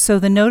 So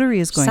the notary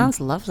is going... Sounds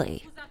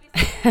lovely.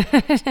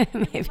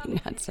 Maybe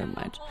not so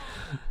much.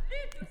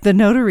 The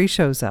notary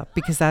shows up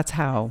because that's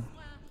how...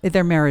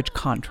 They're marriage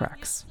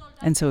contracts.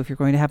 And so if you're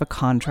going to have a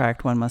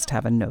contract, one must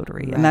have a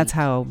notary. Right. And that's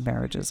how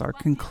marriages are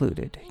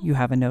concluded. You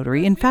have a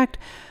notary. In fact,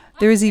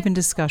 there is even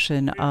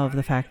discussion of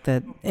the fact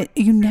that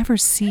you never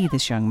see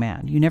this young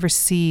man. You never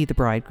see the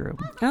bridegroom.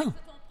 Oh.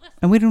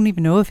 And we don't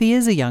even know if he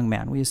is a young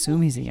man. We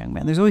assume he's a young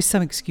man. There's always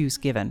some excuse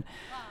given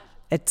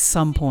at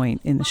some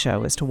point in the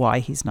show as to why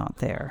he's not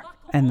there.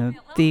 And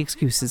the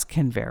excuses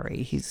can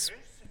vary. He's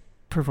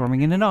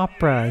performing in an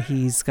opera.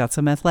 He's got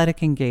some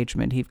athletic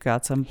engagement. He's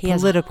got some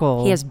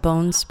political... He has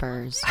bone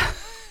spurs.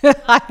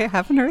 I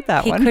haven't heard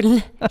that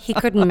one. He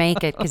couldn't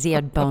make it because he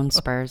had bone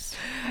spurs.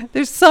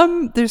 There's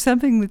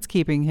something that's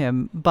keeping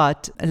him.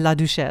 But La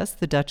Duchesse,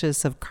 the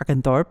Duchess of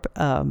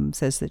Krakendorp,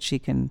 says that she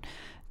can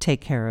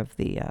take care of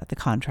the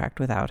contract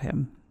without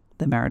him.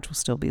 The marriage will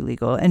still be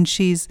legal. And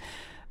she's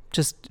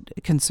just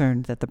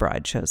concerned that the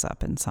bride shows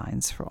up and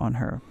signs on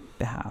her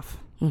behalf.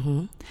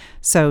 Mm-hmm.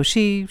 So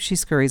she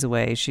scurries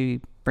away.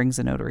 She brings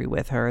a notary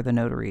with her. The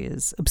notary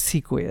is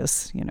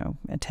obsequious,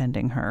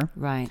 attending her.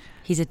 Right.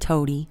 He's a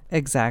toady.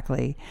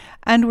 Exactly.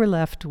 And we're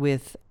left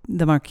with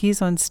the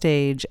Marquise on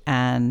stage,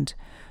 and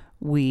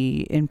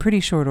we, in pretty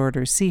short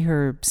order, see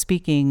her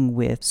speaking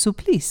with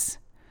Supplice.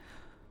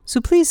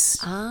 Supplice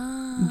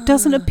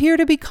doesn't appear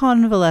to be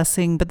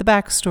convalescing, but the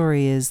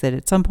backstory is that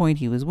at some point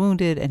he was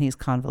wounded and he's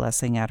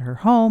convalescing at her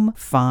home.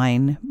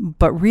 Fine.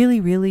 But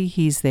really,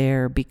 he's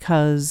there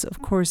because,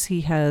 of course,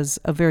 he has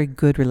a very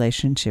good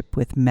relationship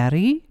with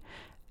Marie,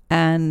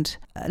 and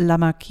La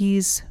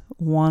Marquise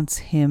wants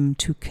him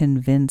to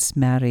convince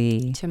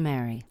Marie to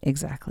marry.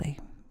 Exactly.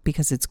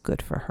 Because it's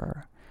good for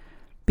her.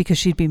 Because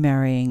she'd be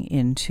marrying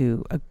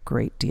into a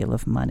great deal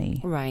of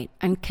money. Right.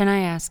 And can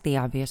I ask the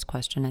obvious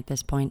question at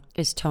this point?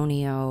 Is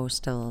Tonio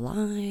still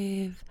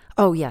alive?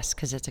 Oh, yes,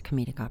 because it's a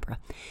comedic opera.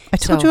 I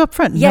told you up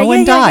front, no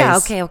one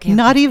dies. Yeah, okay.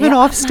 Not even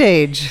off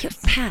stage.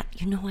 Pat,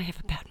 I have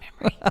a bad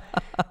memory.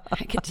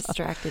 I get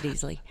distracted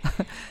easily.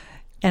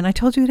 And I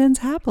told you it ends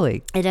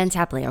happily. It ends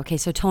happily. Okay,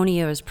 so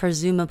Tonio is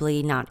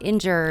presumably not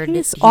injured.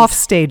 He's off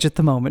stage at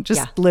the moment.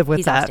 Just live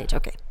with that. He's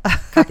off stage. Okay,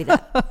 copy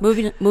that.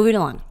 Moving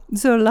along.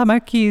 So La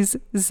Marquise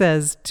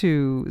says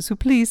to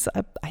Supplice,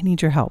 I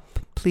need your help.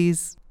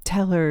 Please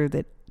tell her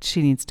that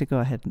she needs to go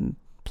ahead and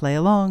play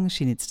along.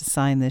 She needs to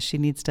sign this. She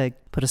needs to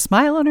put a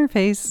smile on her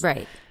face.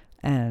 Right.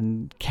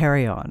 And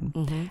carry on.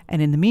 Mm-hmm.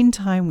 And in the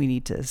meantime, we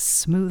need to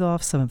smooth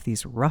off some of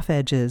these rough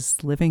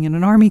edges. Living in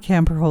an army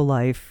camp her whole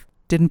life.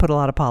 Didn't put a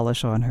lot of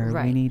polish on her.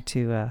 Right. We need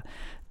to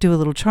do a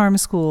little charm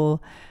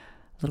school,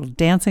 a little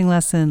dancing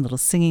lesson, a little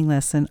singing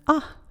lesson.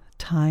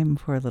 Time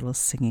for a little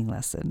singing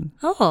lesson.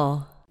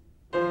 Oh.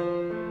 Thank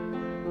you.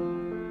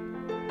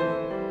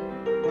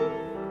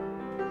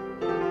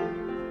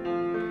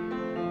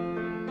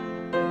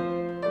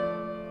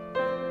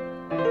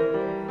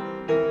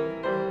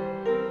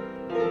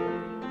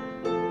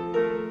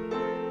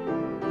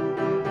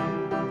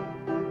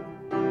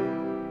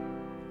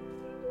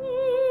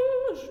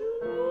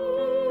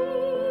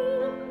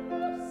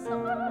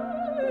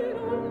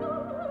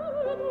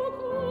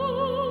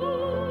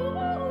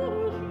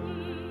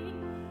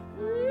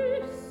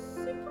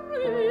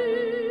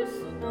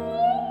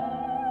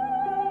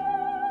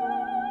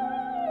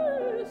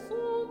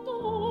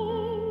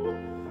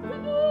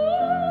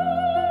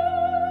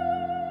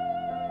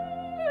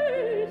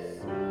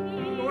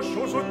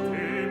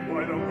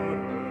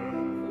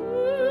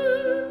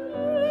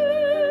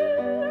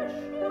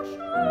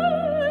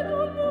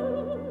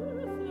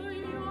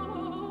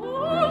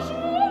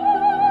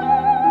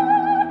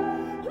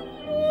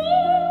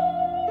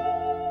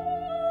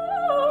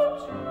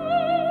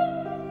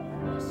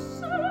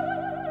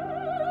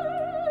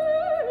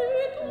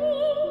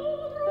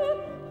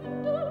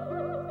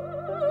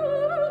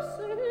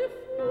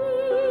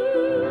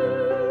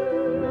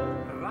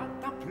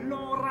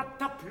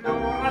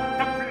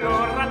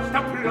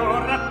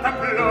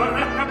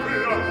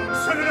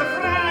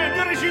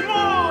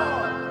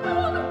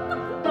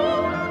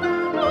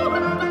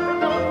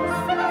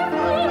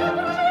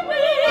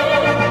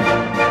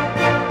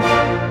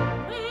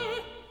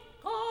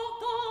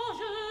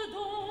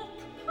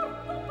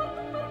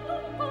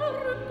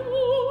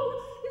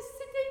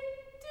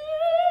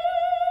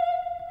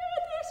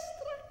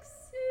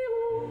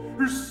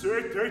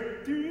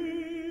 C'était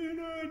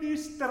une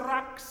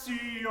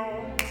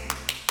distraction.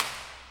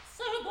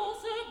 C'est bon,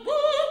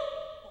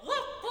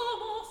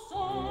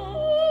 recommençons.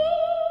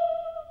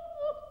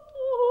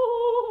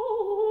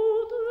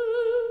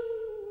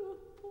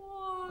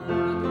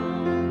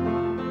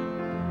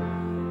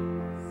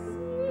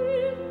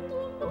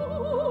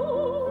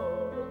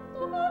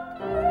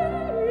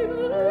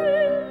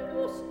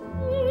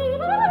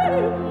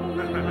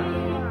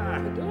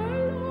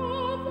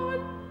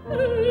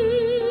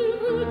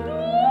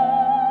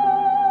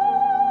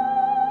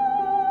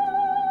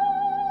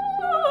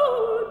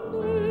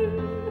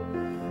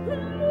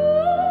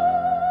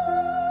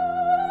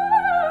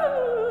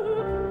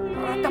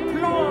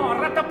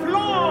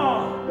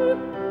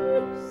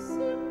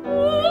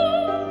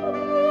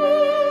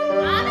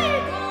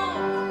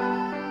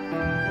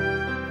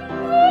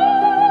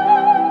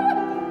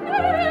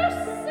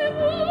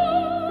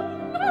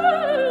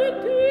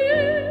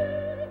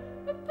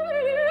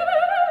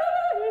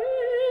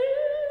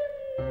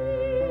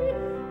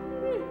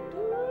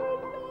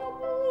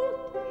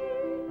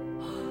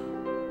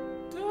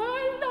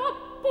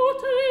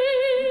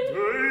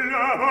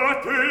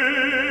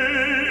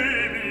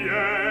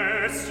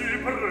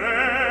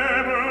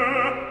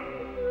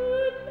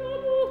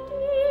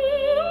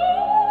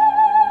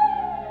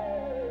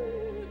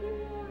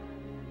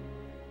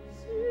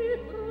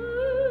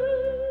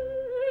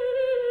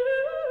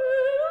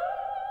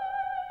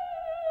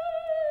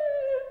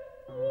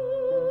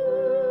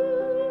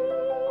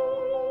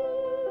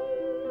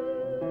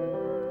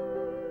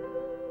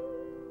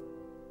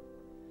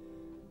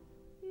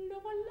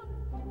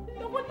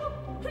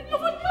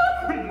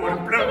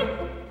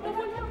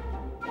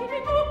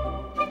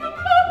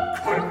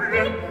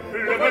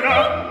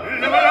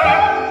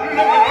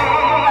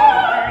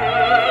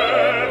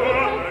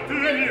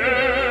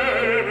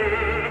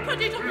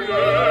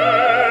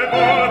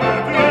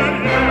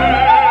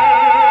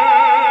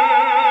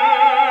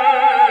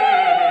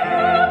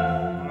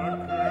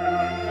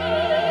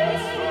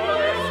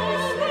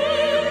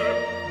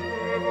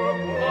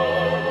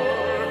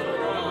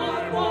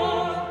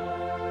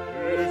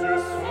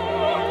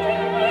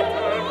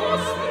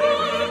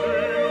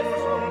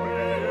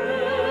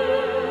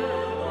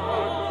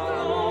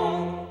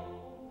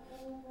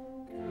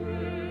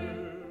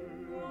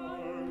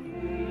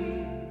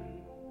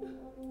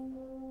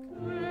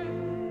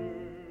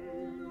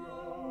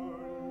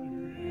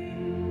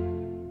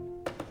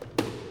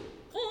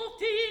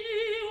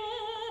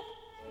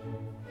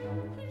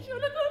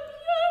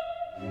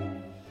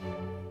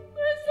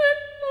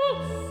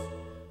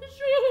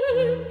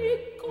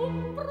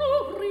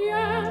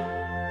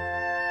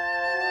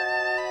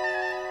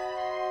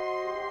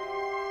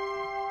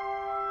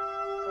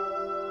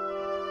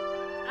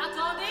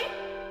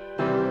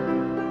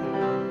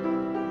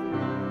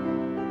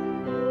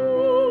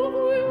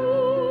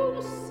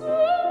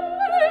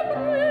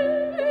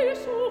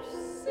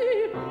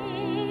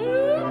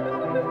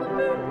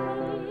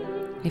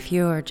 If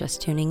you are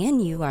just tuning in,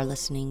 you are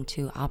listening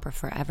to Opera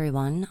for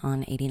Everyone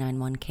on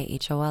 89.1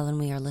 KHOL, and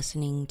we are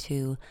listening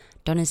to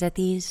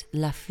Donizetti's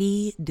La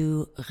Fille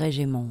du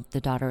Régiment, the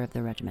daughter of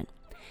the regiment.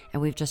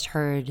 And we've just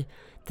heard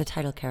the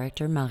title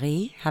character,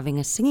 Marie, having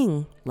a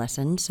singing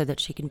lesson so that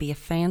she can be a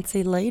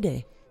fancy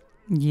lady.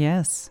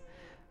 Yes.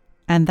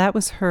 And that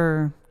was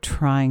her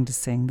trying to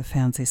sing the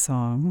fancy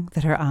song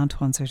that her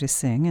aunt wants her to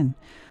sing. And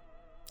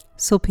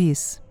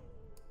Sulpice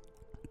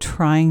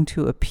trying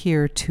to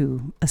appear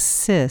to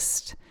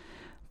assist,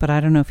 but I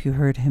don't know if you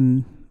heard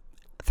him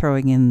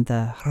throwing in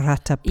the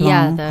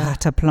rataplan,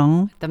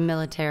 rataplan. The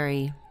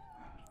military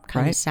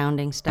kind of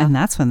sounding stuff. And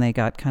that's when they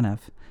got kind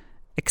of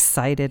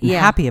excited and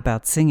happy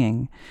about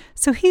singing.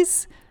 So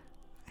he's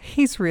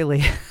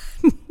really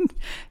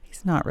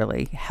he's not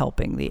really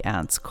helping the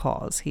aunt's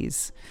cause.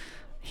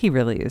 He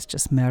really is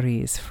just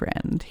Marie's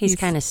friend. He's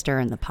kind of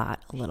stirring the pot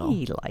a little.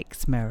 He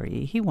likes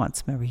Marie. He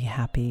wants Marie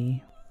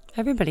happy.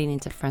 Everybody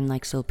needs a friend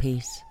like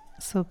Sulpice.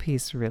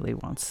 Sulpice really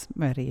wants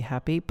Marie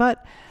happy,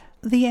 but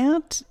the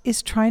aunt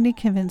is trying to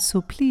convince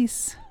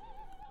Sulpice.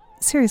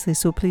 Seriously,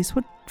 Sulpice,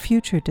 what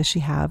future does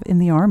she have in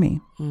the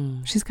army?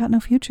 She's got no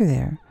future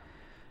there.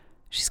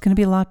 She's going to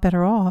be a lot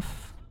better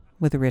off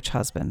with a rich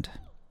husband.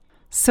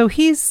 So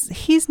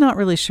he's not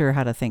really sure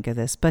how to think of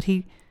this, but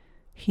he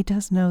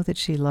does know that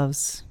she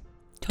loves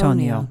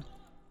Tonio.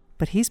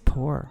 But he's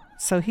poor.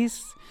 So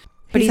he's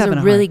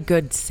a really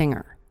good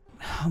singer.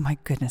 Oh my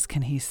goodness,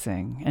 can he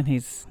sing? And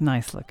he's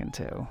nice looking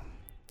too.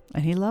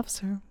 And he loves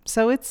her.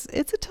 So it's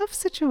a tough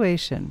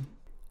situation.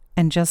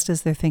 And just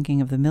as they're thinking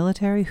of the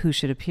military, who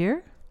should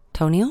appear?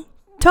 Tonio?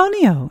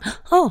 Tonio.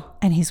 Oh.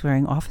 And he's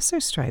wearing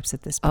officer stripes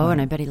at this point. Oh, and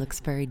I bet he looks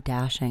very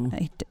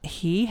dashing.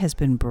 He has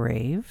been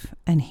brave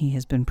and he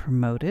has been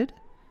promoted.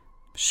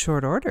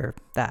 Short order,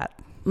 that.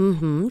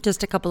 Mm-hmm.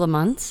 Just a couple of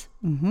months.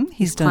 Mm-hmm.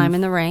 He's climbing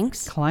the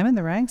ranks. Climbing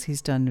the ranks.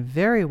 He's done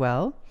very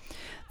well.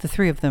 The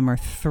three of them are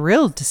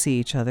thrilled to see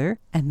each other,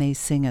 and they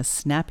sing a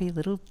snappy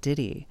little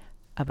ditty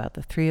about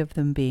the three of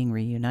them being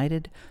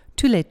reunited.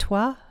 Tous les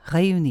trois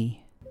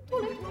réunis.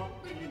 Tous les trois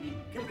réunis,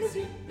 que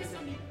plaisir, mes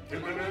amis. Quel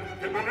bonheur,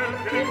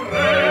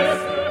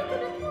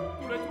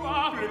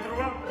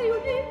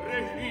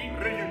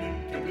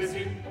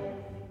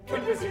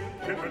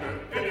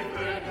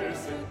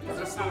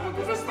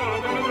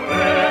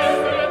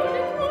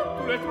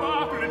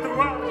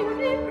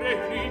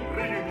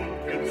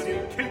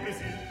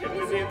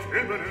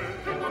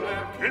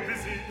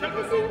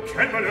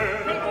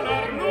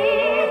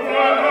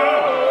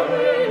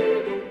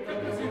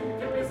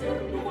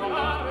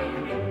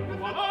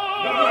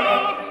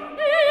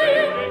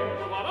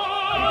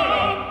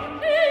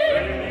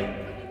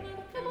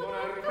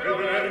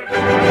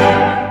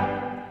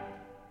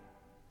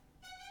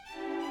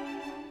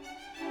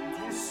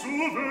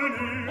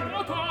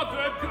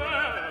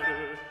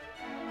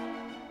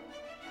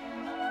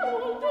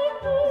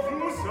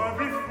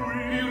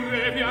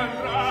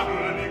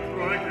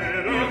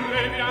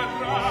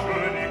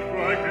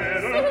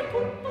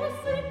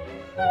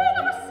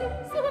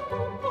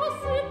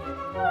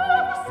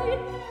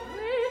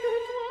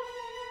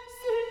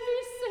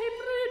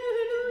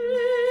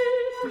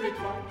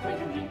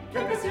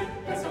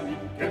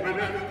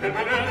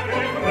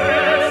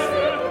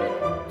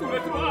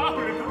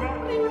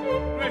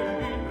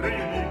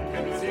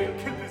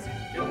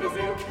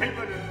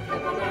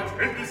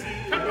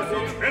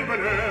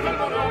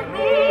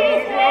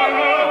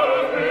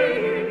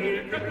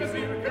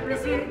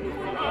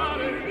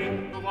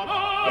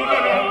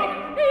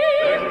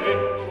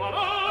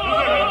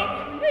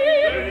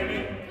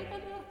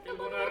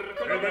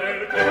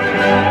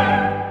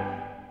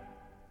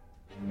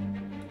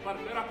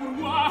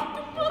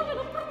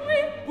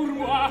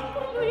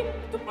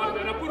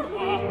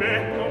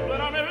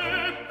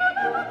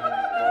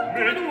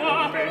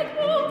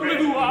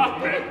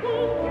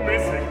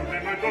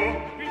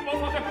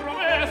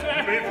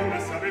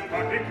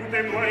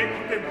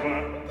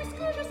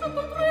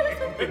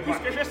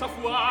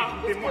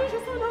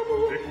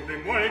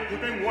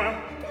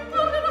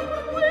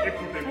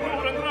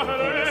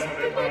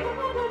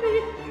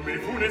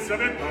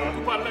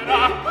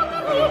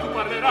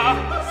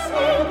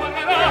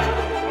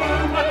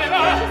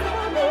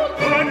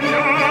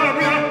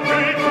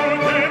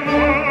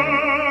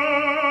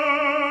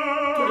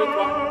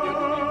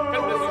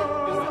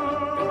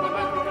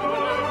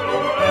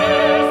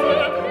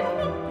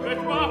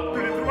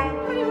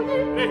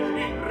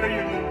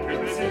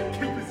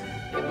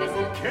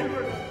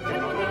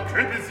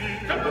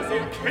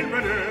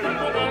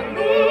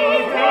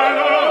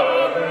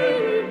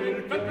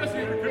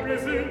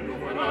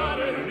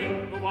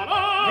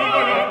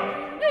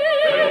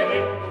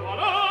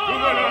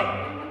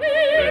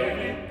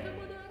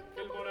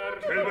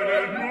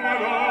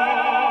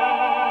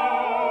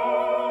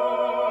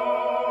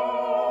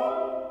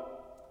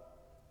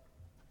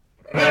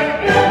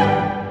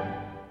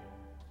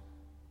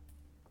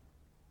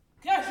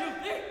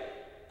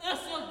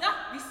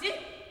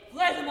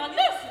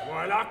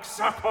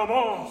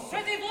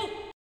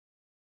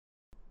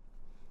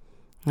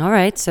 All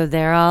right, so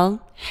they're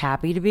all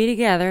happy to be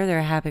together.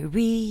 They're happy,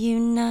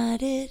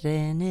 reunited,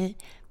 and it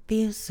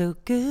feels so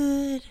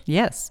good.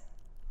 Yes.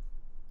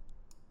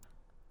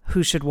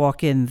 Who should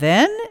walk in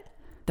then?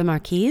 The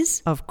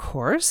Marquise? Of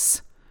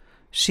course.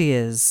 She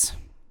is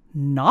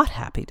not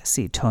happy to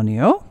see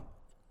Tonio.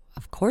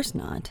 Of course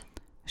not.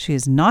 She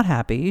is not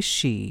happy.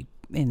 She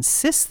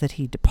insists that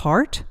he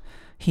depart.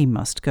 He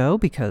must go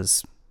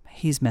because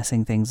he's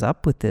messing things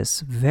up with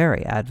this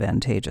very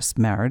advantageous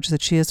marriage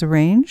that she has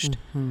arranged.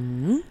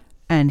 Mm-hmm.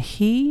 And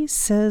he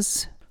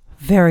says,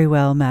 "Very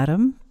well,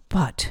 madam,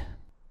 but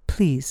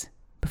please,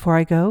 before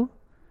I go,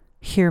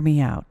 hear me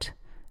out.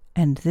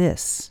 And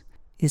this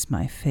is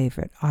my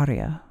favorite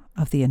aria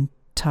of the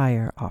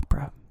entire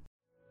opera."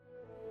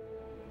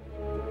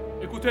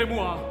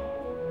 Écoutez-moi,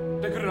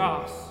 de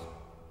grâce.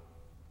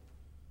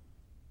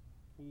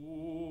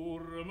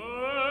 Pour me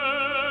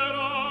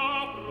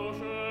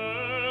rapprocher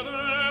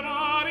de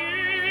Marie,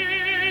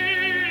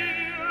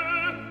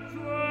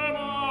 je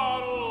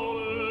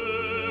m'arrole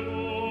le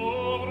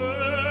pauvre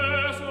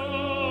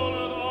soldat.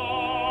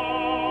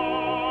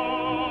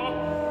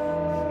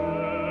 Je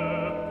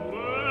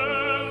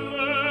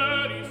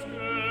pourrais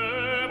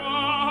risquer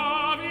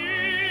ma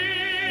vie,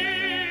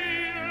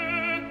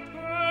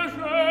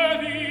 je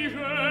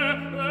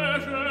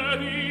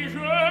dis,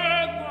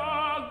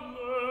 dans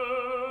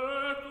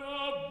le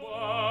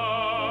combat.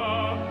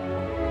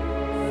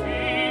 Si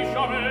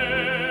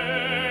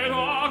jamais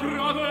la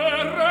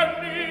grandeur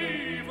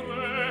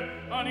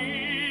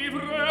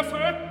enivre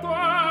cet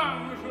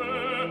ange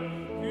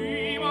qui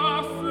m'a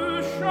su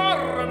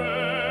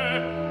charmer,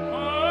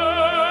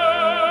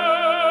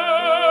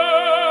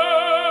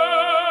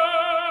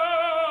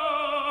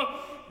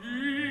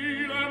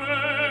 il me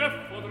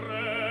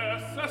faudrait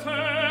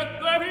cesser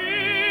de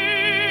vivre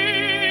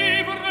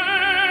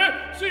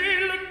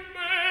s'il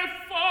me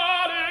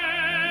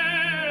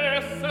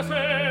fallait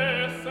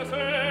cesser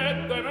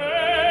d'aimer.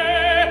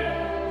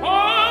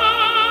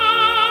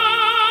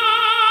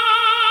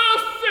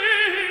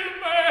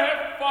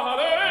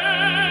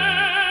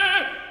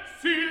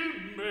 S'il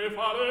me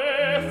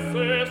fallait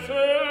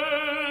cesser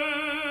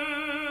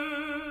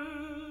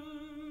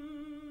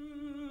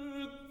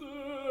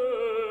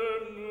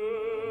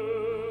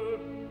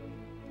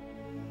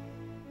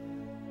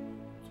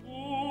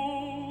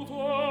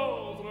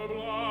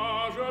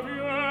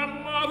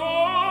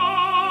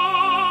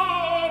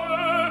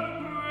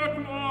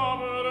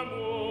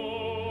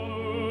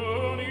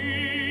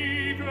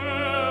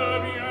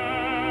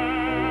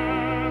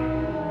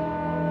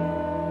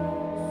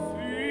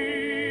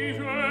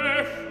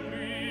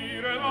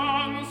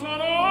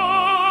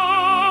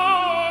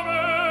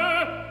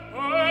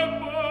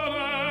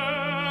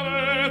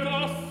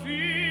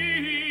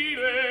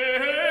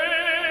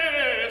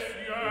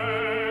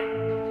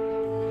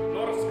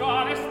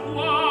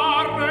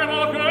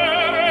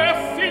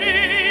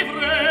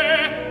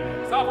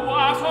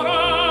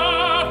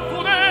sera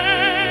tout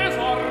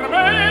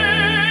désormais.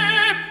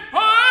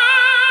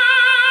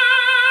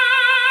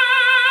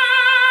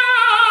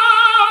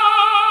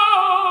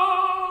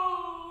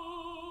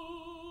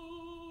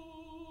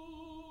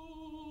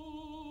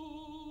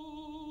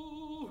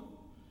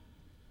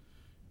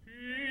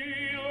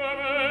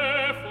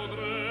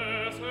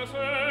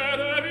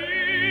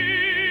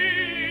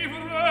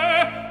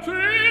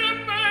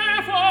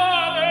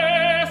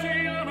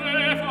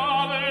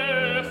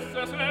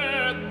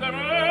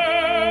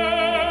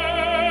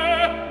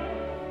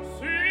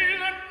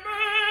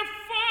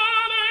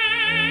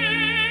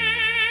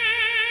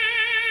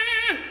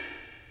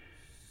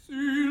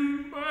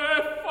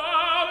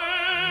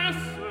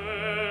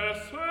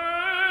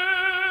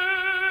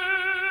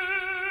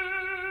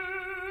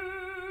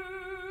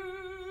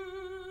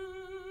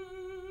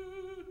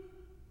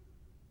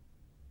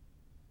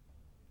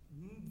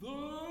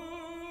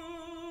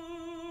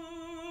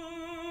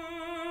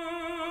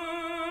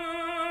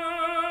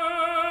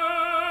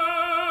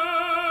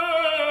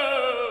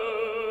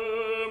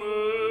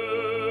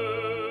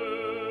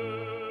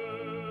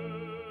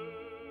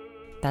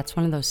 That's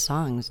one of those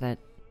songs that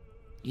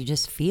you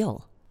just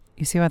feel.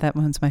 You see why that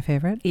one's my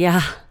favorite?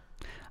 Yeah.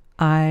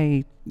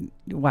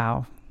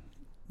 Wow.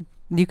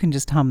 You can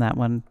just hum that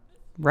one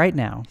right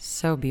now.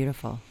 So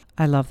beautiful.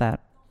 I love that.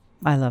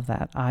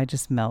 I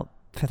just melt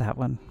for that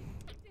one.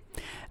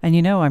 And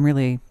you know, I'm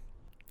really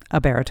a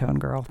baritone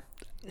girl.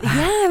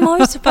 Yeah, I'm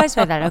always surprised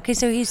by that. Okay,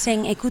 so he's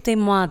saying,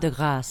 "Écoutez-moi de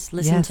grâce,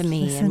 listen Yes, to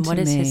me." listen And what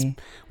to is me.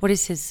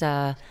 his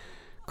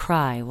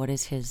cry? What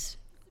is his?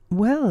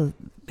 Well,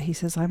 he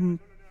says,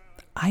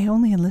 I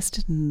only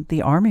enlisted in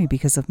the army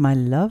because of my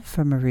love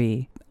for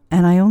Marie.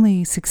 And I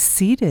only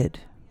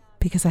succeeded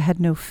because I had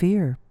no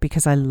fear,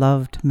 because I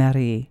loved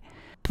Marie.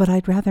 But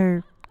I'd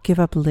rather give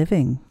up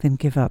living than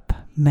give up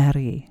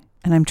Marie.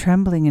 And I'm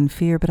trembling in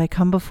fear, but I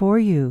come before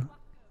you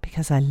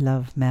because I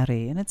love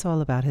Marie. And it's all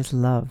about his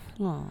love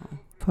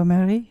for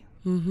Marie.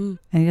 Mm-hmm.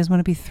 And he doesn't want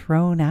to be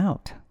thrown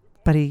out.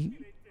 But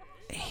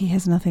he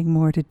has nothing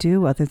more to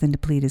do other than to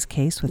plead his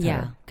case with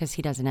Yeah, her. because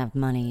he doesn't have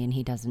money and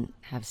he doesn't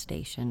have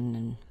station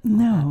and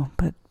No,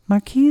 but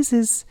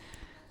Marquise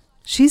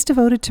she's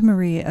devoted to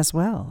Marie as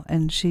well.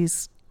 And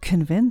she's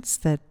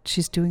convinced that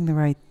she's doing the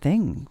right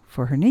thing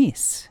for her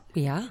niece.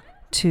 Yeah.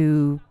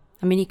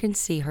 I mean, you can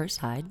see her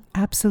side.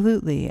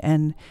 Absolutely.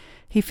 And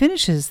he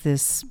finishes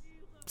this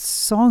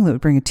song that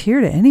would bring a tear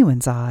to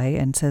anyone's eye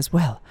and says,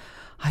 well,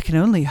 I can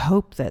only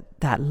hope that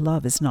that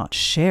love is not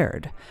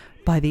shared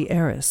by the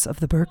heiress of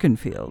the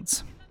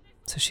Birkenfields.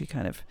 So she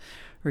kind of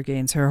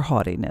regains her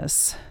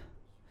haughtiness.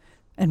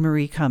 And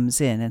Marie comes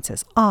in and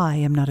says, I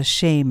am not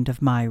ashamed of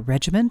my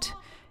regiment.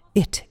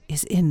 It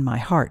is in my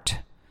heart.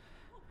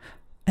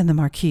 And the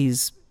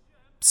Marquise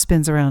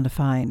spins around to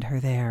find her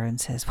there and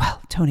says,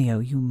 well, Tonio,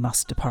 you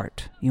must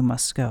depart. You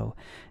must go.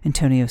 And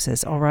Tonio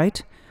says, all right,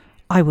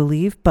 I will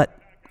leave, but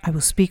I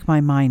will speak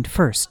my mind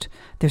first.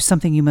 There's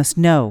something you must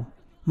know.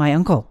 My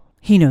uncle,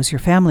 he knows your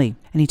family,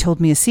 and he told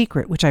me a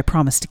secret which I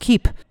promised to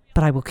keep,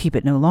 but I will keep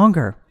it no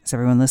longer. Is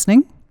everyone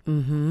listening?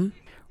 Mm-hmm.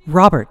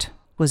 Robert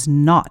was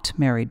not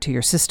married to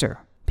your sister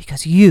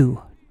because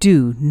you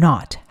do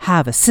not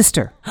have a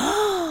sister.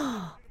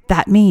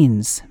 That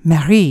means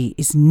Marie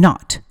is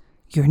not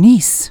your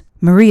niece.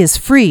 Marie is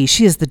free.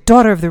 She is the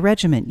daughter of the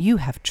regiment. You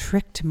have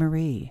tricked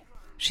Marie.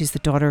 She's the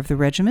daughter of the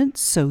regiment,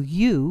 so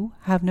you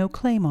have no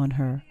claim on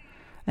her.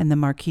 And the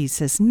Marquise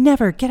says,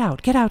 never, get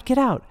out, get out, get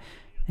out.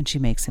 And she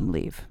makes him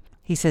leave.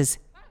 He says,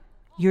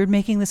 you're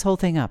making this whole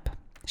thing up.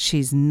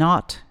 She's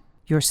not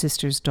your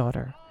sister's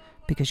daughter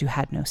because you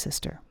had no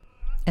sister.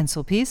 And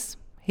Sulpice,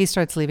 he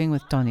starts leaving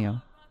with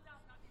Tonio.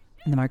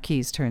 And the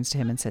Marquise turns to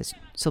him and says,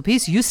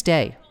 Sulpice, you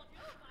stay.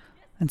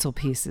 And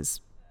Sulpice is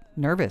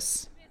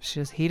nervous.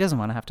 He doesn't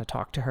want to have to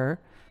talk to her.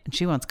 And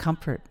she wants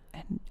comfort.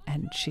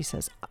 And she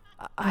says,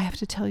 I have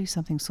to tell you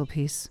something,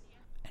 Sulpice.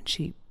 And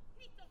she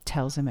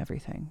tells him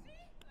everything.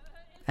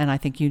 And I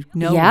think you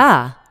know.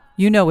 Yeah.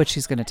 You know what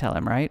she's going to tell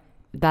him, right?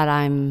 That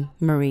I'm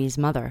Marie's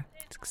mother.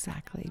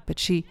 Exactly. But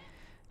she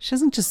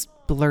doesn't just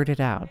blurt it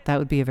out. That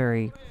would be a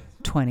very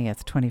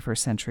 21st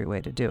century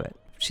way to do it.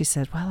 She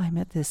said, well, I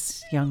met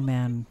this young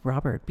man,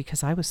 Robert,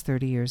 because I was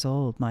 30 years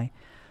old. My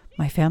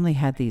family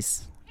had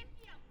these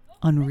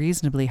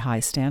unreasonably high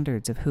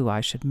standards of who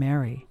I should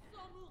marry.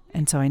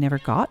 And so I never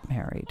got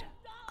married.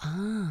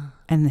 Ah.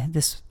 And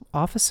this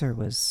officer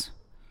was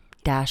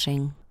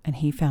dashing. And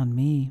he found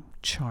me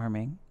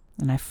charming.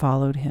 And I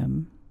followed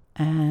him.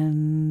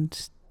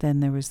 And then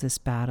there was this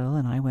battle,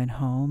 and I went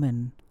home,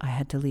 and I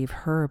had to leave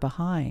her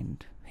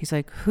behind. He's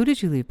like, who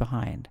did you leave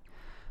behind?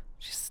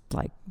 She's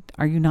like,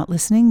 are you not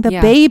listening? The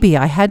baby.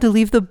 I had to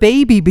leave the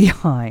baby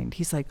behind.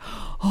 He's like,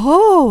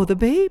 oh, the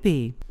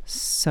baby.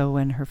 So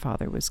when her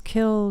father was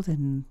killed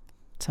and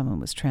someone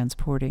was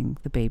transporting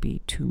the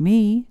baby to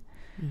me.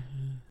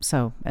 Mm-hmm.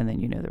 So, and then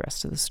you know the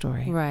rest of the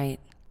story. Right.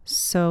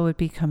 So it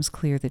becomes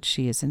clear that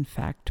she is in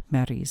fact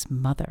Marie's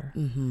mother.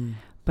 Mm-hmm.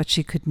 But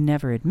she could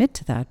never admit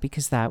to that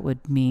because that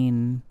would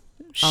mean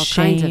all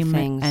kinds of shame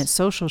things. and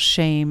social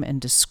shame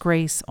and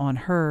disgrace on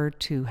her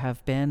to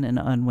have been an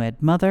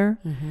unwed mother.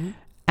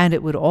 And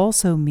it would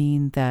also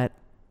mean that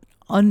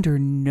under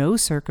no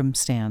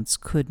circumstance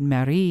could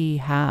Marie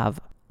have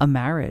a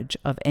marriage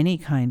of any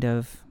kind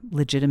of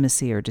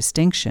legitimacy or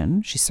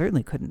distinction. She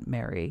certainly couldn't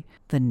marry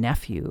the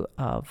nephew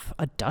of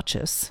a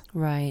duchess.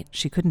 Right.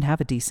 She couldn't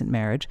have a decent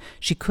marriage.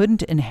 She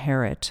couldn't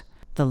inherit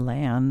the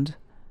land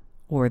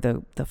or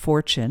the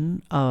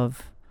fortune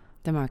of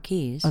The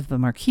Marquise. the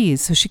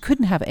Marquise. So she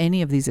couldn't have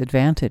any of these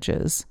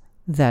advantages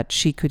that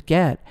she could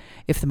get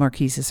if the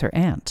Marquise is her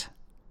aunt.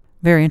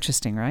 Very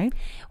interesting, right?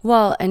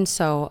 Well, and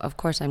so, of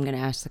course, I'm going to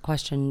ask the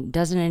question,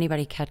 doesn't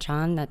anybody catch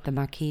on that the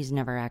Marquise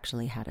never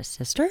actually had a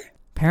sister?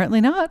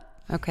 Apparently not.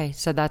 Okay,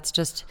 so that's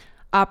just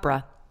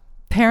opera.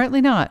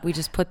 Apparently not. We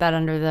just put that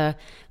under the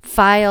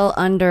file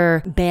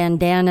under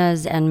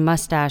bandanas and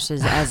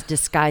mustaches as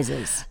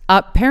disguises.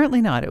 Apparently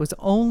not. It was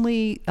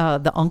only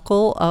the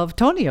uncle of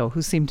Tonio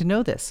who seemed to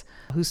know this,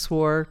 who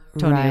swore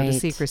Tonio to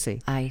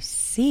secrecy. I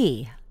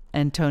see.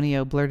 And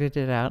Tonio blurted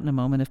it out in a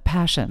moment of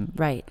passion.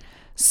 Right.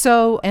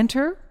 So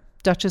enter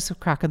Duchess of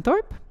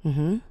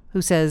Krakenthorpe,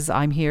 who says,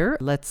 I'm here.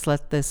 Let's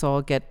let this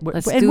all get...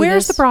 And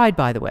where's the bride,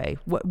 by the way?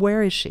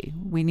 Where is she?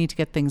 We need to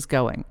get things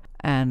going.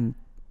 And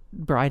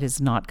bride is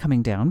not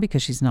coming down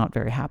because she's not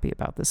very happy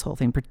about this whole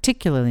thing,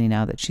 particularly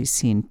now that she's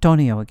seen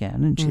Tonio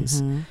again. And she's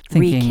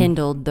thinking...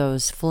 Rekindled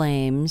those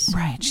flames.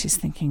 Right. She's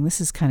thinking,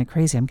 this is kind of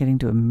crazy. I'm getting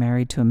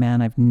married to a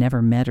man I've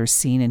never met or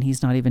seen, and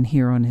he's not even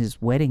here on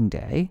his wedding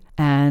day.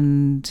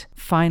 And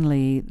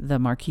finally, the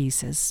Marquis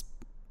says,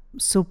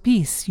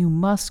 Sulpice, you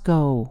must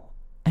go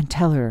and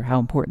tell her how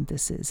important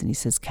this is. And he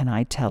says, can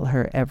I tell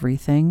her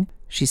everything?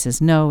 She says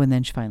no, and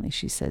then finally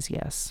she says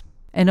yes.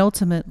 And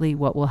ultimately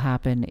what will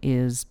happen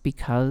is,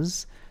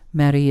 because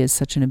Marie is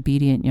such an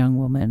obedient young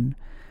woman,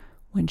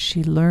 when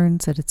she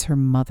learns that it's her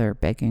mother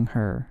begging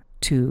her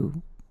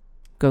to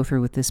go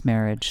through with this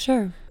marriage,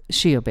 Sure.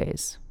 she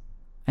obeys,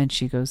 and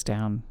she goes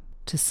down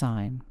to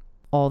sign.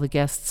 All the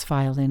guests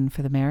file in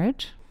for the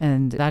marriage,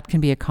 and that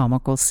can be a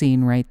comical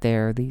scene right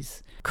there.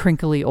 These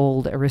crinkly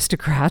old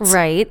aristocrats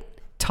Right.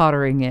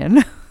 tottering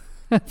in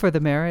for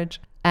the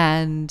marriage.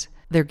 And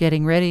they're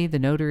getting ready. The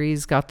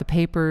notary's got the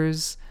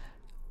papers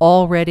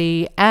all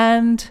ready,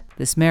 and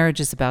this marriage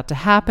is about to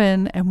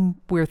happen. And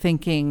we're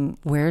thinking,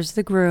 Where's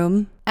the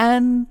groom?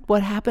 and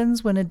what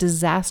happens when a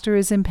disaster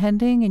is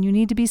impending and you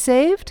need to be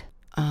saved?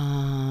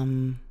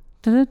 The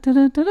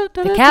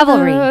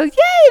cavalry.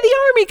 Yay, the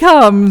army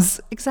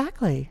comes.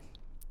 Exactly.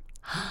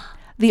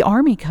 The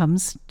army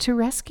comes to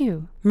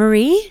rescue.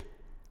 Marie?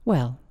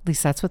 Well, at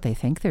least that's what they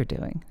think they're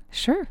doing.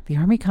 Sure, the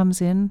army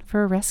comes in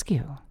for a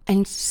rescue.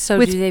 And so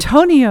With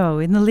Tonio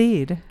in the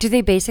lead. do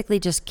they basically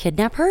just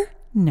kidnap her?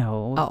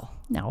 No. Oh.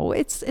 No,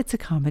 it's a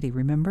comedy,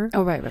 remember?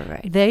 Oh, right.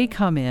 They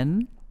come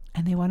in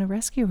and they want to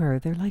rescue her.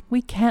 They're like,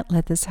 we can't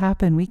let this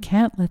happen. We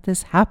can't let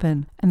this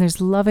happen. And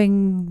there's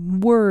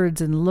loving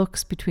words and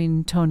looks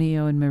between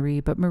Tonio and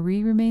Marie, but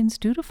Marie remains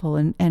dutiful.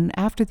 And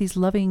after these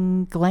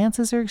loving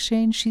glances are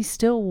exchanged, she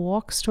still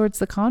walks towards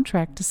the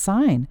contract to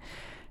sign.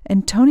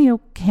 And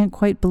Tonio can't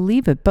quite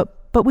believe it.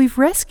 But we've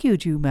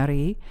rescued you,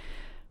 Marie.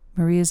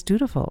 Marie is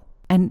dutiful.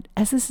 And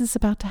as this is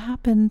about to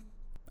happen,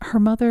 her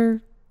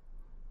mother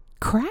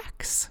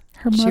cracks.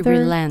 She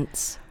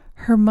relents.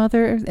 Her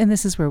mother, and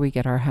this is where we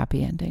get our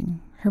happy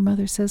ending. Her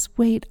mother says,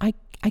 wait, I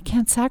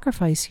can't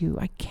sacrifice you.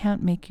 I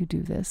can't make you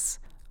do this.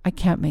 I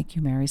can't make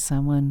you marry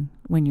someone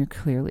when you're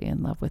clearly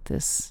in love with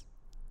this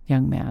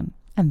young man.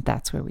 And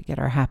that's where we get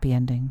our happy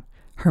ending.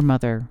 Her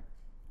mother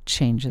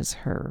changes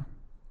her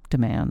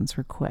demands,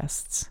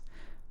 requests,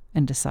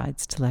 and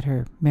decides to let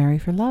her marry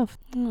for love.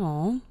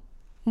 Oh.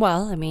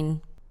 Well, I mean,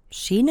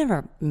 she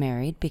never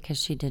married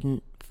because she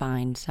didn't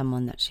find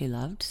someone that she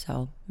loved,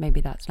 so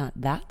maybe that's not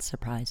that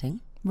surprising.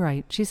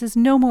 Right. She says,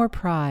 no more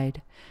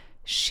pride.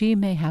 She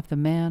may have the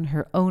man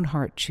her own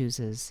heart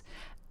chooses.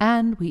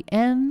 And we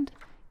end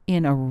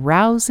in a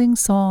rousing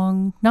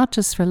song, not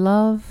just for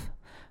love,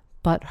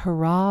 but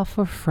hurrah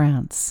for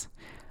France.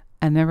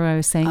 And remember I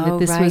was saying that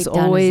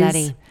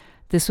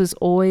this was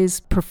always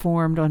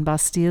performed on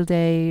Bastille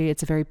Day.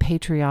 It's a very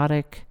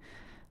patriotic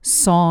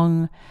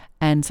song,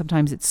 and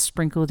sometimes it's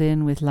sprinkled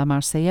in with La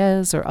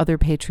Marseillaise or other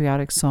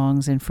patriotic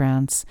songs in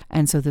France.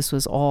 And so this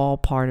was all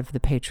part of the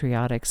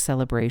patriotic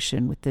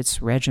celebration with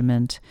this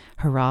regiment.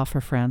 Hurrah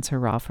for France,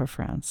 hurrah for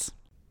France.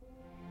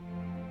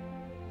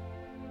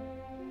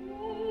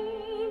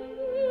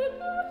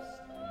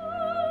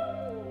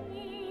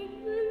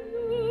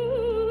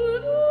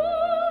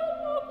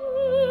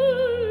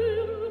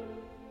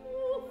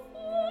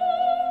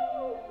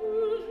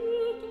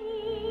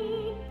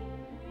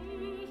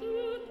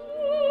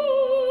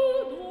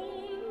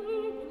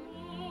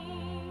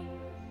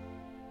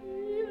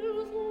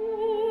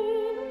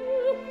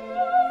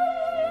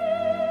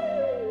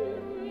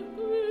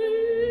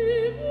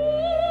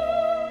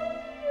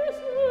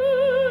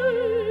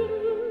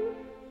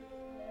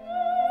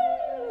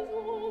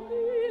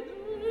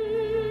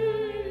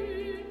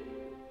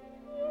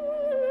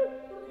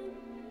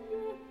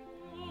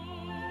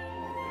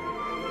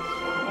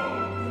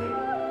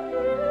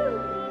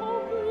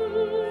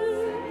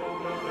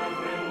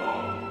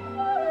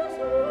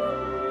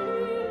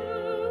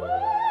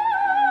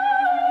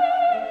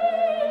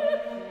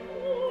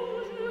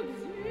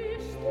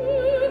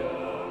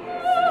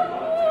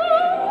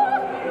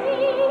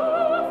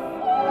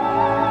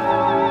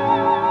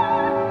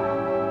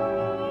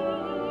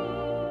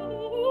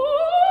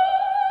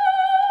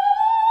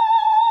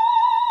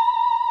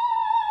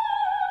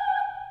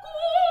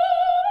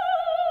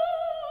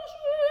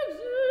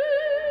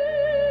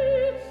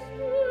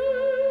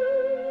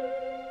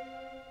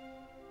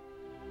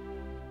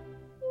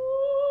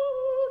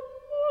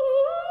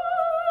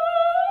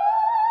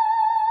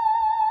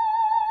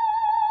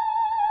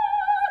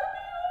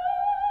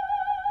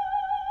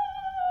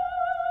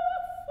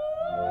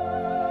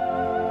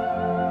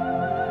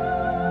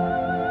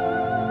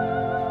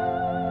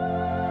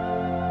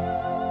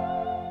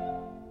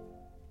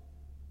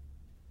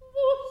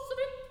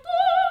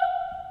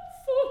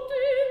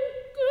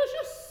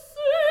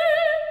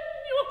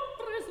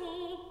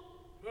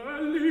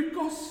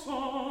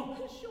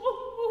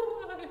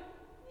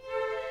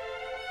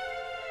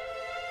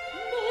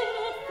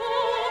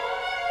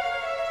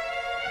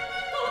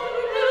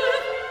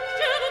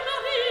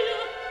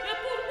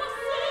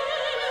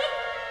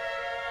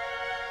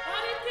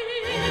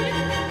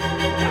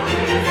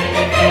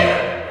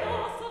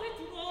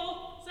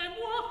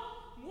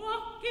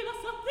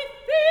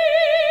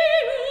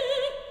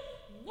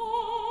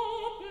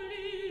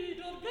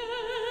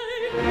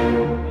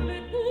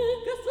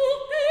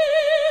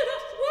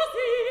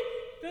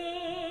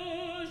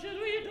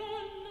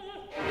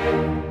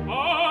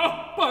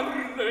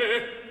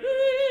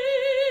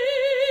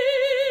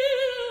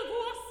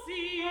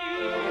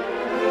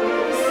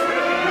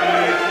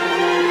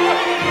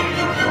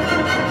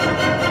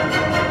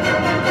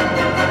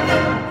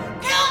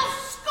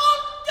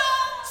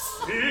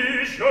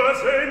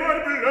 José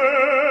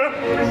Morbleu,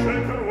 je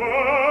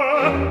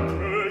crois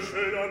que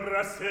je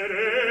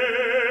l'embrasserai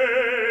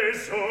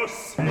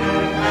aussi.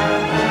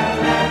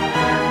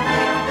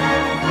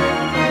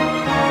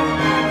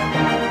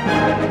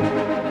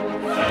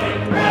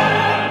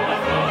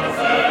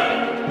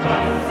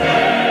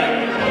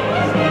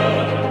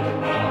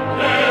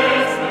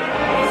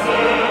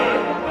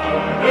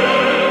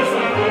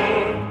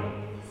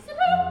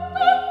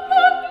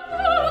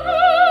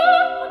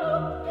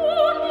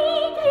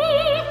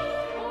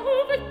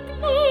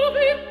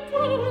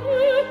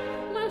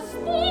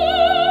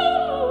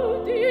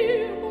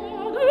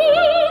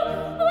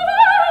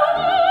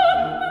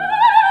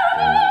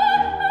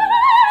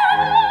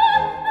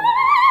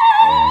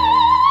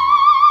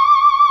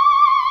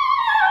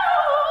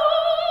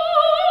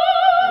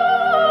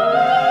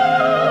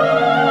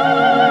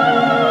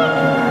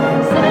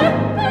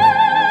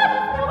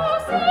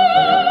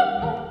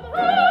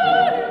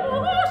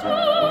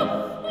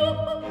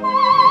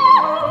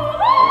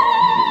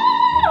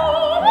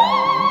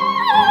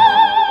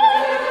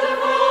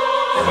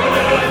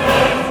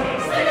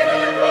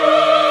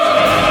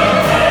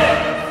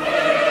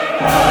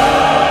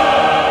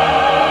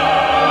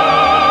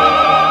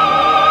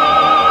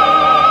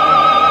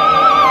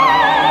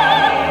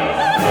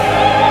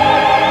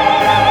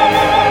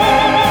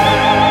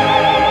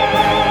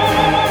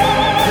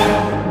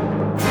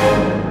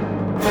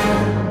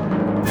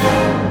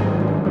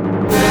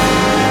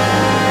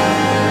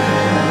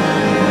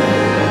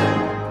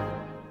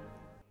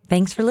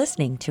 Thanks for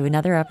listening to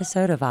another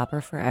episode of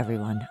Opera for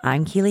Everyone.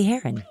 I'm Keely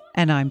Heron.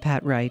 And I'm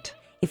Pat Wright.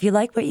 If you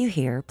like what you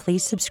hear,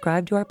 please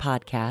subscribe to our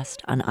podcast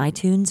on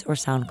iTunes or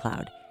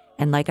SoundCloud,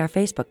 and like our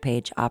Facebook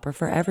page, Opera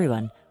for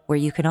Everyone, where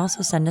you can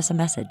also send us a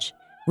message.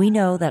 We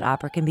know that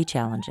opera can be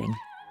challenging,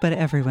 But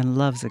everyone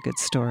loves a good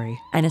story.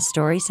 and a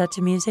story set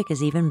to music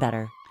is even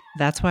better.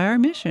 That's why our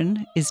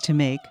mission is to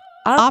make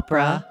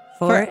Opera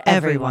for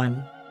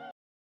everyone.